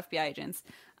 badass FBI agents.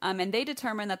 And they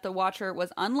determined that the Watcher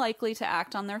was unlikely to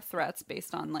act on their threats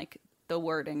based on like the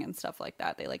wording and stuff like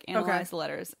that. They like analyzed the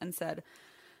letters and said,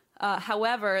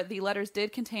 however, the letters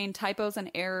did contain typos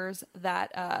and errors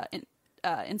that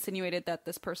insinuated that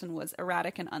this person was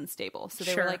erratic and unstable. So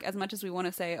they were like, as much as we want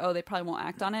to say, oh, they probably won't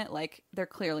act on it, like they're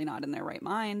clearly not in their right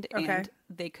mind and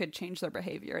they could change their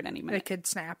behavior at any minute. They could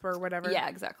snap or whatever. Yeah,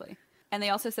 exactly. And they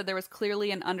also said there was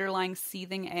clearly an underlying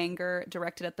seething anger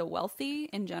directed at the wealthy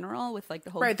in general with like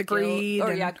the whole the guilt-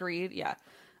 greed. Greed. Yeah.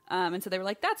 And so they were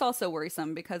like, that's also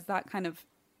worrisome because that kind of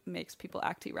makes people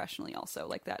act irrationally also,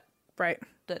 like that. Right.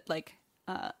 That like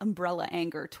umbrella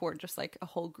anger toward just like a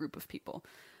whole group of people.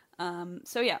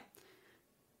 So yeah,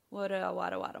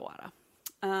 wada.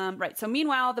 Right. So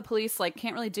meanwhile, the police like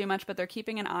can't really do much, but they're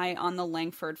keeping an eye on the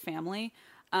Langford family.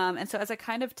 And so as a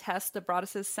kind of test, the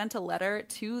Broadduses sent a letter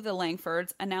to the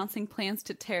Langfords announcing plans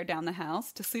to tear down the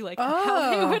house to see like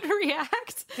how they would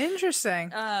react.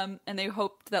 Interesting. And they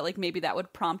hoped that like maybe that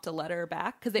would prompt a letter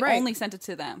back because they Right. only sent it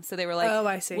to them. So they were like, Oh,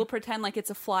 I see. we'll pretend like it's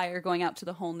a flyer going out to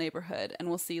the whole neighborhood and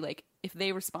we'll see like if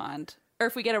they respond or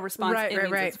if we get a response, Right, it right,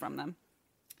 means right. it's from them.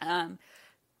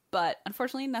 But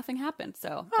unfortunately, nothing happened.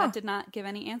 So that did not give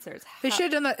any answers. They should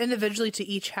have done that individually to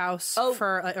each house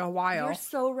for a while. You're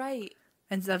so right.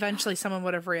 And eventually someone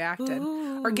would have reacted.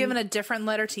 Or given a different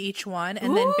letter to each one.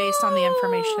 And then based on the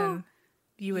information,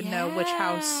 you would know which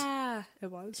house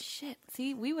it was. Shit.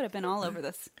 See, we would have been all over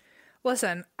this.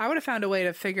 Listen, I would have found a way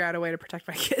to figure out a way to protect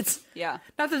my kids. Yeah.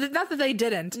 Not that they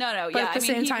didn't. No, But yeah, at the I mean,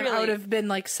 same he time, I really- would have been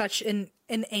like such an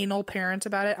anal parent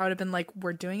about it. I would have been like,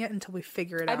 we're doing it until we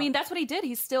figure it out. I mean, that's what he did.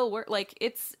 He still worked. Like,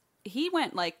 he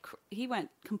went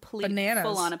complete Bananas.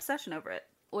 full on obsession over it.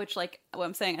 Which, like, what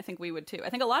I'm saying, I think we would too. I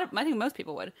think most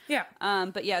people would. Yeah.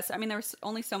 But yes, I mean, there was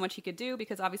only so much he could do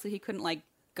because obviously he couldn't like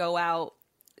go out.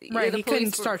 Right, The he couldn't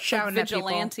police were, start shouting like, at people.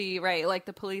 vigilante, right? Like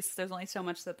the police, there's only so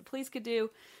much that the police could do.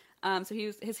 So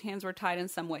his hands were tied in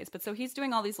some ways. But so he's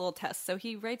doing all these little tests. So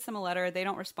he writes them a letter. They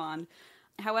don't respond.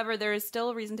 However, there is still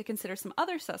a reason to consider some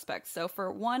other suspects. So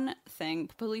for one thing,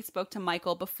 police spoke to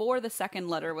Michael before the second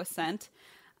letter was sent.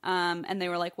 And they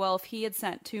were like, well, if he had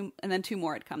sent two, and then two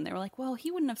more had come, they were like, well, he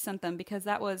wouldn't have sent them because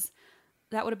that would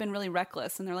have been really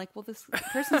reckless. And they're like, well, this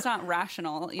person's not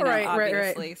rational, you know,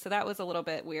 obviously. Right. So that was a little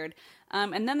bit weird.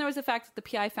 And then there was the fact that the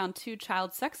PI found 2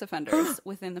 child sex offenders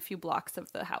within a few blocks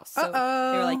of the house. So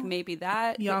they were like, maybe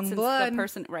that young since blood. The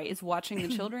person, is watching the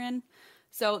children.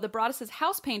 So the Broadduses'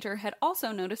 house painter had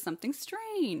also noticed something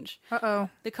strange.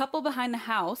 The couple behind the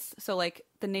house, so like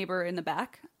the neighbor in the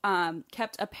back,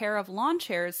 kept a pair of lawn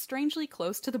chairs strangely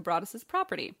close to the Broadduses'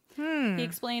 property. He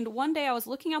explained, one day I was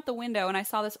looking out the window and I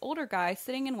saw this older guy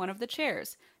sitting in one of the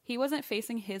chairs. He wasn't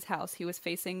facing his house. He was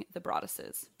facing the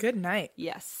Broadduses. Good night.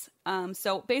 Yes.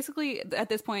 So basically at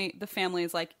this point, the family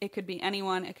is like, it could be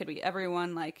anyone. It could be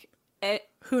everyone. Like,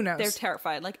 who knows? They're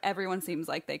terrified. Like, everyone seems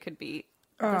like they could be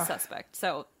the suspect.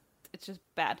 So it's just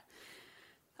bad.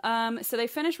 So they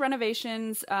finish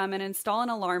renovations and install an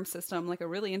alarm system, like a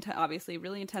really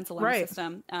really intense alarm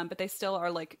system. But they still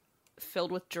are like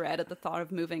filled with dread at the thought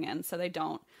of moving in, so they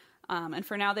don't. And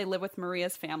for now, they live with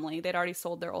Maria's family. They'd already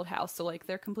sold their old house, so like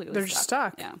they're completely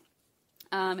stuck. Yeah.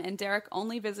 And Derek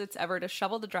only visits ever to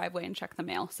shovel the driveway and check the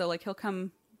mail. So like he'll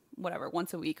come,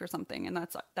 once a week or something, and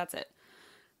that's it.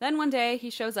 Then one day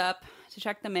he shows up to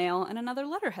check the mail and another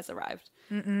letter has arrived.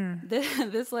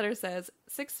 This letter says,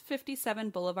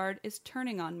 657 Boulevard is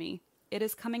turning on me. It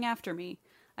is coming after me.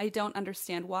 I don't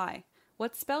understand why.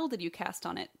 What spell did you cast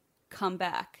on it? Come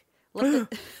back.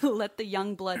 Let the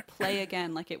young blood play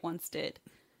again like it once did.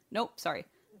 Nope, sorry.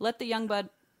 Let the young blood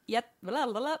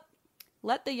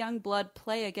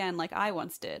play again like I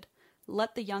once did.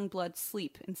 Let the young blood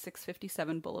sleep in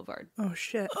 657 Boulevard. Oh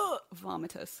shit.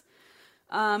 Vomitus.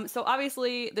 So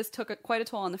obviously this took quite a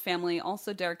toll on the family.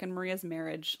 Also Derek and Maria's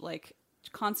marriage, like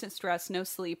constant stress, no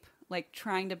sleep, like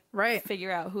trying to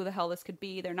figure out who the hell this could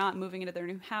be. They're not moving into their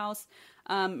new house.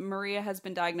 Maria has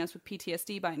been diagnosed with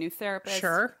PTSD by a new therapist.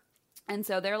 Sure. And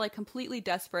so they're like completely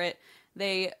desperate.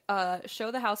 They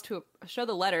show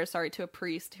the letter to a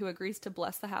priest who agrees to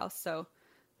bless the house. So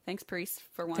thanks, priest,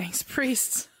 for one. Thanks,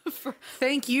 priests.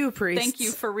 Thank you, priests. Thank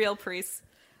you for real, priests.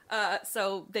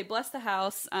 So they bless the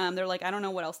house. They're like, I don't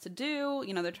know what else to do.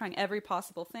 You know, they're trying every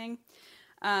possible thing.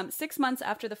 6 months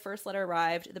after the first letter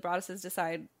arrived, the Broadduses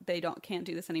decide they can't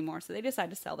do this anymore. So they decide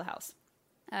to sell the house.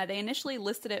 They initially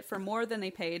listed it for more than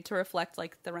they paid to reflect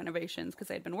like the renovations because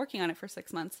they'd been working on it for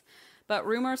 6 months. But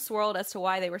rumors swirled as to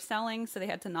why they were selling. So they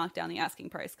had to knock down the asking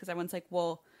price because everyone's like,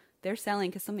 well, they're selling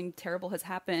because something terrible has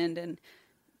happened and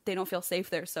they don't feel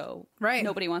safe there, so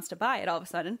nobody wants to buy it all of a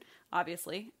sudden,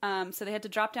 obviously. So they had to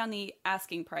drop down the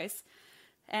asking price.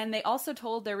 And they also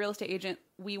told their real estate agent,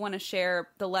 we want to share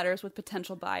the letters with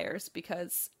potential buyers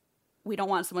because we don't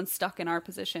want someone stuck in our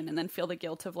position and then feel the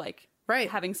guilt of like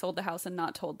having sold the house and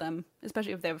not told them,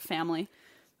 especially if they have a family.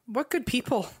 What good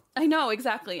people. I know,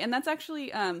 exactly. And that's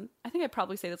actually, I think I'd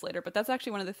probably say this later, but that's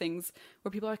actually one of the things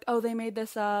where people are like, oh, they made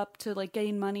this up to like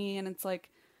gain money. And it's like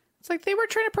they were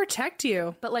trying to protect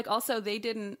you. But like also they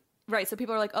didn't, so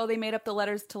people are like, oh, they made up the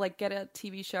letters to like get a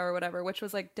TV show or whatever, which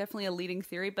was like definitely a leading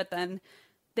theory. But then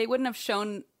they wouldn't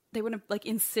have like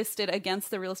insisted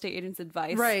against the real estate agent's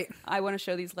advice. Right. I want to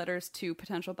show these letters to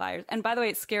potential buyers. And by the way,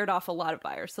 it scared off a lot of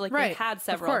buyers. So like they had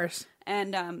several. Of course.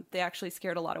 And they actually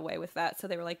scared a lot away with that. So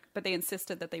they were like, but they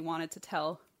insisted that they wanted to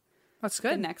tell That's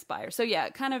good. the next buyer. So yeah,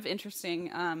 kind of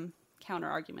interesting counter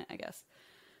argument, I guess.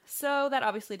 So that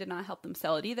obviously did not help them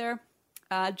sell it either.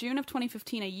 June of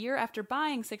 2015, a year after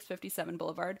buying 657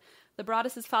 Boulevard, the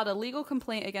Broadduses filed a legal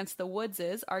complaint against the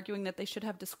Woodses, arguing that they should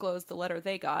have disclosed the letter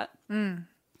they got. And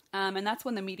that's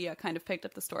when the media kind of picked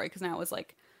up the story, because now it was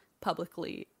like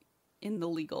publicly in the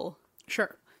legal,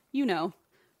 sphere.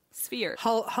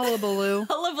 Hullabaloo.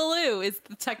 Hullabaloo is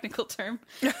the technical term.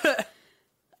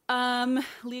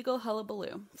 Legal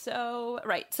hullabaloo. So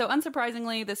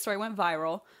unsurprisingly, this story went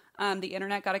viral. The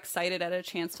internet got excited at a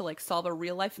chance to like solve a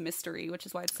real life mystery, which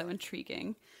is why it's so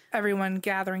intriguing. Everyone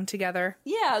gathering together.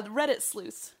 Yeah, Reddit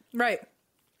sleuths. Right.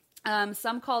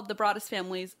 Some called the Broaddus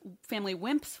family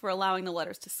wimps for allowing the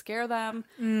letters to scare them.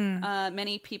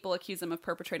 Many people accuse them of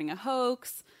perpetrating a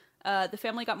hoax. The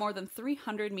family got more than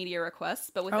 300 media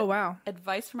requests, but with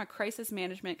advice from a crisis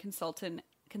management consultant,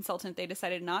 they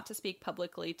decided not to speak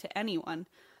publicly to anyone.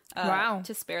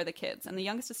 To spare the kids. And the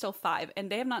youngest is still 5, and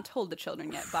they have not told the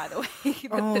children yet, by the way,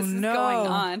 that this is going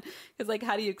on. Because, like,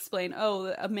 how do you explain,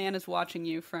 a man is watching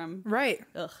you from... Right.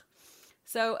 Ugh.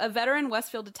 So a veteran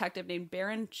Westfield detective named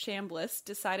Baron Chambliss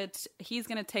decided he's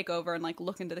going to take over and, like,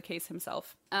 look into the case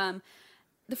himself.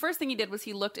 the first thing he did was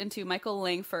he looked into Michael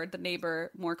Langford, the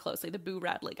neighbor, more closely, the Boo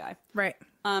Radley guy. Right.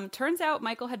 Turns out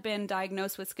Michael had been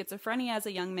diagnosed with schizophrenia as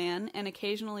a young man and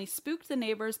occasionally spooked the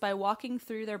neighbors by walking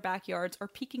through their backyards or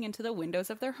peeking into the windows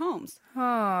of their homes.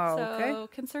 Oh, So, okay.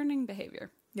 concerning behavior.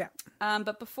 Yeah.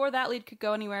 But before that lead could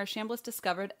go anywhere, Chambliss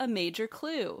discovered a major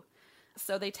clue.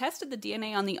 So they tested the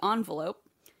DNA on the envelope,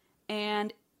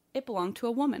 and it belonged to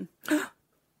a woman. Dun,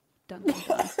 dun,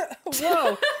 dun.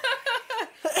 Whoa.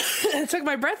 It took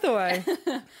my breath away.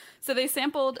 So they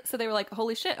were like,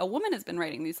 holy shit, a woman has been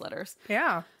writing these letters.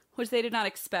 Yeah. Which they did not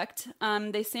expect.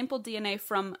 They sampled DNA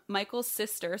from Michael's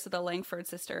sister, so the Langford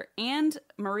sister, and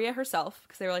Maria herself,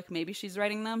 because they were like, maybe she's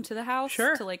writing them to the house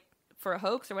Sure. to like for a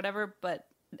hoax or whatever, but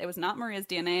it was not Maria's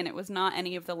DNA, and it was not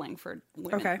any of the Langford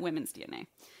women's DNA.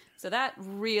 So that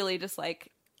really just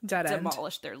like Dead end.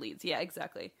 demolished their leads. Yeah,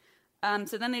 exactly.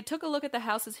 So then they took a look at the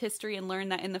house's history and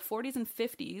learned that in the 40s and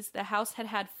 50s, the house had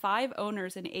had 5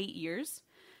 owners in 8 years,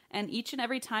 and each and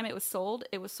every time it was sold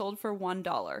for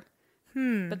 $1.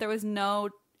 But there was no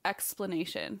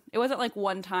explanation. It wasn't like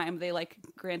one time they like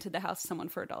granted the house to someone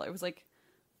for $1. It was like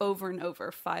over and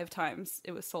over 5 times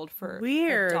it was sold for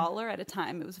Weird. $1 at a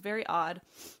time. It was very odd.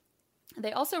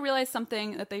 They also realized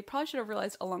something that they probably should have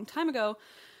realized a long time ago,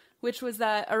 which was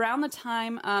that around the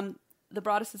time the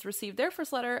Broadduses received their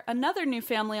first letter, another new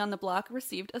family on the block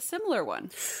received a similar one.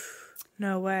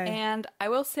 No way. And I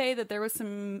will say that there was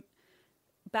some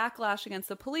backlash against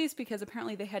the police because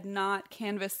apparently they had not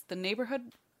canvassed the neighborhood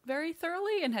very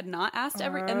thoroughly and had not asked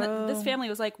this family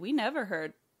was like, we never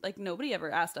heard, like nobody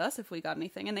ever asked us if we got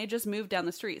anything, and they just moved down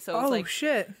the street. So it was like,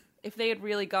 shit. if they had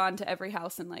really gone to every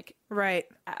house and like Right.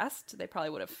 asked, they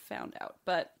probably would have found out.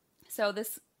 But so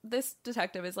this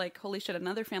detective is like, holy shit,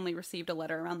 another family received a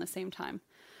letter around the same time.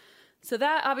 So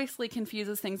that obviously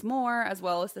confuses things more, as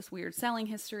well as this weird selling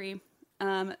history.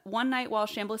 One night while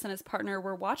Chambliss and his partner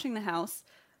were watching the house,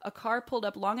 a car pulled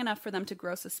up long enough for them to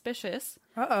grow suspicious.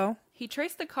 Uh-oh. He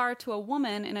traced the car to a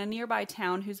woman in a nearby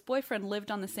town whose boyfriend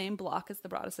lived on the same block as the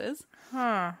Broadduses.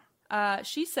 Huh.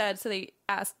 She said, so they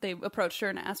approached her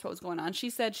and asked what was going on.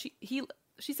 She said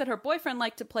she said her boyfriend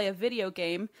liked to play a video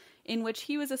game in which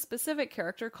he was a specific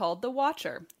character called the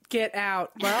Watcher. Get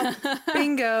out. Well,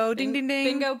 bingo. Ding, ding,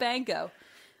 ding. Bingo, bango.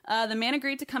 The man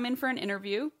agreed to come in for an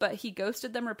interview, but he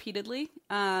ghosted them repeatedly.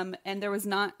 And there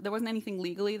wasn't anything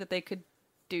legally that they could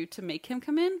do to make him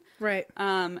come in. Right.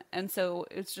 And so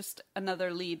it's just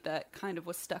another lead that kind of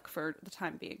was stuck for the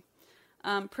time being.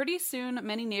 Pretty soon,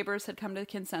 many neighbors had come to the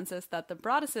consensus that the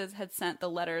Broadduses had sent the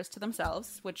letters to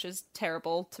themselves, which is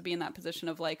terrible to be in that position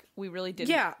of like, we really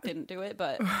didn't do it,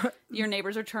 but your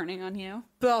neighbors are turning on you.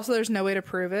 But also there's no way to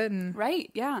prove it. And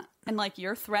Right, yeah. And like,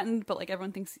 you're threatened, but like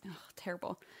everyone thinks,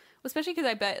 terrible. Especially because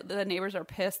I bet the neighbors are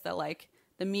pissed that like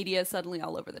the media is suddenly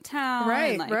all over the town.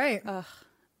 Right, and, like, right. Ugh,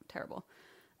 terrible.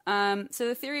 So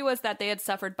the theory was that they had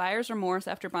suffered buyer's remorse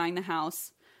after buying the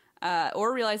house,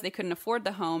 or realized they couldn't afford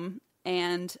the home,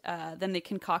 and then they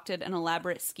concocted an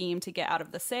elaborate scheme to get out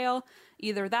of the sale.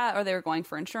 Either that, or they were going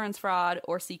for insurance fraud,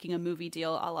 or seeking a movie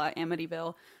deal a la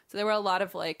Amityville. So there were a lot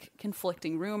of like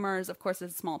conflicting rumors. Of course,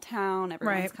 it's a small town.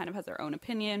 Everyone's kind of has their own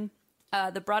opinion.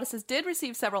 The Broadduses did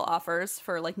receive several offers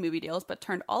for like movie deals, but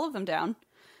turned all of them down.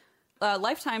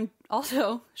 Lifetime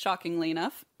also, shockingly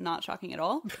enough, not shocking at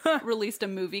all, released a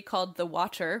movie called The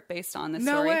Watcher based on this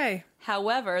story. No way.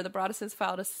 However, the Broadduses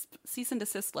filed a cease and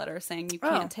desist letter saying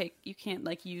you can't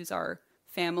like use our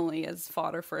family as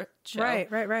fodder for a show. Right.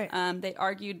 They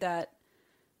argued that,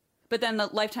 but then the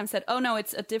Lifetime said, oh no,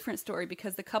 it's a different story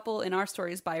because the couple in our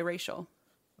story is biracial.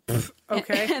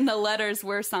 Okay. And the letters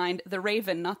were signed The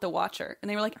Raven, not The Watcher. And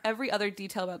they were like, every other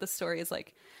detail about the story is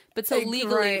like, but so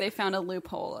legally they found a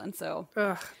loophole. And so.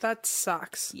 Ugh, that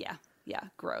sucks. Yeah,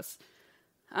 gross.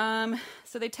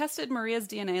 So they tested Maria's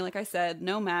DNA, like I said,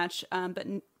 no match. But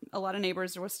a lot of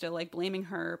neighbors were still like blaming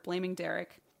her, blaming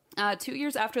Derek. 2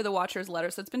 years after the Watcher's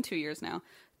letter, so it's been 2 years now.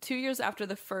 2 years after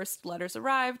the first letters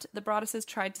arrived, the Broadduses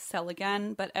tried to sell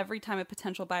again. But every time a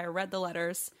potential buyer read the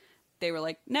letters, they were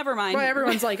like, never mind. Well,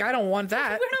 everyone's like, I don't want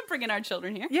that. We're not bringing our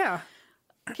children here. Yeah.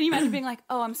 Can you imagine being like,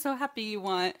 oh, I'm so happy you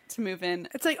want to move in.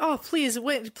 It's like, oh, please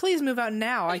move out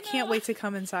now. I can't wait to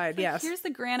come inside. Like, yes. Here's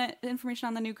the information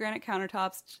on the new granite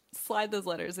countertops. Slide those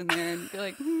letters in there and be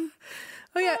like,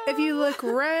 Oh yeah, if you look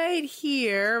right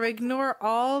here, ignore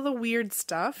all the weird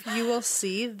stuff, you will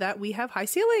see that we have high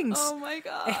ceilings. oh my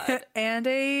God. And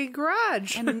a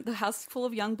garage. And the house is full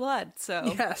of young blood,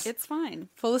 so Yes. it's fine.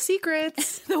 Full of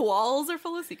secrets. The walls are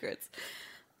full of secrets.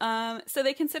 So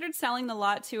they considered selling the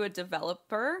lot to a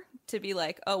developer to be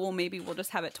like, oh, well, maybe we'll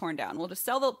just have it torn down. We'll just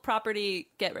sell the property,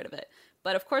 get rid of it.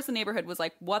 But of course the neighborhood was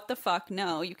like, what the fuck?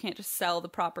 No, you can't just sell the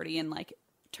property and like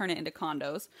turn it into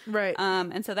condos. Right.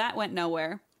 And so that went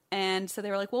nowhere. And so they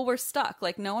were like, well, we're stuck.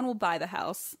 Like, no one will buy the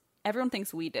house. Everyone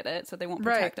thinks we did it, so they won't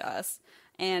protect us.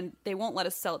 And they won't let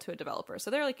us sell it to a developer.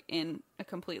 So they're like in a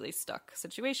completely stuck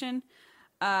situation.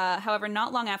 However,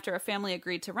 not long after, a family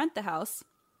agreed to rent the house.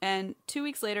 And 2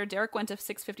 weeks later, Derek went to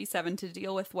 657 to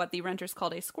deal with what the renters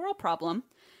called a squirrel problem.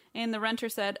 And the renter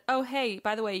said, oh, hey,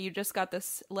 by the way, you just got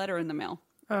this letter in the mail.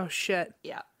 Oh, shit.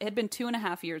 Yeah. It had been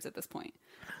 2.5 years at this point.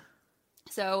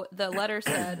 So the letter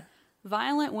said,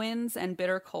 violent winds and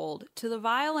bitter cold. To the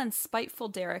vile and spiteful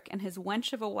Derek and his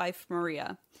wench of a wife,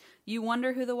 Maria. You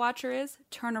wonder who the watcher is?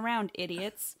 Turn around,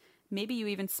 idiots. Maybe you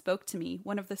even spoke to me,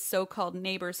 one of the so-called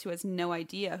neighbors who has no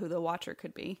idea who the watcher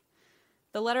could be.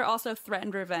 The letter also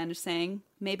threatened revenge, saying,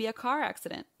 maybe a car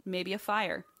accident, maybe a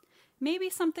fire. Maybe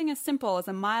something as simple as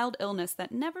a mild illness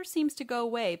that never seems to go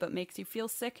away but makes you feel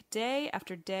sick day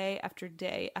after day after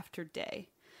day after day.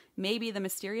 Maybe the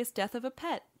mysterious death of a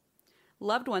pet.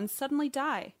 Loved ones suddenly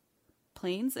die.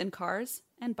 Planes and cars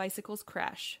and bicycles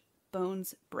crash.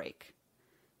 Bones break.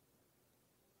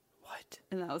 What?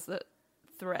 And that was the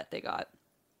threat they got.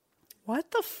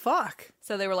 What the fuck?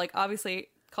 So they were like, obviously,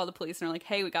 called the police and are like,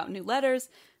 hey, we got new letters,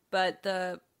 but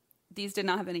these did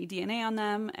not have any DNA on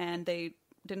them, and they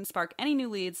didn't spark any new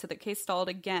leads, so the case stalled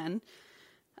again.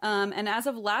 And as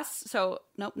of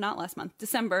not last month,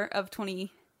 December of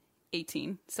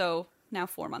 2018, so now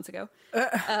 4 months ago,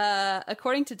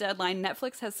 according to Deadline,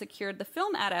 Netflix has secured the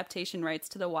film adaptation rights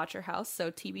to The Watcher House,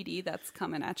 so TBD, that's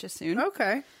coming at you soon.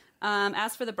 Okay.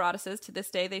 As for the Broadduses, to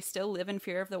this day, they still live in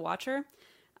fear of the Watcher.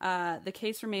 The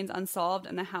case remains unsolved,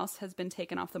 and the house has been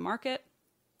taken off the market.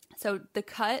 So The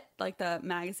Cut, like the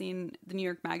magazine, the New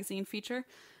York Magazine feature,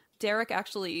 Derek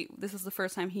actually, this is the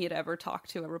first time he had ever talked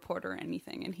to a reporter or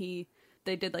anything, and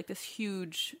they did like this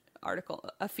huge article,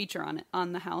 a feature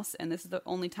on the house, and this is the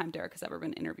only time Derek has ever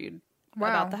been interviewed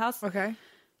about the house. Okay.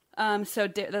 So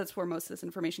that's where most of this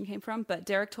information came from. But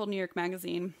Derek told New York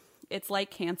Magazine, it's like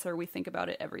cancer. We think about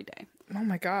it every day. Oh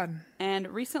my God. And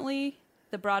recently,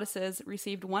 the Broadduses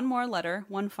received one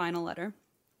final letter.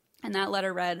 And that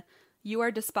letter read, you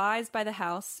are despised by the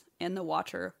house and the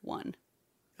Watcher won.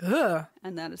 Ugh.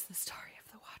 And that is the story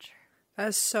of the Watcher. That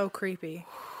is so creepy.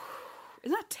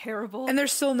 Isn't that terrible? And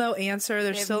there's still no answer.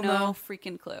 There's still no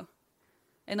freaking clue.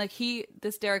 And like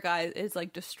this Derek guy is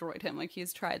like destroyed him. Like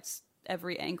he's tried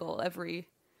every angle,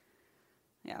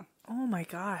 yeah. Oh my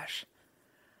gosh.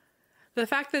 The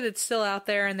fact that it's still out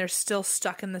there and they're still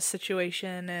stuck in this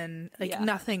situation and like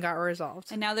nothing got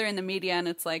resolved. And now they're in the media and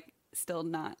it's like still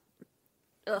not.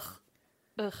 Ugh.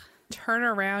 Turn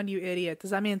around, you idiot.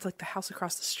 Does that mean it's like the house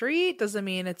across the street? Does it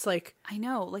mean it's like... I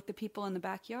know, like the people in the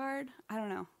backyard? I don't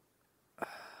know.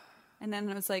 And then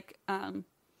it was like,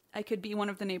 I could be one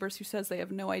of the neighbors who says they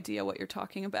have no idea what you're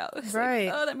talking about. It's right.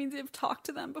 Like, oh, that means you've talked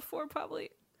to them before,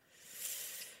 probably.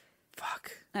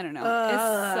 Fuck. I don't know.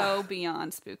 It's so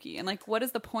beyond spooky. And like, what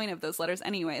is the point of those letters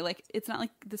anyway? Like, it's not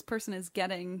like this person is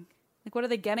getting... Like, what are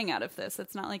they getting out of this?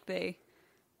 It's not like they...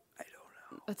 I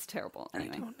don't know. It's terrible.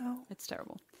 Anyway, I don't know. It's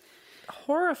terrible.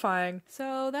 Horrifying.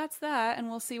 So that's that, and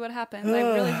we'll see what happens. I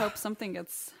really hope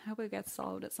it gets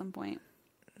solved at some point.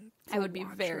 I would be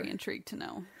very intrigued to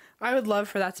know. I would love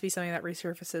for that to be something that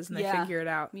resurfaces and they figure it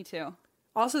out. Me too.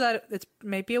 Also that it's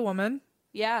maybe a woman.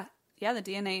 Yeah. Yeah, the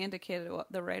DNA indicated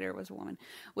the writer was a woman,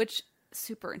 which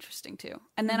super interesting too.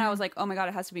 And then I was like, oh my God,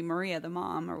 it has to be Maria, the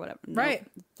mom or whatever. Right.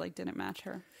 Nope, like didn't match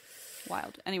her.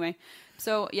 Wild. Anyway,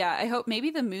 so yeah, I hope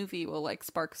maybe the movie will like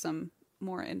spark some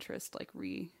more interest, like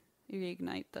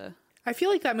reignite the... I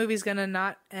feel like that movie's gonna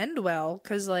not end well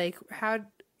because like how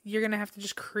you're gonna have to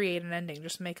just create an ending,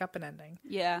 just make up an ending.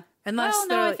 Yeah. Unless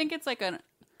I think it's like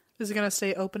is it gonna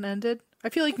stay open ended? I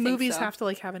feel like movies have to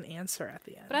like have an answer at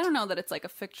the end. But I don't know that it's like a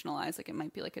fictionalized. Like it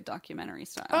might be like a documentary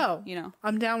style. Oh, you know,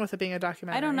 I'm down with it being a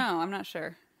documentary. I don't know. I'm not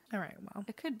sure. All right, well,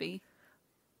 it could be.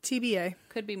 TBA.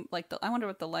 Could be like I wonder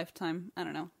what the Lifetime. I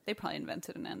don't know. They probably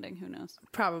invented an ending. Who knows?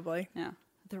 Probably. Yeah.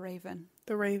 The Raven.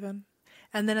 The Raven.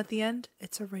 And then at the end,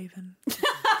 it's a raven.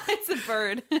 It's a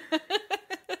bird.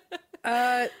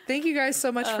 Thank you guys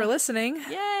so much for listening.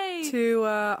 Yay! To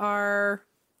our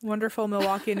wonderful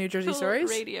Milwaukee and New Jersey stories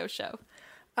radio show.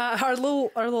 Our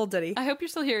little ditty. I hope you're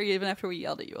still here even after we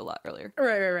yelled at you a lot earlier.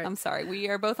 Right. I'm sorry. We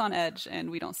are both on edge and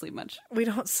we don't sleep much. We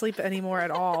don't sleep anymore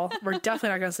at all. We're definitely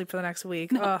not going to sleep for the next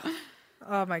week. No.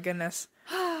 Oh my goodness.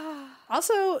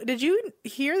 Also, did you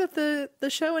hear that the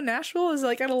show in Nashville is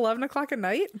like at 11 o'clock at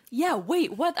night? Yeah,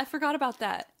 wait, what? I forgot about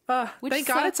that. Thank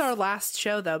God it's our last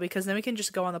show, though, because then we can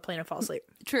just go on the plane and fall asleep.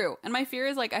 True. And my fear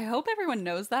is, like, I hope everyone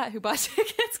knows that who bought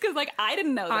tickets, because, like, I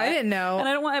didn't know that. I didn't know. And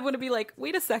I don't want everyone to be like,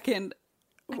 wait a second,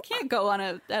 I can't go on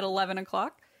at 11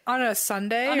 o'clock. On a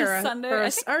Sunday On a or Sunday, or I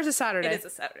a, think or is it Saturday? It is a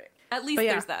Saturday. At least But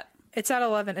yeah. there's that. It's at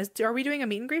 11. Are we doing a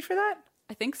meet and greet for that?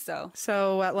 I think so.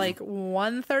 So at like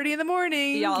 1:30 in the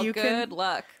morning, Y'all, you good can.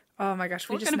 luck. Oh my gosh,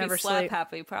 we We're just gonna never be slap sleep.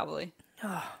 happy, probably.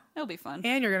 It'll be fun.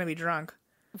 And you're gonna be drunk.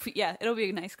 Yeah, it'll be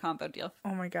a nice combo deal.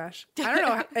 Oh my gosh, I don't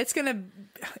know. It's gonna,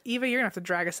 Eva, you're gonna have to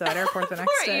drag us to that airport the next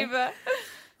Poor day. Eva.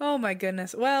 Oh my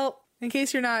goodness. Well, in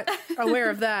case you're not aware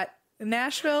of that,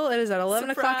 Nashville, it is at 11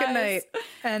 o'clock at night,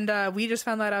 and we just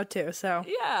found that out too. So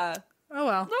Yeah. oh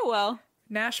well, Oh well.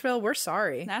 Nashville, we're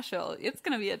sorry. Nashville. It's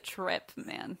gonna be a trip,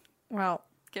 man. Well,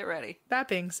 Get ready. that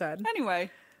being said,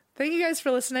 Anyway. thank you guys for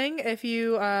listening. If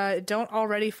you don't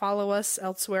already follow us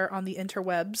elsewhere on the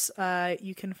interwebs,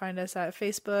 you can find us at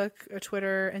Facebook,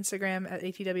 Twitter, Instagram at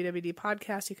ATWWD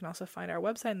Podcast. You can also find our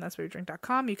website, and that's where we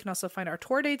drink.com. You can also find our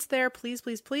tour dates there. Please,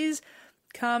 please, please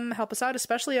come help us out,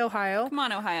 especially Ohio. Come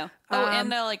on, Ohio. Oh, and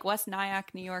like West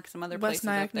Nyack, New York, some other places West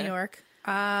Nyack, up there. New York.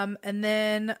 And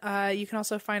then you can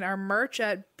also find our merch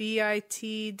at bit.ly/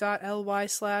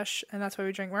 and that's why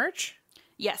we drink merch.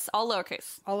 Yes, all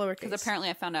lowercase. All lowercase. Because apparently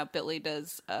I found out Bitly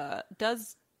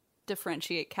does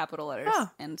differentiate capital letters.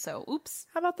 Oh. And so, oops,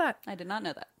 How about that? I did not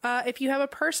know that. If you have a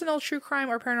personal true crime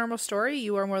or paranormal story,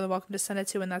 you are more than welcome to send it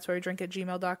to and that's why we drink at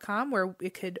gmail.com, where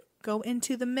it could go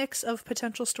into the mix of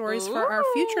potential stories for our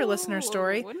future listener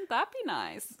story. Wouldn't that be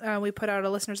nice? We put out a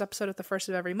listener's episode at the first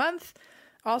of every month.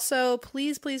 Also,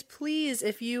 please, please, please,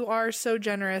 if you are so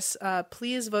generous,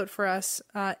 please vote for us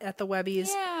at the Webbies.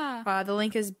 Yeah. The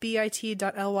link is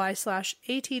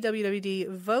bit.ly/ATWWD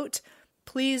vote.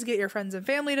 Please get your friends and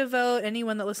family to vote.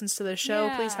 Anyone that listens to the show,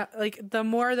 Yeah. please, the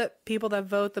more that people that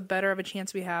vote, the better of a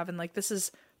chance we have. And like, this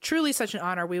is truly such an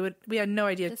honor. We had no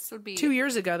idea This would be 2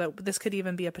 years ago that this could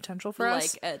even be a potential for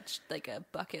us. like a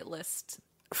bucket list.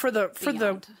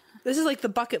 Beyond. This is like the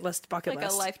bucket list. Like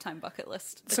a lifetime bucket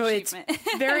list So achievement.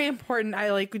 it's very important.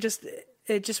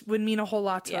 It just would mean a whole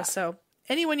lot to Yeah. us. So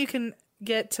anyone you can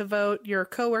get to vote, your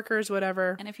coworkers,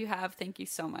 whatever. And if you have, thank you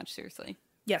so much. Seriously.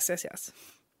 Yes, yes, yes.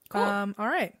 Cool. All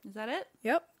right. Is that it?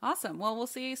 Yep. Awesome. Well, we'll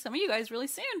see some of you guys really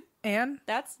soon. And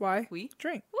That's why we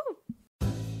drink. Woo.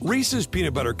 Reese's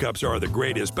peanut butter cups are the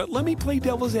greatest, but let me play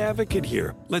devil's advocate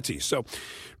here. Let's see. So,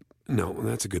 no,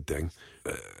 that's a good thing.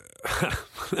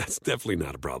 That's definitely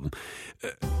not a problem.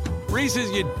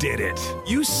 Reese's, you did it.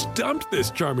 You stumped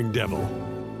this charming devil.